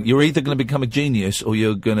 you're either going to become a genius or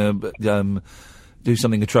you're going to do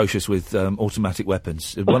something atrocious with automatic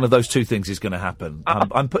weapons. One of those two things is going to happen.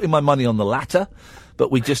 I'm putting my money on the latter,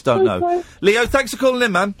 but we just don't know. Leo, thanks for calling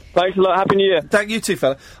in, man. Thanks a lot. Happy New Year. Thank you too,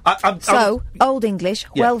 fella. Old English,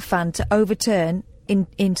 whelfan, to overturn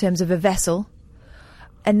in terms of a vessel,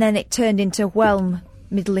 and then it turned into whelm,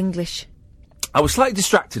 Middle English. I was slightly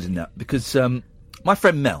distracted in that because my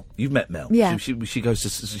friend Mel, you've met Mel. Yeah. She goes to.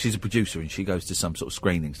 She's a producer and she goes to some sort of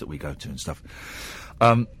screenings that we go to and stuff.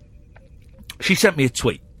 She sent me a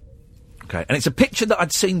tweet, okay, and it's a picture that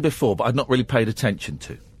I'd seen before, but I'd not really paid attention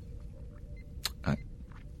to. Okay.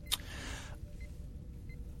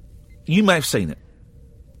 You may have seen it.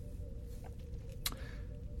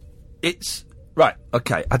 It's right,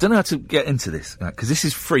 okay. I don't know how to get into this because this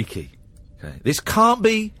is freaky. Okay, this can't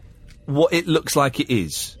be what it looks like it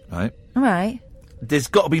is, right? All right. There's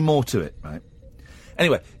got to be more to it, right?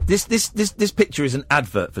 Anyway, this picture is an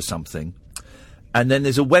advert for something. And then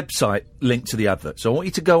there's a website linked to the advert. So I want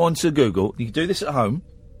you to go onto Google. You can do this at home.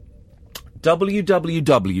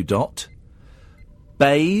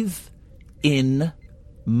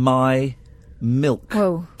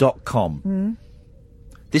 www.batheinmymilk.com.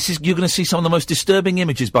 You're going to see some of the most disturbing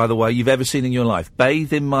images, by the way, you've ever seen in your life.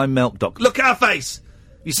 Batheinmymilk.com. Look at our face!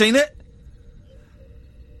 You seen it?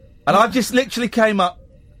 And I've just literally came up.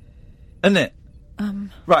 Isn't it?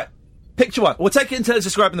 Right. Picture one. We'll take it in turns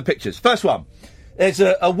describing the pictures. First one. There's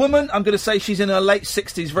a woman, I'm going to say she's in her late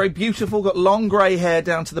 60s, very beautiful, got long grey hair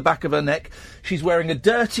down to the back of her neck. She's wearing a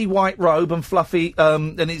dirty white robe and fluffy,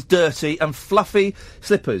 and it's dirty, and fluffy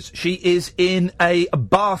slippers. She is in a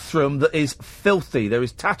bathroom that is filthy. There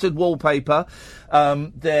is tattered wallpaper.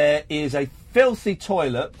 There is a filthy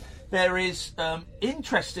toilet. There is,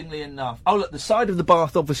 interestingly enough... Oh, look, the side of the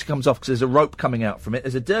bath obviously comes off because there's a rope coming out from it.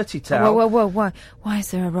 There's a dirty towel. Whoa. Why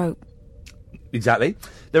is there a rope? Exactly.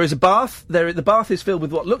 There is a bath. The bath is filled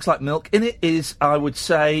with what looks like milk. In it is, I would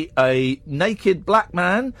say, a naked black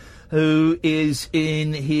man who is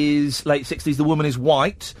in his late 60s. The woman is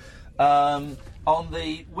white. On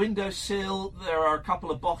the windowsill, there are a couple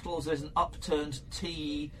of bottles. There's an upturned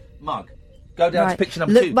tea mug. Go down to picture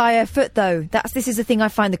number 2. Look by her foot, though. This is the thing I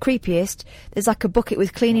find the creepiest. There's like a bucket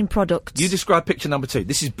with cleaning products. You describe picture number 2.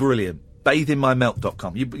 This is brilliant.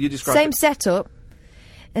 BatheInMyMilk.com. You describe... Same setup.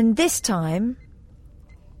 And this time...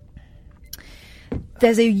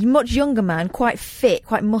 There's a much younger man, quite fit,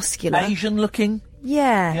 quite muscular. Asian-looking?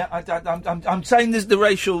 Yeah. Yeah, I'm saying there's the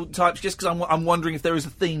racial types just because I'm wondering if there is a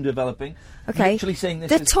theme developing. Okay. I'm literally seeing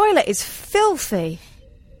this. The toilet is filthy,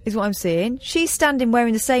 is what I'm seeing. She's standing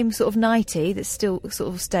wearing the same sort of nightie that's still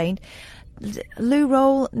sort of stained. Loo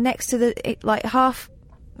roll next to half...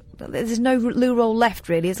 There's no loo roll left,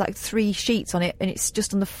 really. There's like 3 sheets on it, and it's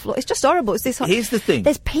just on the floor. It's just horrible. It's this. Here's the thing.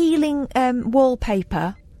 There's peeling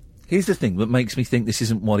wallpaper. Here's the thing that makes me think this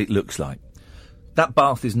isn't what it looks like. That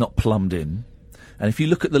bath is not plumbed in. And if you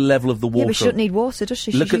look at the level of the water... Yeah, but she doesn't need water, does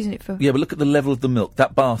she? She's using it for... Yeah, but look at the level of the milk.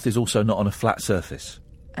 That bath is also not on a flat surface.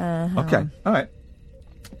 Okay, all right.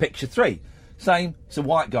 Picture 3. Same. It's a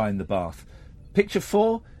white guy in the bath. Picture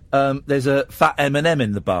 4. There's a fat M&M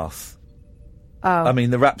in the bath. Oh. I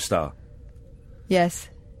mean, the rap star. Yes.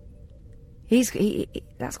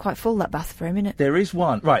 That's quite full, that bath for him, isn't it? There is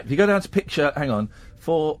one. Right, if you go down to picture... Hang on.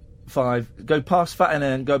 4, 5... Go past fat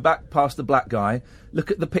M&M, go back past the black guy... Look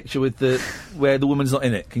at the picture with where the woman's not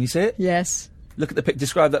in it. Can you see it? Yes. Look at the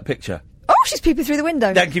describe that picture. Oh, she's peeping through the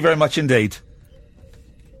window. Thank you very much indeed.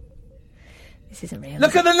 This isn't real.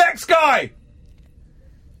 Look at the next guy!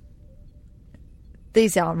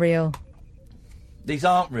 These aren't real. These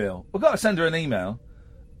aren't real. We've got to send her an email.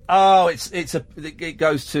 Oh, it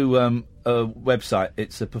goes to a website.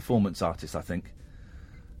 It's a performance artist, I think.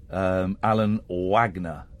 Alan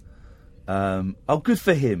Wagner. Oh, good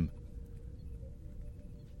for him.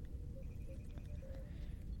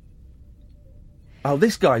 Oh,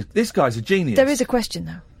 this guy's a genius. There is a question,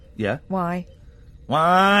 though. Yeah? Why?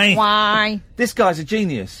 Why? This guy's a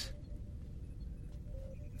genius.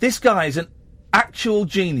 This guy is an actual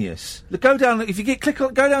genius. Look, go down. If you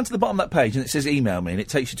go down to the bottom of that page and it says email me and it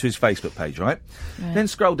takes you to his Facebook page, right? Then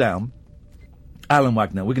scroll down. Alan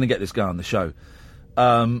Wagner. We're going to get this guy on the show.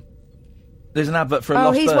 There's an advert for a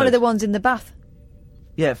lost bird. Oh, he's one of the ones in the bath.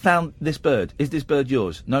 Yeah, found this bird. Is this bird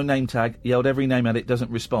yours? No name tag. Yelled every name at it.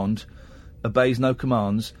 Doesn't respond. Obeys no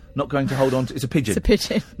commands. Not going to hold on to... It's a pigeon. It's a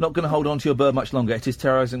pigeon. Not going to hold on to your bird much longer. It is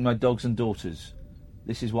terrorising my dogs and daughters.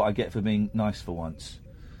 This is what I get for being nice for once.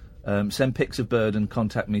 Send pics of bird and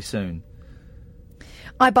contact me soon.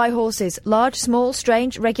 I buy horses. Large, small,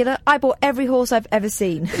 strange, regular. I bought every horse I've ever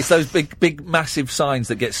seen. It's those big, massive signs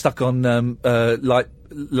that get stuck on like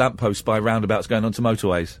lampposts by roundabouts going onto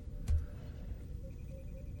motorways.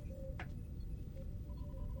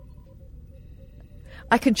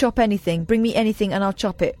 I can chop anything. Bring me anything and I'll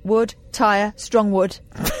chop it. Wood, tyre, strong wood.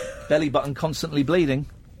 Belly button constantly bleeding.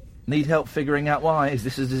 Need help figuring out why? Is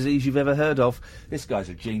this a disease you've ever heard of? This guy's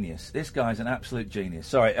a genius. This guy's an absolute genius.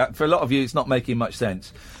 Sorry, for a lot of you it's not making much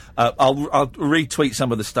sense. I'll retweet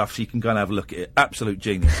some of the stuff so you can go and have a look at it. Absolute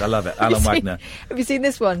genius. I love it. Alan Wagner. Have you seen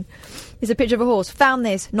this one? It's a picture of a horse. Found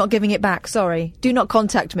this. Not giving it back. Sorry. Do not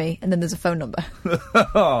contact me. And then there's a phone number.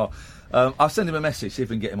 I'll send him a message, see if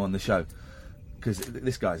we can get him on the show. Because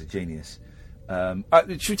this guy's a genius.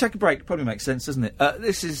 Should we take a break? Probably makes sense, doesn't it?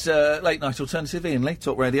 This is Late Night Alternative. Iain Lee,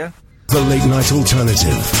 Talk Radio. The Late Night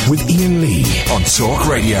Alternative with Iain Lee on Talk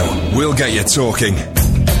Radio. We'll get you talking.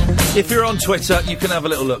 If you're on Twitter, you can have a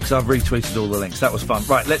little look, because I've retweeted all the links. That was fun.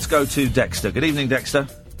 Right, let's go to Dexter. Good evening, Dexter.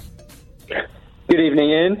 Good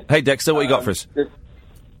evening, Iain. Hey, Dexter, what you got for us?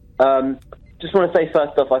 Just want to say,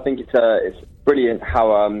 first off, I think it's brilliant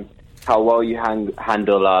how well you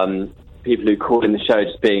handle people who call in the show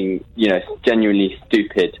just being, genuinely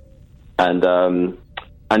stupid, and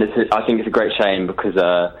I think it's a great shame because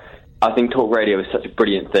I think Talk Radio is such a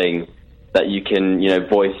brilliant thing that you can,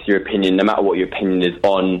 voice your opinion no matter what your opinion is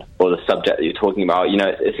on or the subject that you're talking about.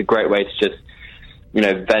 It's a great way to just,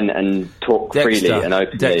 vent and talk freely and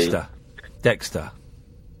openly. Dexter,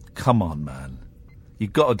 come on, man,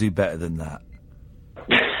 you've got to do better than that.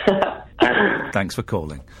 Thanks for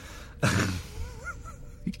calling.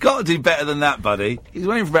 You've got to do better than that, buddy. He's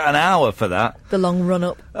waiting for about an hour for that. The long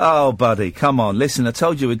run-up. Oh, buddy, come on. Listen, I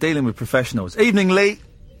told you we're dealing with professionals. Evening, Lee.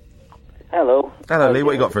 Hello. Hello, Lee.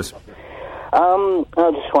 What you got for us? I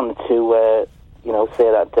just wanted to, say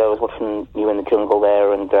that I was watching you in the jungle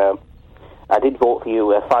there, and I did vote for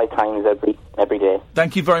you 5 times every day.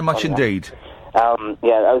 Thank you very much indeed. I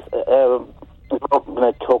was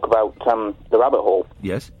going to talk about the rabbit hole.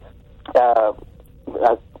 Yes. I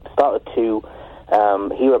started to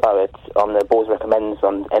hear about it on the Boys Recommends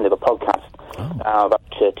on the end of a podcast about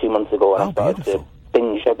 2 months ago, and I started to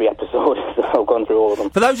binge every episode. episode, so I've gone through all of them.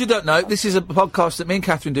 For those who don't know, this is a podcast that me and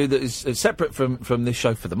Catherine do that is separate from this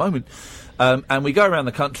show for the moment. And we go around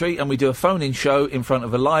the country and we do a phone-in show in front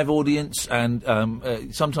of a live audience, and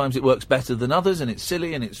sometimes it works better than others, and it's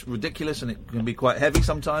silly and it's ridiculous and it can be quite heavy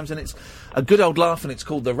sometimes, and it's a good old laugh, and it's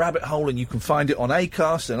called The Rabbit Hole, and you can find it on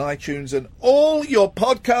Acast and iTunes and all your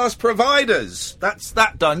podcast providers. That's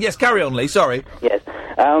that done. Yes, carry on, Lee, sorry. Yes.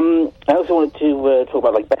 I also wanted to talk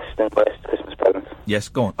about, like, best and worst Christmas presents. Yes,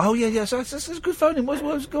 go on. Oh, yeah, so that's a good phone-in.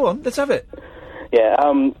 Go on, let's have it. Yeah,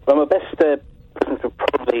 well, my best Christmas was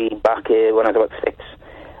probably back when I was about 6,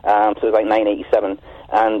 so it was like 1987,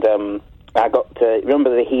 and I got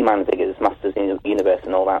remember the He-Man figures, Masters of the Universe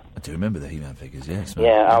and all that? I do remember the He-Man figures, yes.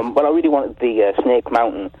 Yeah, well, I really wanted the Snake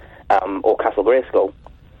Mountain or Castle Grayskull,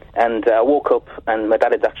 and I woke up and my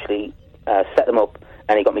dad had actually set them up,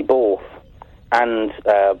 and he got me both, and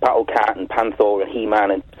Battle Cat and Panther and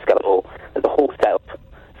He-Man and Skeletor, the whole setup.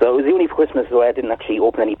 So it was the only Christmas where I didn't actually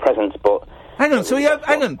open any presents, but... Hang on,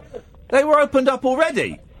 they were opened up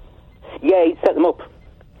already? Yeah, he set them up.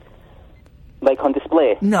 Like, on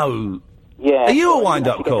display. No. Yeah. Are you a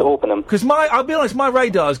wind-up call? Open them. Because I'll be honest, my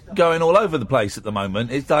radar's going all over the place at the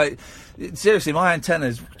moment. It's like, seriously, my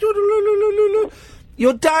antennas...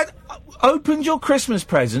 Your dad opened your Christmas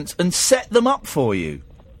presents and set them up for you?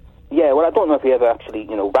 Yeah, well, I don't know if he ever actually,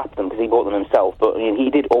 wrapped them, because he bought them himself, but he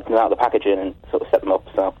did open them out of the packaging and sort of set them up,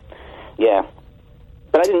 so, yeah.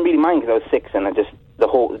 But I didn't really mind because I was 6, and I just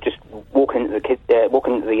walking into the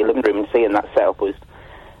living room and seeing that setup was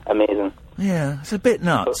amazing. Yeah, it's a bit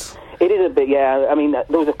nuts. But it is a bit, yeah. I mean, there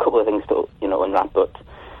was a couple of things to, unwrap, but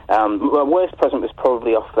my worst present was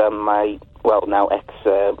probably off my, now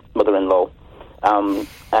ex-mother-in-law, and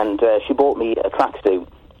she bought me a tracksuit.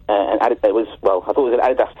 I thought it was an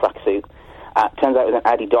Adidas tracksuit. Turns out it was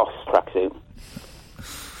an Adidas tracksuit.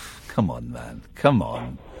 Come on, man. Come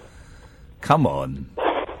on.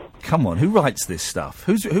 Who writes this stuff?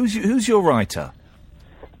 Who's your writer?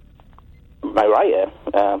 My writer?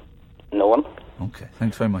 No one. Okay,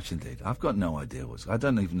 thanks very much indeed. I've got no idea I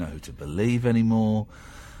don't even know who to believe anymore.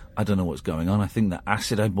 I don't know what's going on. I think that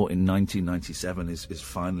acid I bought in 1997 is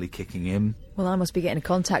finally kicking in. Well, I must be getting a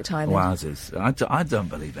contact high then. Wowzers. I don't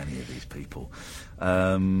believe any of these people.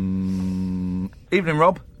 Evening,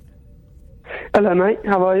 Rob. Hello, mate.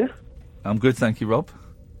 How are you? I'm good, thank you, Rob.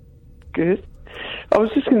 Good. I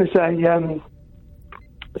was just going to say,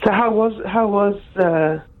 so how was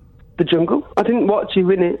The Jungle? I didn't watch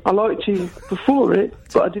you in it. I liked you before it,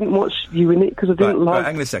 but I didn't watch you in it because I didn't like... Right,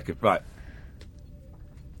 hang on a second. Right.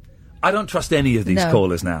 I don't trust any of these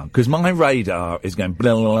callers now, because my radar is going... Has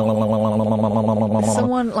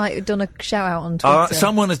someone, done a shout-out on Twitter?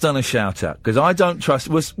 Someone has done a shout-out, because I don't trust...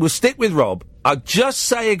 We'll stick with Rob. I'll just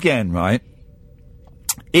say again, right,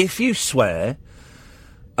 if you swear,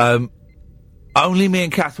 only me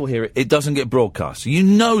and Kath will hear it. It doesn't get broadcast. You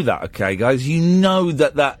know that, okay, guys? You know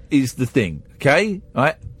that is the thing, okay?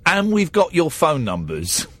 Right? And we've got your phone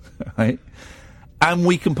numbers, right? And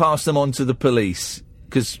we can pass them on to the police.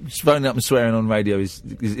 Because phoning up and swearing on radio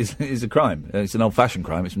is a crime. It's an old-fashioned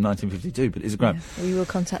crime. It's from 1952, but it's a crime. Yeah, we will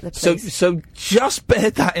contact the police. So just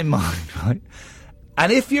bear that in mind, right?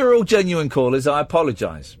 And if you're all genuine callers, I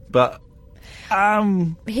apologise. But,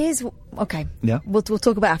 here's... Okay. Yeah? We'll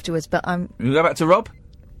talk about it afterwards, but We'll go back to Rob?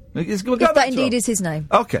 If that indeed is his name.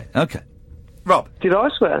 Okay. Rob. Did I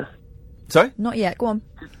swear? Sorry? Not yet, go on.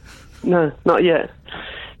 No, not yet.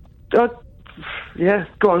 Yeah,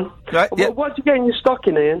 go on. Right, yeah. What did you get in your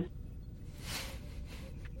stocking, Ian?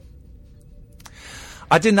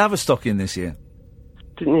 I didn't have a stocking this year.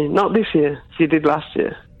 Didn't you? Not this year. You did last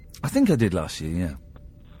year. I think I did last year, yeah.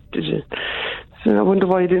 Did you? So I wonder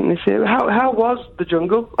why you didn't this year. How was The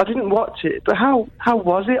Jungle? I didn't watch it, but how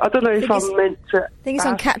was it? I don't know if I'm meant to I think it's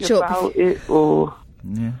on ask catch up about it or...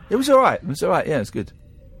 Yeah. It was alright, yeah, it's good.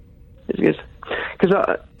 It's good.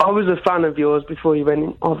 Because I was a fan of yours before you went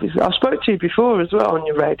in, obviously. I spoke to you before as well on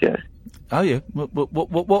your radio. Oh, yeah?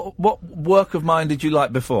 What work of mine did you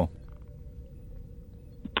like before?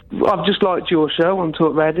 I've just liked your show on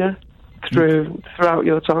Talk Radio throughout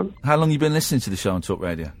your time. How long have you been listening to the show on Talk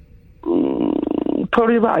Radio?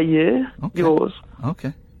 Probably about a year, yours.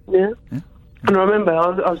 Okay. Yeah. And I remember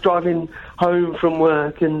I was driving home from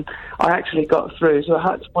work and I actually got through, so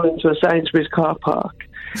I had to pull into a Sainsbury's car park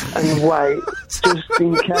and wait, just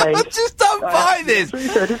in case. I just don't buy this.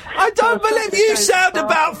 I don't believe you sound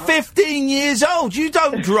about 15 years old. You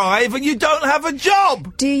don't drive and you don't have a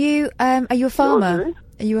job. Do you, are you a farmer?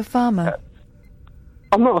 Are you a farmer?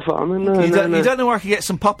 I'm not a farmer, no. You don't know where I could get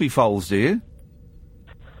some poppy foals, do you?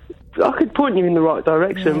 I could point you in the right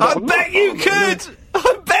direction. I bet you could!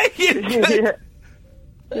 I bet you could!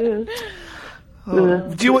 Yeah.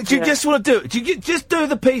 Do you just want to do it? Do you just do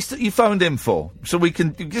the piece that you phoned in for, so we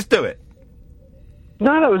can just do it?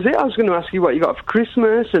 No, that was it. I was going to ask you what you got for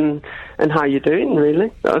Christmas and how you're doing,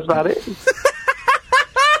 really. That was about it.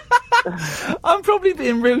 I'm probably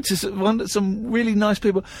being rude to some really nice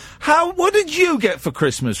people. What did you get for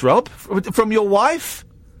Christmas, Rob? From your wife?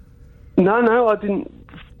 No, I didn't.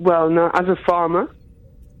 Well, no, as a farmer,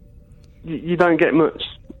 you don't get much.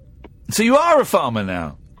 So you are a farmer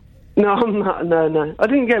now? No, I'm not. No. I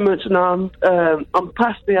didn't get much. No, I'm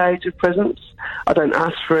past the age of presents. I don't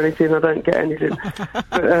ask for anything. I don't get anything.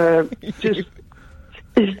 But, just,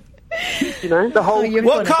 you know, the whole...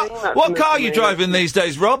 What car are you driving these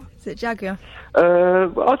days, Rob? Is it Jaguar?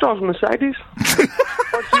 I drive a Mercedes.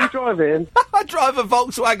 What do you drive in? I drive a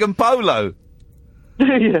Volkswagen Polo. Do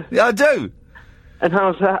you? Yeah, I do. And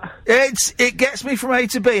how's that? It gets me from A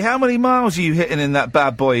to B. How many miles are you hitting in that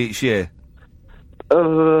bad boy each year?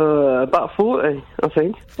 About 40, I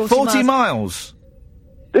think. 40 miles?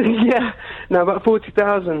 Yeah. No, about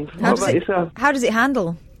 40,000. What about yourself? How does it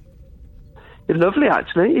handle? It's lovely,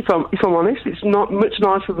 actually. If I'm honest, it's not much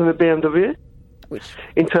nicer than a BMW.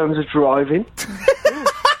 In terms of driving.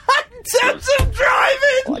 In terms of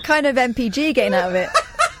driving? What kind of MPG are you getting out of it?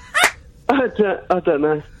 I don't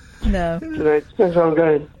know. No. It depends where I'm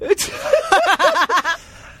going.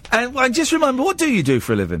 And just remember, what do you do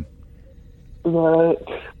for a living?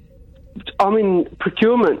 I'm in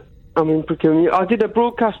procurement. I did a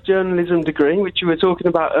broadcast journalism degree, which you were talking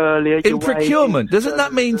about earlier. In procurement? Doesn't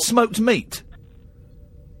that mean smoked meat?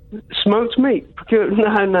 Smoked meat?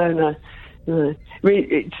 No. I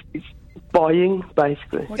mean, it's buying,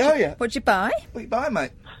 basically. What'd you buy? What you buy,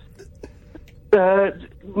 mate?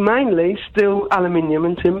 Mainly steel, aluminium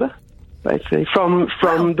and timber, basically, from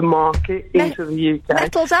the market into the UK.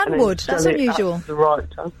 Metals and wood, that's unusual. At the right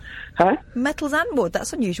time. Huh? Metals and wood,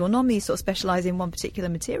 that's unusual. Normally you sort of specialise in one particular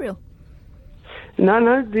material.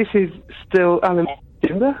 No, this is steel, aluminium,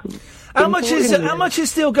 timber. How much is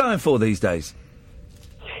steel going for these days?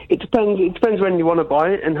 It depends. It depends when you want to buy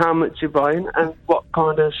it and how much you're buying and what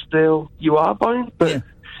kind of steel you are buying. But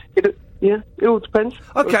it all depends.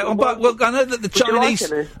 Okay, I know that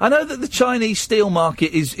the Chinese steel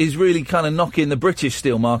market is really kind of knocking the British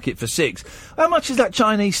steel market for six. How much is that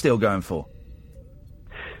Chinese steel going for?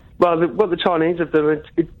 Well, what the Chinese have done,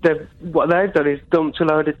 what they've done is dumped a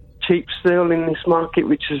load of cheap steel in this market,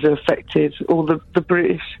 which has affected all the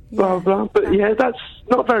British, blah, blah. But, that's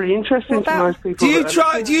not very interesting to most people.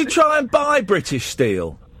 Do you try and buy British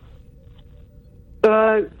steel?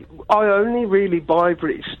 I only really buy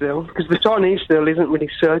British steel, because the Chinese steel isn't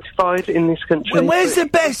really certified in this country. And where's the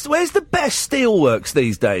best steelworks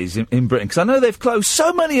these days in Britain? Because I know they've closed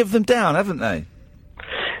so many of them down, haven't they?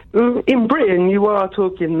 In Britain, you are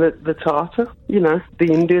talking the Tata, the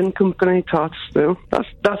Indian company, Tata Steel.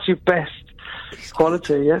 That's your best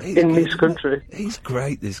quality, in this country. He's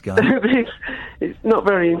great, this guy. It's not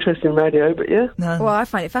very interesting radio, but yeah. No. Well, I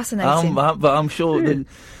find it fascinating. But I'm sure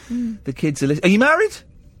the kids are listening. Are you married?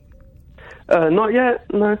 Not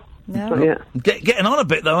yet, no. Not yet. Getting on a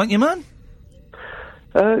bit, though, aren't you, man?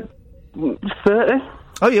 30.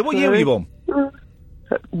 Oh, yeah, what year were you born?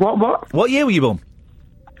 What? What year were you born?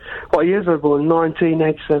 What year was I born?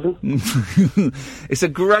 1987. It's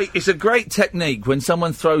a great technique when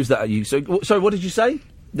someone throws that at you. So, sorry, what did you say?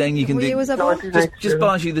 Then you can What year was I born? Just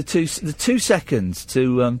buys you the 2 seconds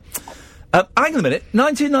to. Hang on a minute.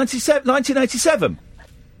 1987.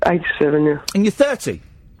 87, yeah. And you're 30.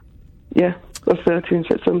 Yeah, I'm 30 in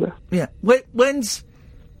September. Yeah. When's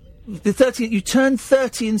the 30th? You turn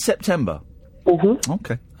 30 in September. Mm-hmm.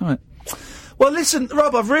 Okay. All right. Well, listen,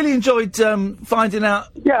 Rob, I've really enjoyed finding out...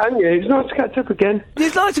 Yeah, and it's nice to catch up again.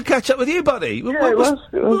 It's nice to catch up with you, buddy. Yeah, it was.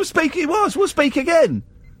 We'll speak again.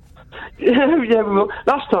 Yeah, well,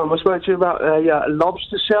 last time I spoke to you about a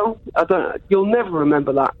lobster shell. You'll never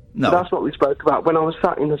remember that. No. But that's what we spoke about when I was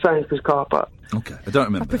sat in the Sainsbury's car park. Okay, I don't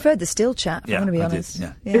remember. I preferred the still chat, if I'm going to be honest.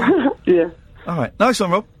 Yeah. All right, nice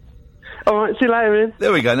one, Rob. All right, see you later, Ian.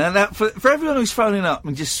 There we go. Now for everyone who's phoning up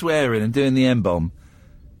and just swearing and doing the M-bomb,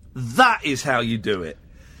 that is how you do it.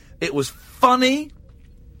 It was funny.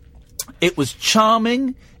 It was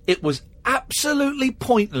charming. It was absolutely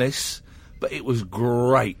pointless, but it was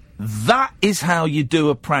great. That is how you do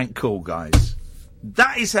a prank call, guys.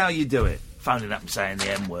 That is how you do it. Phoning up and saying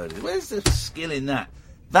the M-word. Where's the skill in that?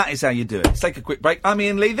 That is how you do it. Let's take a quick break. I'm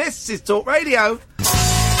Iain Lee. This is Talk Radio.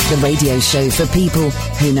 The radio show for people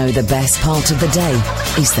who know the best part of the day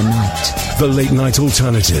is the night. The Late Night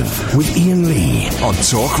Alternative with Iain Lee on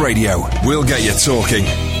Talk Radio. We'll get you talking.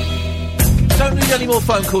 Don't need any more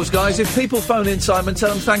phone calls, guys. If people phone in, Simon, tell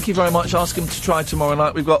them thank you very much. Ask them to try tomorrow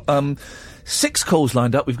night. We've got 6 calls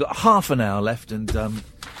lined up. We've got half an hour left, and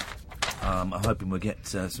I'm hoping we'll get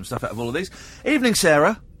some stuff out of all of these. Evening,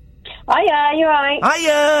 Sarah. Hiya, you alright?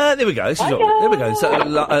 Hiya! There we go. There we go. So,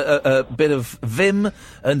 a bit of vim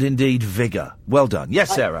and indeed vigour. Well done.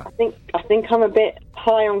 Yes, Sarah. I think I'm a bit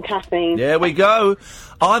high on caffeine. There we go.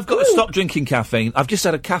 I've got to stop drinking caffeine. I've just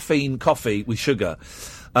had a caffeine coffee with sugar.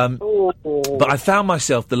 But I found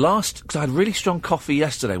myself because I had really strong coffee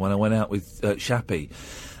yesterday when I went out with Shappy.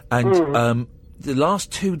 And the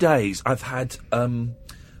last 2 days I've had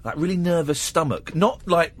like really nervous stomach. Not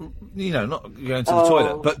like, not going to the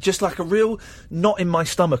toilet, but just like a real knot in my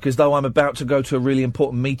stomach, as though I'm about to go to a really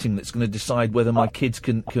important meeting that's going to decide whether my kids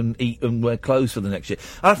can eat and wear clothes for the next year.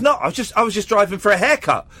 And I've not. I was just driving for a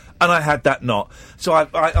haircut, and I had that knot. So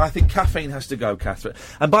I think caffeine has to go, Catherine.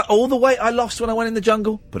 And by all the weight I lost when I went in the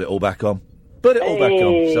jungle, put it all back on. Put it all back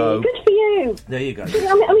on. So good for you. There you go. I mean,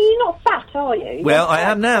 you're not fat, are you? Well, I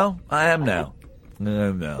am now.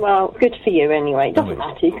 No. Well, good for you anyway. It doesn't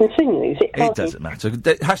matter. You can soon lose it, can't you? It doesn't matter.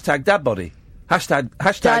 Hashtag dad body. Hashtag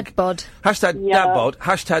dad bod. Hashtag dad bod.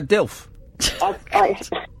 Hashtag dilf.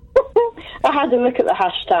 I had a look at the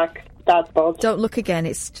hashtag dad bod. Don't look again.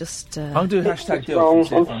 It's just. I'll do hashtag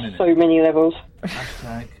dilf. Wrong on so many levels.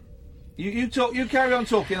 Hashtag. You talk. You carry on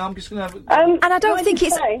talking. I'm just going to have. And I don't think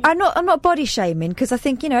it's. I'm not body shaming, because I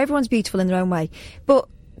think everyone's beautiful in their own way. But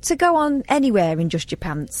to go on anywhere in just your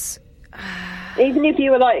pants. Even if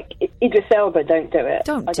you were like Idris Elba, don't do it.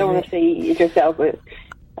 I don't want to see Idris Elba.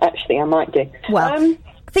 Actually, I might do. Well,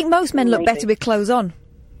 I think most men look better with clothes on.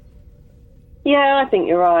 Yeah, I think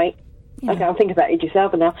you're right. Yeah. Okay, I'll think about Idris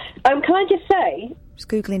Elba now. Can I just say... Just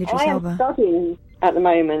Googling Idris Elba. I am studying at the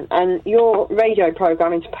moment, and your radio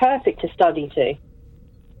programme is perfect to study to.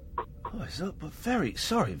 Oh, is that, but very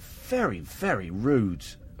rude.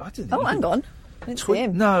 I didn't think hang on. I didn't see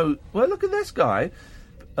him. No. Well, look at this guy.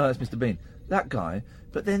 It's Mr. Bean. That guy.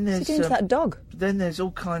 But then there's... What's he doing to that dog? Then there's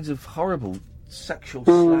all kinds of horrible sexual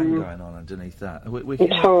slang going on underneath that.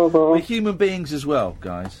 It's horrible. We're human beings as well,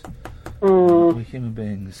 guys. We're human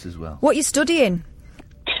beings as well. What are you studying?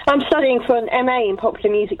 I'm studying for an MA in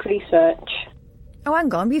popular music research. Oh,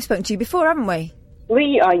 hang on. We've spoken to you before, haven't we?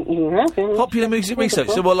 You have. Popular music research?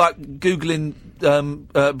 So what, like Googling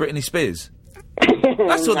Britney Spears?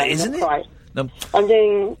 That's what it is, isn't it? Right. No.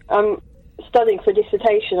 I'm studying for a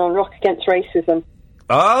dissertation on rock against racism.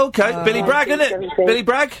 Oh, okay. Billy Bragg, isn't it? Billy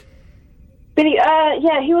Bragg?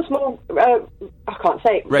 Yeah, he was more, I can't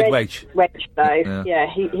say it. Red Wedge, though. Yeah,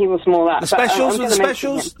 he was more that. The Specials? The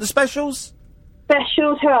Specials? The Specials?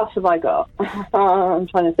 Specials, who else have I got? I'm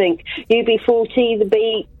trying to think. UB40, The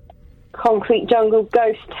Beat, Concrete Jungle,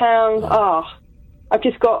 Ghost Town. I've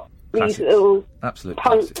just got these little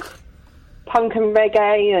punk and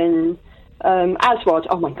reggae and Aswad.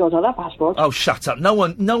 Oh my God, I love Aswad. Oh, shut up! No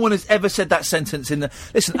one has ever said that sentence in the.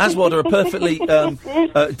 Listen, Aswad are a perfectly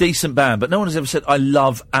decent band, but no one has ever said I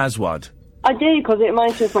love Aswad. I do, because it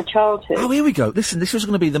reminds me of my childhood. Oh, here we go. Listen, this was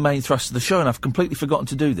going to be the main thrust of the show, and I've completely forgotten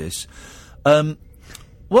to do this.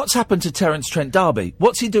 What's happened to Terence Trent D'Arby?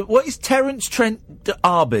 What's he do? What is Terence Trent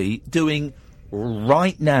D'Arby doing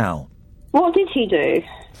right now? What did he do?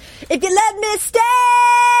 If you let me stay.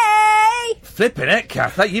 Flipping it,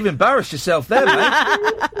 Kath. You've embarrassed yourself there, mate.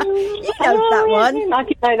 You know that one. I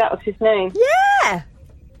didn't know that was his name. Yeah.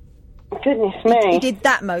 Goodness me. He did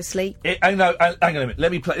that mostly. Hang on a minute.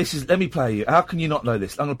 Let me play you. How can you not know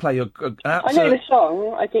this? I'm going to play you. I know the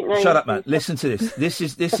song. I didn't know. Shut up, man. Listen to this. This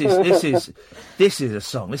is a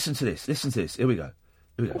song. Listen to this. Here we go.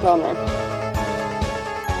 Go on, then.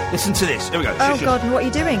 Listen to this. Here we go. Oh God, and what are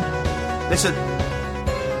you doing? Listen.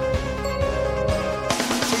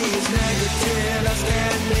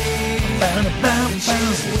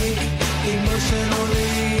 She's weak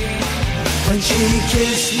emotionally. When she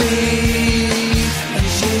kissed me and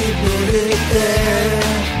she put it there,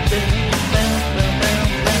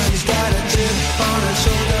 she's got a chip on her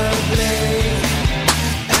shoulder blade,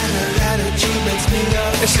 and her attitude makes me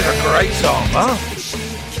up. This is a great song, huh?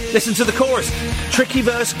 Listen to the chorus. Tricky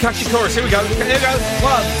verse, catchy chorus. Here we go. Here we go.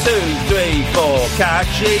 1, 2, 3, 4.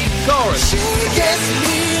 Catchy chorus. She kissed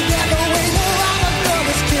me that the way no other girl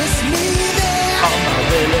has kissed me there. Oh my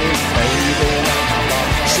Willie, baby.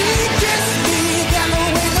 She kissed me that the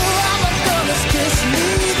way no other girl has kissed me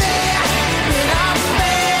there. When I'm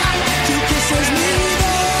there, she kisses me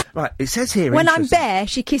there. Right, it says here. When I'm bare,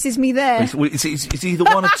 she kisses me there. It's either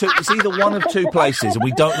one of two. It's either one of two places, and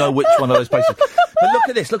we don't know which one of those places. But look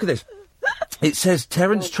at this. Look at this. It says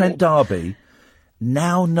Terence Trent D'Arby,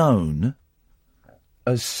 now known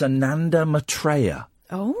as Sananda Maitreya.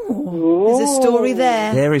 Oh, there's a story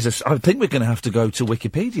there. There is I think we're going to have to go to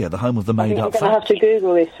Wikipedia, the home of the I think made-up I'm going to have to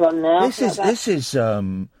Google this one now. This is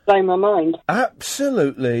blown my mind.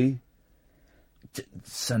 Absolutely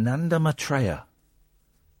Sananda Maitreya.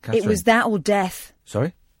 It was that or death.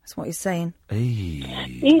 Sorry? That's what he's saying.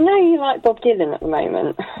 You know you like Bob Dylan at the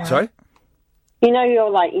moment. Sorry? You know you're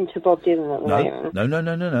like into Bob Dylan at the moment.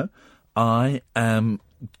 No. I am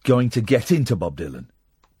going to get into Bob Dylan.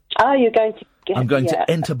 Oh, you're going to get... I'm going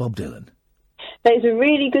to enter Bob Dylan. There's a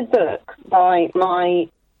really good book by my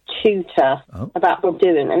tutor about Bob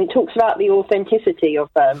Dylan, and it talks about the authenticity of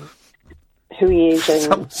who he is.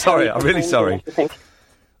 And sorry, I'm really sorry.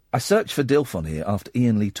 I searched for Dilf on here after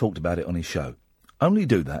Iain Lee talked about it on his show. Only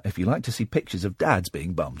do that if you like to see pictures of dads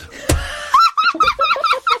being bummed.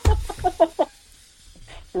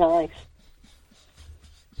 Nice.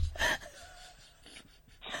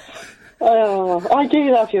 Oh, I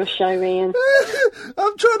do love your show, Iain.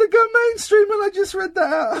 I'm trying to go mainstream and I just read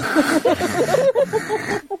that out.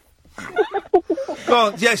 Go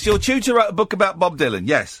on, yes, your tutor wrote a book about Bob Dylan,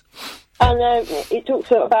 yes. And it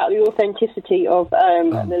talks about the authenticity of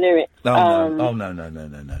the lyrics. No. No.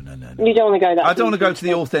 You don't want to go that I don't want to go deep to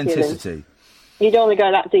the into authenticity. Dylan. You don't want to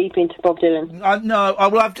go that deep into Bob Dylan.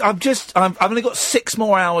 I've only got 6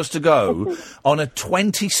 more hours to go on a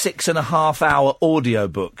 26.5-hour audio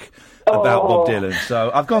book about Bob Dylan,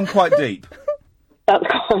 so I've gone quite deep. That's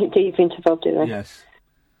quite deep into Bob Dylan. Yes.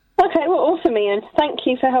 Okay, well, awesome, Iain. Thank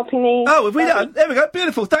you for helping me. Oh, have we done? There we go.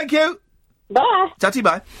 Beautiful. Thank you. Bye. Tatty,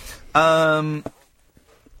 bye.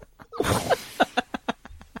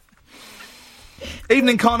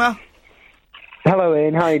 Evening, Connor. Hello,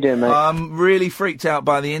 Ian. How you doing, mate? I'm really freaked out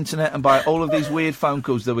by the internet and by all of these weird phone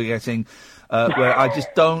calls that we're getting, where I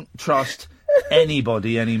just don't trust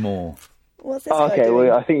anybody anymore. What's this okay,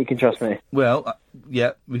 well, I think you can trust me. Well,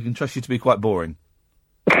 yeah, we can trust you to be quite boring.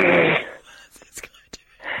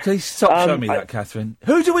 Please stop showing me that, Catherine.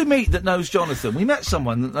 Who do we meet that knows Jonathan? We met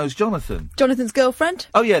someone that knows Jonathan. Jonathan's girlfriend.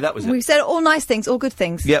 Oh, yeah, that was it. We said all nice things, all good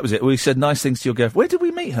things. Yeah, that was it. We said nice things to your girlfriend. Where did we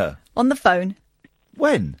meet her? On the phone.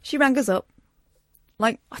 When? She rang us up.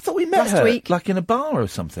 I thought we met last her, week. like in a bar or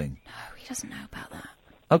something. No, he doesn't know about that.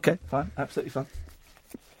 Okay, fine. Absolutely fine.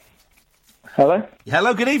 Hello?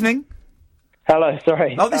 Hello, good evening. Hello,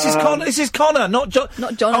 sorry. Oh, this is Connor. This is Connor, not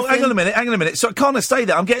Jonathan. Oh, hang on a minute. So, Connor, stay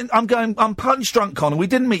there. I'm punch drunk, Connor. We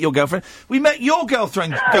didn't meet your girlfriend. We met your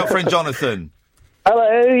girlfriend, Jonathan.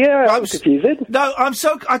 Hello, yeah, I'm confused. No, I'm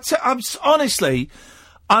so tired.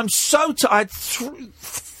 I had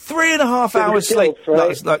 3.5 hours sleep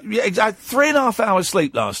last night. Yeah, I had 3.5 hours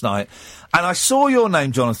sleep last night, and I saw your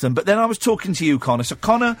name, Jonathan, but then I was talking to you, Connor. So,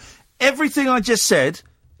 Connor, everything I just said,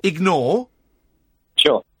 ignore.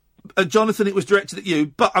 Sure. Jonathan, it was directed at you,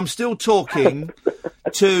 but I'm still talking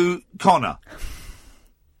to Connor.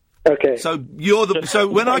 Okay. So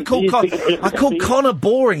when I called Connor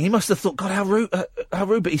boring. He must have thought, God, how rude!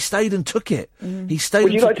 But he stayed and took it. He stayed.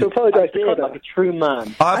 Would and you took like to it. apologise to Connor like a true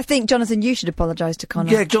man? I think, Jonathan, you should apologise to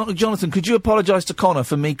Connor. Yeah, Jonathan, could you apologise to Connor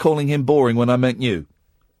for me calling him boring when I meant you?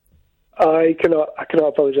 I cannot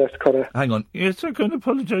apologise to Connor. Hang on. Yes, I can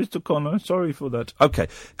apologise to Connor. Sorry for that. Okay.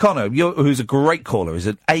 Connor, who's a great caller, is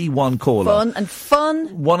an A1 caller.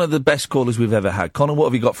 Fun. One of the best callers we've ever had. Connor, what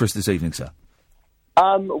have you got for us this evening, sir?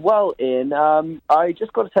 Well, Ian, I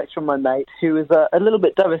just got a text from my mate who was a little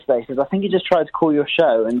bit devastated. I think he just tried to call your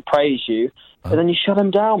show and praise you, but then you shut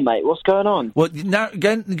him down, mate. What's going on? Well,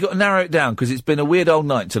 again, you've got to narrow it down, because it's been a weird old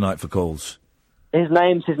night tonight for calls. His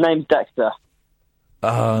name's Dexter.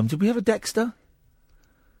 Did we have a Dexter?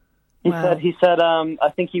 He said, I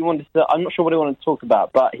think he wanted to, I'm not sure what he wanted to talk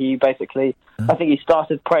about, but he basically, I think he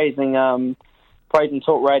started praising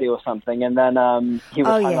Talk Radio or something, and then he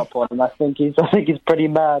was hung up on, and I think he's pretty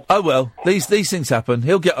mad. Oh well, these things happen.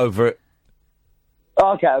 He'll get over it.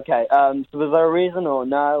 Okay. So was there a reason or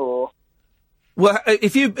no or? Well,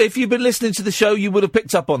 if you've been listening to the show, you would have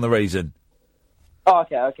picked up on the reason. Oh,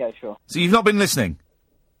 okay, sure. So you've not been listening.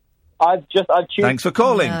 I've tuned. Thanks for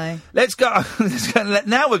calling. No. Let's go.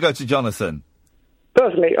 Now we'll go to Jonathan.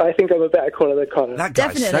 Personally, I think I'm a better caller than Connor. That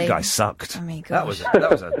guy sucked. I mean, that was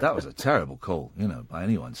a terrible call. By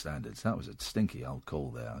anyone's standards, that was a stinky old call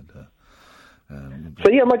there. So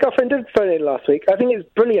yeah, my girlfriend did phone in last week. I think it's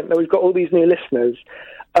brilliant that we've got all these new listeners.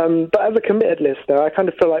 But as a committed listener, I kind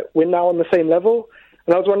of feel like we're now on the same level.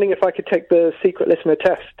 And I was wondering if I could take the secret listener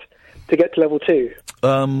test to get to level 2.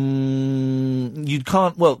 You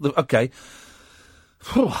can't. Well, okay.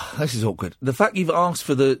 This is awkward. The fact you've asked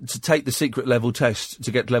to take the secret level test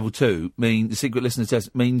to get to level 2 the secret listener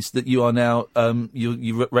test means that you are now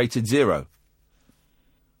you rated 0.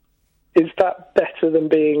 Is that better than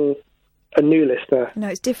being a new listener. No,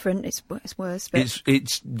 it's different. It's worse. But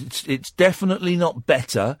It's definitely not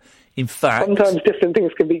better. In fact, Sometimes different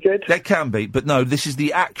things can be good. They can be, but no, this is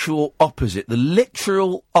the actual opposite, the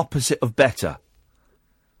literal opposite of better.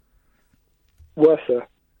 Worse.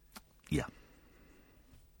 Yeah.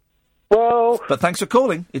 Well... But thanks for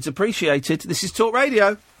calling. It's appreciated. This is Talk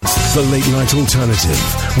Radio. The Late Night Alternative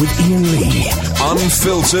with Iain Lee.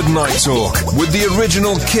 Unfiltered Night Talk with the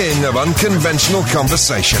original king of unconventional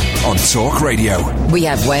conversation on Talk Radio. We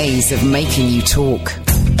have ways of making you talk.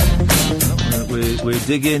 We're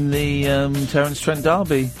digging the Terence Trent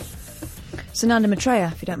derby. Sananda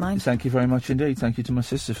Maitreya, if you don't mind. Thank you very much indeed. Thank you to my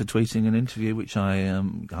sister for tweeting an interview, which I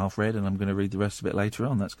half read, and I'm going to read the rest of it later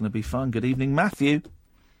on. That's going to be fun. Good evening, Matthew.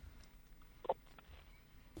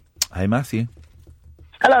 Hey, Matthew.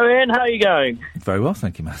 Hello, Ian. How are you going? Very well,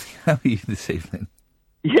 thank you, Matthew. How are you this evening?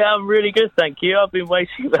 Yeah, I'm really good, thank you. I've been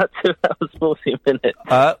waiting about 2 hours, 40 minutes.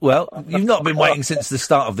 Well, you've not been waiting since the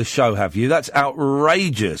start of the show, have you? That's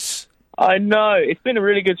outrageous. I know. It's been a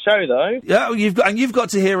really good show, though. Yeah, you've got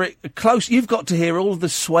to hear it close. You've got to hear all of the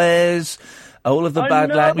swears, all of the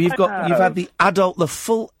bad language. You've had the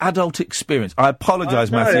full adult experience. I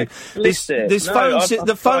apologise, Matthew.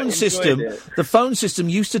 The phone system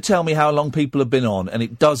used to tell me how long people have been on, and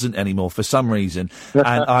it doesn't anymore for some reason. And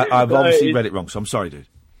I've obviously read it wrong. So I'm sorry, dude.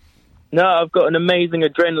 No, I've got an amazing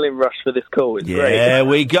adrenaline rush for this call. It's great. There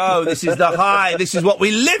we go. This is the high. This is what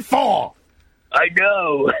we live for. I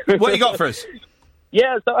know. What you got for us?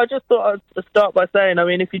 Yeah, so I just thought I'd start by saying, I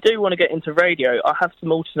mean, if you do want to get into radio, I have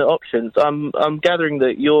some alternate options. I'm gathering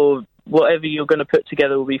that whatever you're going to put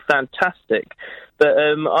together will be fantastic. But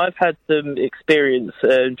I've had some experience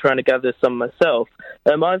trying to gather some myself.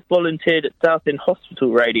 I've volunteered at Southend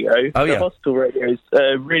Hospital Radio. Oh, yeah. The hospital radio is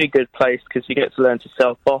a really good place because you get to learn to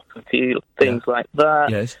self-off and few things like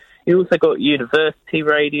that. Yes. You also got university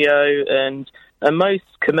radio, and most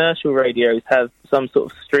commercial radios have some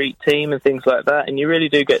sort of street team and things like that, and you really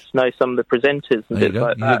do get to know some of the presenters and bits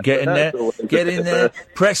like that. Get in there,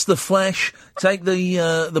 press the flesh, take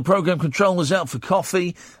the program controllers out for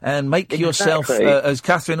coffee, and make yourself, as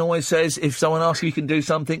Catherine always says, if someone asks you can do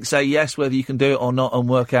something, say yes, whether you can do it or not, and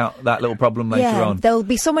work out that little problem later on. There'll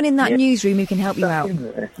be someone in that newsroom who can help you out.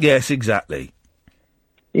 Yes, exactly.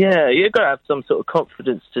 Yeah, you've got to have some sort of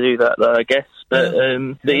confidence to do that, though, I guess. But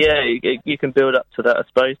you can build up to that, I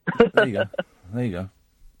suppose. There you go.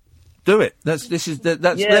 Do it. There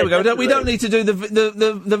we go. We don't need to do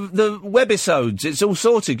the webisodes. It's all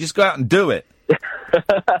sorted. Just go out and do it.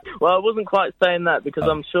 Well, I wasn't quite saying that because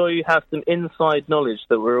I'm sure you have some inside knowledge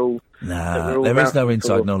that we're all. There is no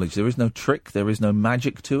inside knowledge. There is no trick. There is no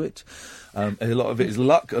magic to it. A lot of it is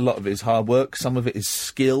luck. A lot of it is hard work. Some of it is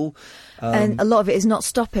skill. And a lot of it is not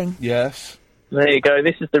stopping. Yes. There you go.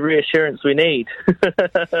 This is the reassurance we need.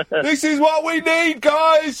 This is what we need,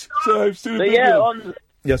 guys. On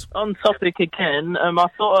topic again, I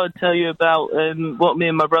thought I'd tell you about what me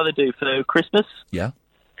and my brother do for Christmas. Yeah.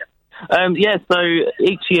 So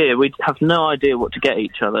each year we have no idea what to get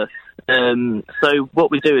each other. So what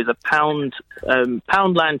we do is a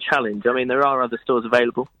Poundland challenge. I mean, there are other stores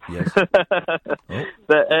available. Yes.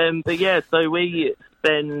 But yeah, so we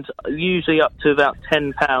spend usually up to about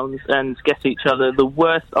 £10 and get each other the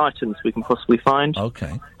worst items we can possibly find.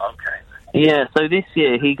 Okay. Yeah, so this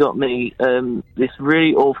year he got me this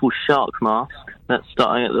really awful shark mask that's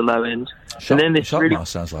starting at the low end. Shark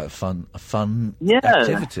mask sounds like a fun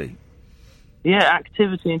activity. Yeah,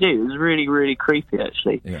 activity indeed. It was really, really creepy,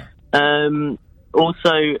 actually. Yeah.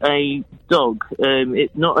 Also, a dog.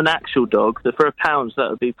 It's not an actual dog. So for £1, that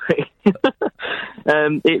would be pretty.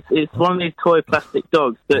 It's one of these toy plastic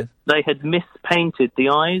dogs that they had mispainted the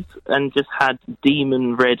eyes and just had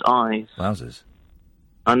demon red eyes. Wowzers.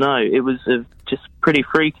 I know, it was just pretty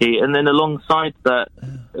freaky. And then alongside that,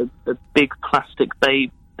 a big plastic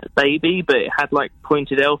baby, but it had like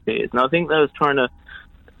pointed elf ears. And I think they was trying to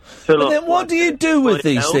fill up. Then what do you do with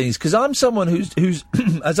these things? Because I'm someone who's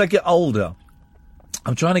as I get older,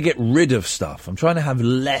 I'm trying to get rid of stuff. I'm trying to have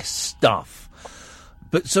less stuff.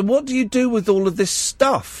 But so what do you do with all of this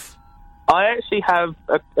stuff? I actually have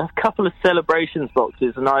a couple of celebrations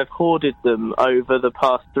boxes, and I've hoarded them over the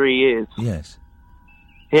past 3 years. Yes.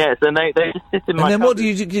 Yes, and they just sit in my And then cupboard. what do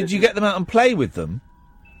you do? Did you get them out and play with them?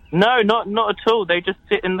 No, not at all. They just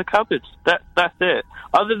sit in the cupboard. That's it.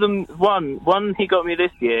 Other than one he got me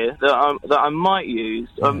this year that I might use.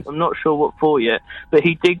 I'm not sure what for yet, but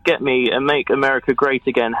he did get me a "Make America Great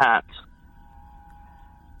Again" hat.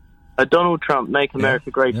 a Donald Trump Make America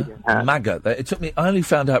Great Again hat. MAGA. It took me. I only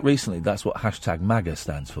found out recently that's what hashtag MAGA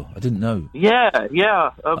stands for. I didn't know. Yeah.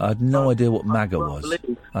 I had no idea what MAGA was.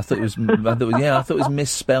 I thought it was. I thought it was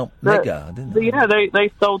misspelt nigger. I didn't know. Yeah,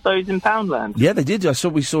 they sold those in Poundland. Yeah, they did.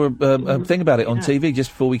 We saw a thing about it on TV just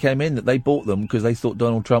before we came in, that they bought them because they thought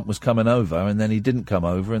Donald Trump was coming over, and then he didn't come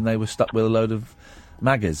over, and they were stuck with a load of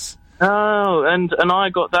MAGAs. Oh, and I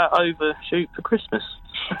got that overshoot for Christmas.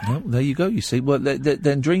 Well, there you go, you see. Well,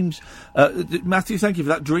 then dreams... Matthew, thank you for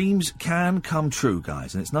that. Dreams can come true,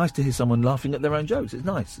 guys, and it's nice to hear someone laughing at their own jokes. It's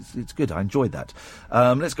nice. It's good. I enjoyed that.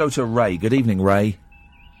 Let's go to Ray. Good evening, Ray.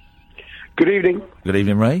 Good evening. Good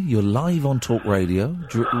evening, Ray. You're live on Talk Radio.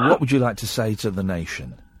 What would you like to say to the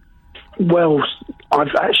nation? Well,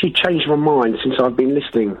 I've actually changed my mind since I've been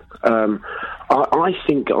listening. I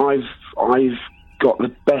think I've got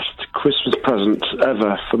the best Christmas present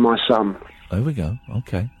ever for my son. There we go.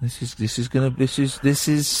 Okay, this is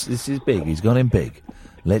big. He's gone in big.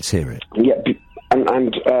 Let's hear it. Yeah,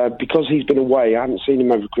 and because he's been away, I haven't seen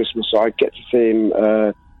him over Christmas, so I get to see him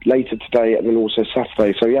later today and then also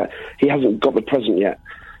Saturday. So yeah, he hasn't got the present yet.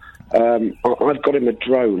 I've got him a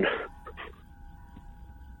drone.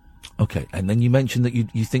 Okay, and then you mentioned that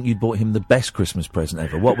you think you'd bought him the best Christmas present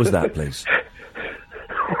ever. What was that, please?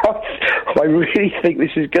 I really think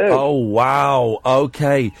this is good. Oh, wow.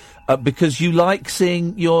 Okay. Because you like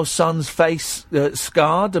seeing your son's face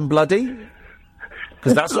scarred and bloody?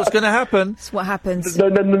 Because that's what's going to happen. That's what happens. No,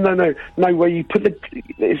 where you put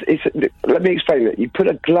let me explain it. You put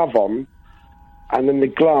a glove on, and then the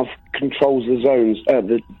glove controls the zones,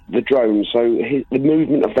 the drone. So the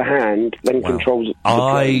movement of the hand then controls the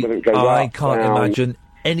drone, whether it goes I up, can't down. imagine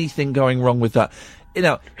anything going wrong with that.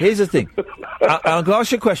 Now, here's the thing. I'm going to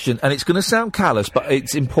ask you a question, and it's going to sound callous, but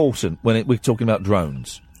it's important when we're talking about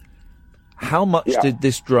drones. How much did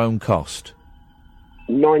this drone cost?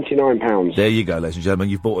 £99. There you go, ladies and gentlemen.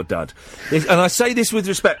 You've bought a dud. And I say this with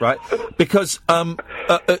respect, right? Because I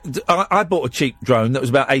bought a cheap drone that was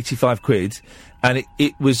about 85 quid, and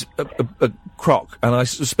it was a crock. And I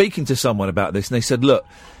was speaking to someone about this, and they said, look,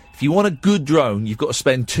 if you want a good drone, you've got to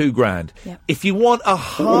spend £2,000. Yep. If you want a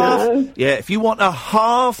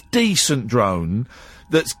half decent drone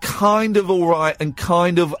that's kind of all right and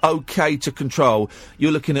kind of okay to control,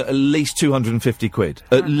 you're looking at least 250 quid,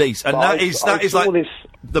 at least. And that is like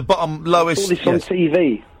the bottom lowest. I saw this on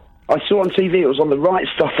TV. I saw on TV. It was on the Right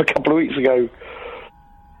Stuff a couple of weeks ago.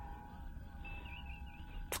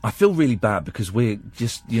 I feel really bad because we're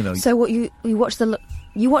just, So what you watch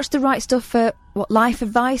the Right Stuff for what, life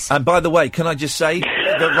advice? And by the way, can I just say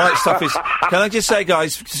the Right Stuff is? Can I just say,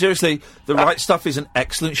 guys, seriously, the Right Stuff is an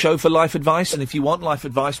excellent show for life advice. And if you want life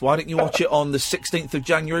advice, why don't you watch it on the 16th of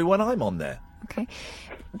January when I'm on there? Okay,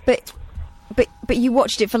 but you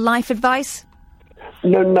watched it for life advice?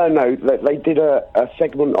 No. They did a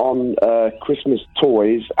segment on Christmas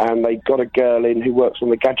toys, and they got a girl in who works on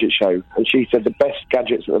the gadget show, and she said the best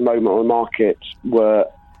gadgets at the moment on the market were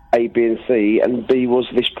A, B, and C, and B was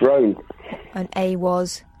this drone. And A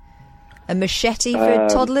was a machete for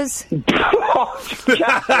toddlers?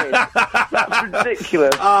 Catherine, that's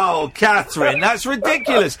ridiculous. Oh, Catherine, that's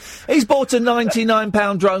ridiculous. He's bought a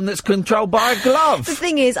 £99 drone that's controlled by a glove. The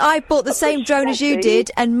thing is, I bought the same drone as you did,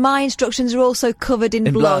 and my instructions are also covered in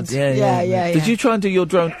blood. Yeah. Did you try and do your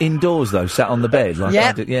drone indoors, though, sat on the bed? Like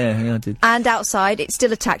I did? Yeah, I did. And outside, it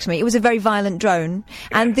still attacked me. It was a very violent drone.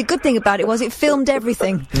 And the good thing about it was it filmed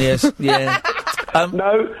everything. Yes, yeah.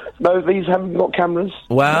 No, these haven't got cameras.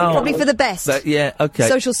 Wow. Probably for the best. Okay.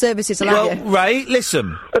 Social services allow you. Well, Ray,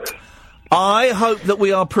 listen. I hope that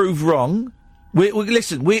we are proved wrong.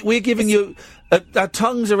 We're giving you... our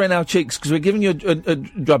tongues are in our cheeks because we're giving you a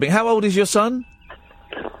drubbing. How old is your son?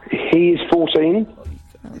 He is 14.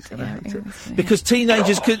 Because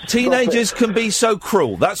teenagers can be so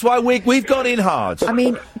cruel. That's why we've gone in hard. I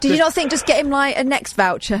mean, did you not think just get him like a next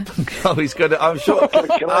voucher? Oh, he's gonna.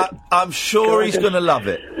 I'm sure he's gonna love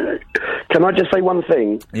it. Can I just say one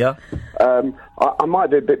thing? Yeah. I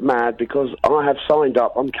might be a bit mad because I have signed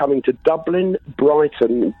up. I'm coming to Dublin,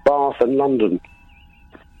 Brighton, Bath, and London.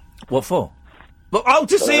 What for? Well,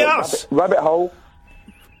 to see us. Rabbit Hole.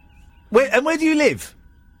 Where do you live?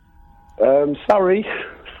 Surrey.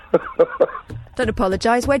 Don't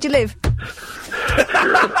apologise. Where do you live?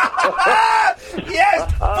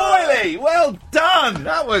 Yes, Boyley! Well done!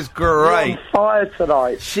 That was great. You're on fire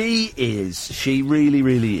tonight. She is. She really,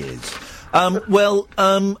 really is. I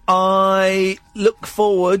look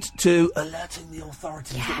forward to alerting the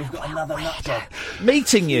authorities that we've got another nut job.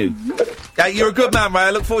 Meeting you. You're a good man, Ray.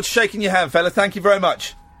 I look forward to shaking your hand, fella. Thank you very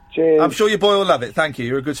much. Cheers. I'm sure your boy will love it. Thank you.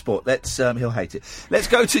 You're a good sport. He'll hate it. Let's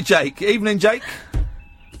go to Jake. Evening, Jake.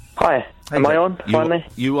 Hi. Am I on, finally?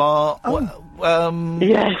 You are...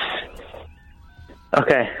 Yes.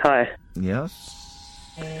 Okay, hi.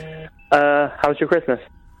 Yes? How was your Christmas?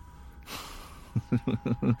 If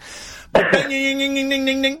you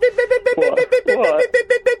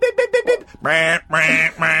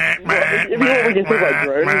want, we can talk about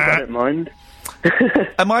drones, I don't mind.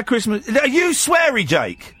 Am I Christmas... Are you sweary,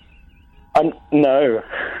 Jake? No.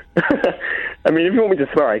 I mean, if you want me to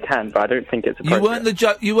swear, I can, but I don't think it's appropriate.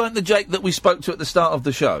 You weren't the Jake that we spoke to at the start of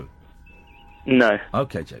the show? No.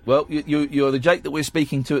 Okay, Jake. Well, you're the Jake that we're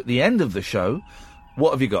speaking to at the end of the show.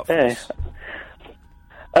 What have you got for us?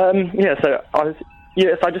 So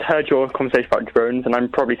I just heard your conversation about drones, and I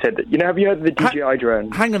probably said that, have you heard of the DJI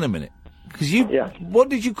drone? Hang on a minute. Because what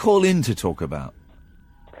did you call in to talk about?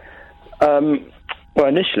 Well,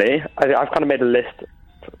 initially, I've kind of made a list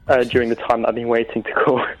during the time that I've been waiting to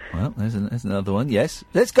call. Well, there's another one, yes.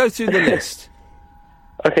 Let's go through the list.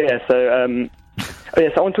 Okay, yeah, so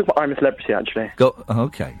I want to talk about I'm a Celebrity, actually.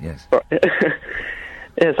 Okay, yes.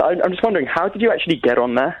 Yes, I'm just wondering, how did you actually get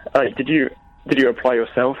on there? Did you apply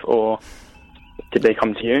yourself, or did they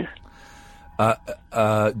come to you?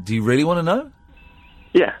 Do you really want to know?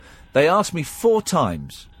 Yeah. They asked me 4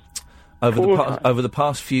 times over the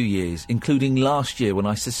past few years, including last year when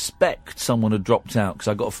I suspect someone had dropped out because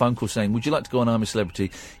I got a phone call saying, would you like to go on I'm a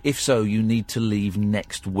Celebrity? If so, you need to leave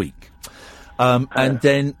next week. And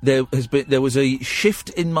then there was a shift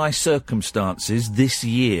in my circumstances this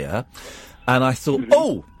year, and I thought,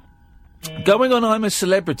 going on I'm a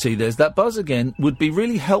Celebrity, there's that buzz again, would be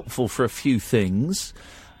really helpful for a few things.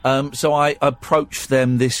 So I approached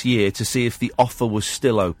them this year to see if the offer was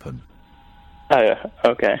still open. Oh, yeah.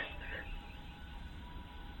 Okay.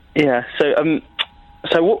 Yeah, so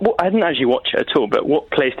what, I didn't actually watch it at all, but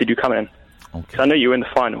what place did you come in? Okay. I know you were in the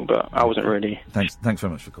final, but I wasn't really... Thanks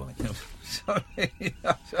very much for calling. Sorry.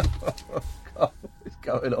 Oh, God, what's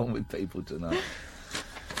going on with people tonight?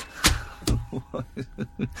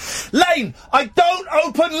 Lane, I don't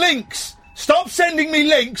open links! Stop sending me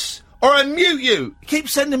links, or I mute you! Keep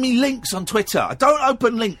sending me links on Twitter. I don't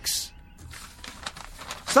open links.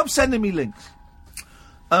 Stop sending me links.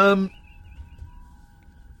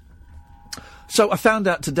 So I found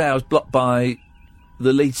out today I was blocked by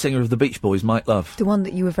the lead singer of the Beach Boys, Mike Love. The one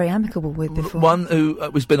that you were very amicable with before. One who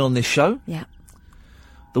has been on this show. Yeah.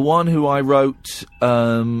 The one who I wrote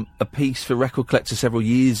a piece for Record Collector several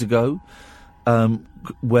years ago,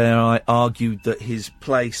 where I argued that his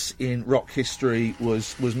place in rock history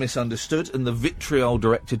was misunderstood and the vitriol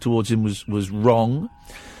directed towards him was wrong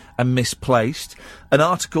and misplaced. An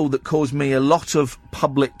article that caused me a lot of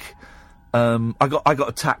public... I got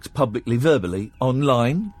attacked publicly, verbally,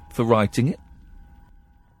 online for writing it.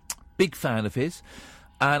 Big fan of his.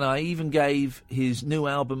 And I even gave his new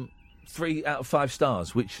album 3 out of 5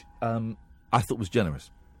 stars, which I thought was generous.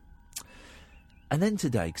 And then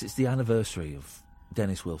today, because it's the anniversary of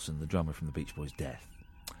Dennis Wilson, the drummer from the Beach Boys' death,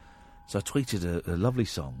 so I tweeted a lovely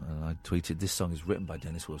song, and I tweeted, this song is written by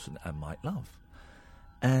Dennis Wilson and Mike Love.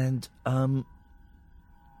 And I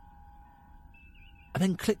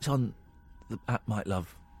then clicked on at Mike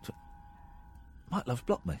Love. Mike Love's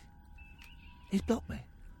blocked me. He's blocked me.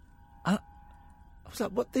 I was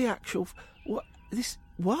like, what the actual... What? This...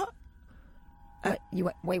 What? You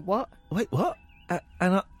went, wait, what? Wait, what?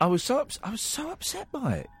 And I was so upset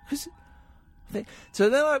by it. So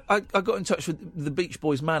then I got in touch with the Beach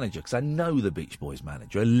Boys manager, because I know the Beach Boys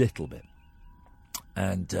manager a little bit.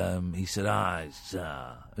 And he said,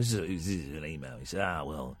 this is an email. He said,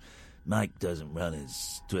 well... Mike doesn't run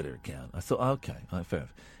his Twitter account. I thought, okay, right, fair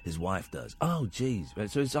enough. His wife does. Oh, geez.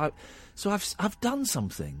 So I've done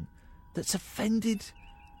something that's offended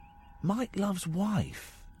Mike Love's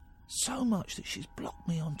wife so much that she's blocked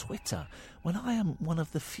me on Twitter when I am one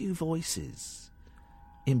of the few voices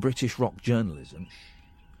in British rock journalism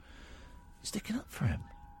sticking up for him.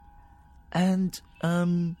 And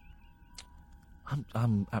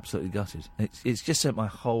I'm absolutely gutted. It's just sent my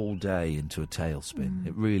whole day into a tailspin.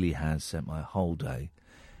 It really has sent my whole day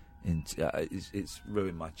into... it's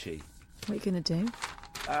ruined my chi. What are you going to do?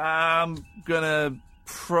 I'm going to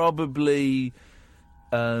probably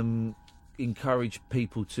encourage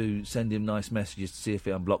people to send him nice messages to see if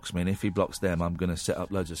he unblocks me, and if he blocks them, I'm going to set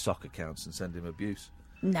up loads of sock accounts and send him abuse.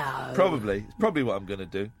 No. Probably. It's probably what I'm going to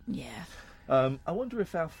do. Yeah. I wonder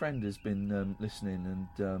if our friend has been listening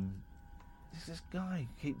and... this guy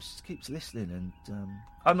keeps listening, and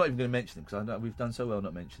I'm not even going to mention him because we've done so well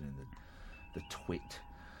not mentioning the twit.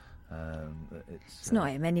 It's not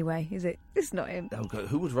him anyway, is it? It's not him. Oh, God,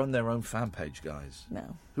 who would run their own fan page, guys? No.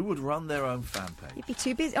 Who would run their own fan page? He'd be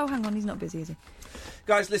too busy. Oh, hang on, he's not busy, is he?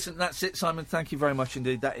 Guys, listen, that's it, Simon. Thank you very much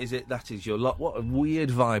indeed. That is it. That is your lot. What a weird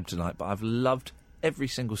vibe tonight, but I've loved every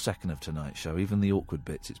single second of tonight's show, even the awkward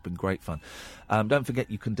bits. It's been great fun. Don't forget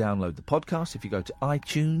you can download the podcast if you go to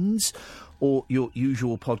iTunes or your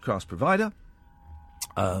usual podcast provider.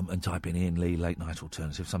 And type in Iain Lee Late Night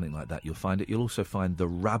Alternative, something like that. You'll find it. You'll also find the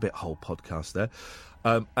Rabbit Hole podcast there.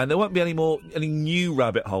 And there won't be any new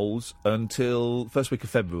rabbit holes until first week of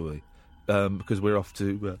February, because we're off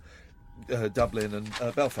to Dublin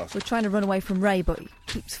and Belfast. We're trying to run away from Ray, but he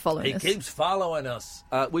keeps following us. He keeps following us.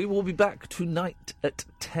 We will be back tonight at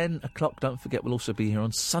 10 o'clock. Don't forget, we'll also be here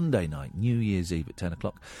on Sunday night, New Year's Eve at 10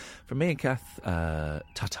 o'clock. From me and Kath,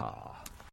 ta-ta.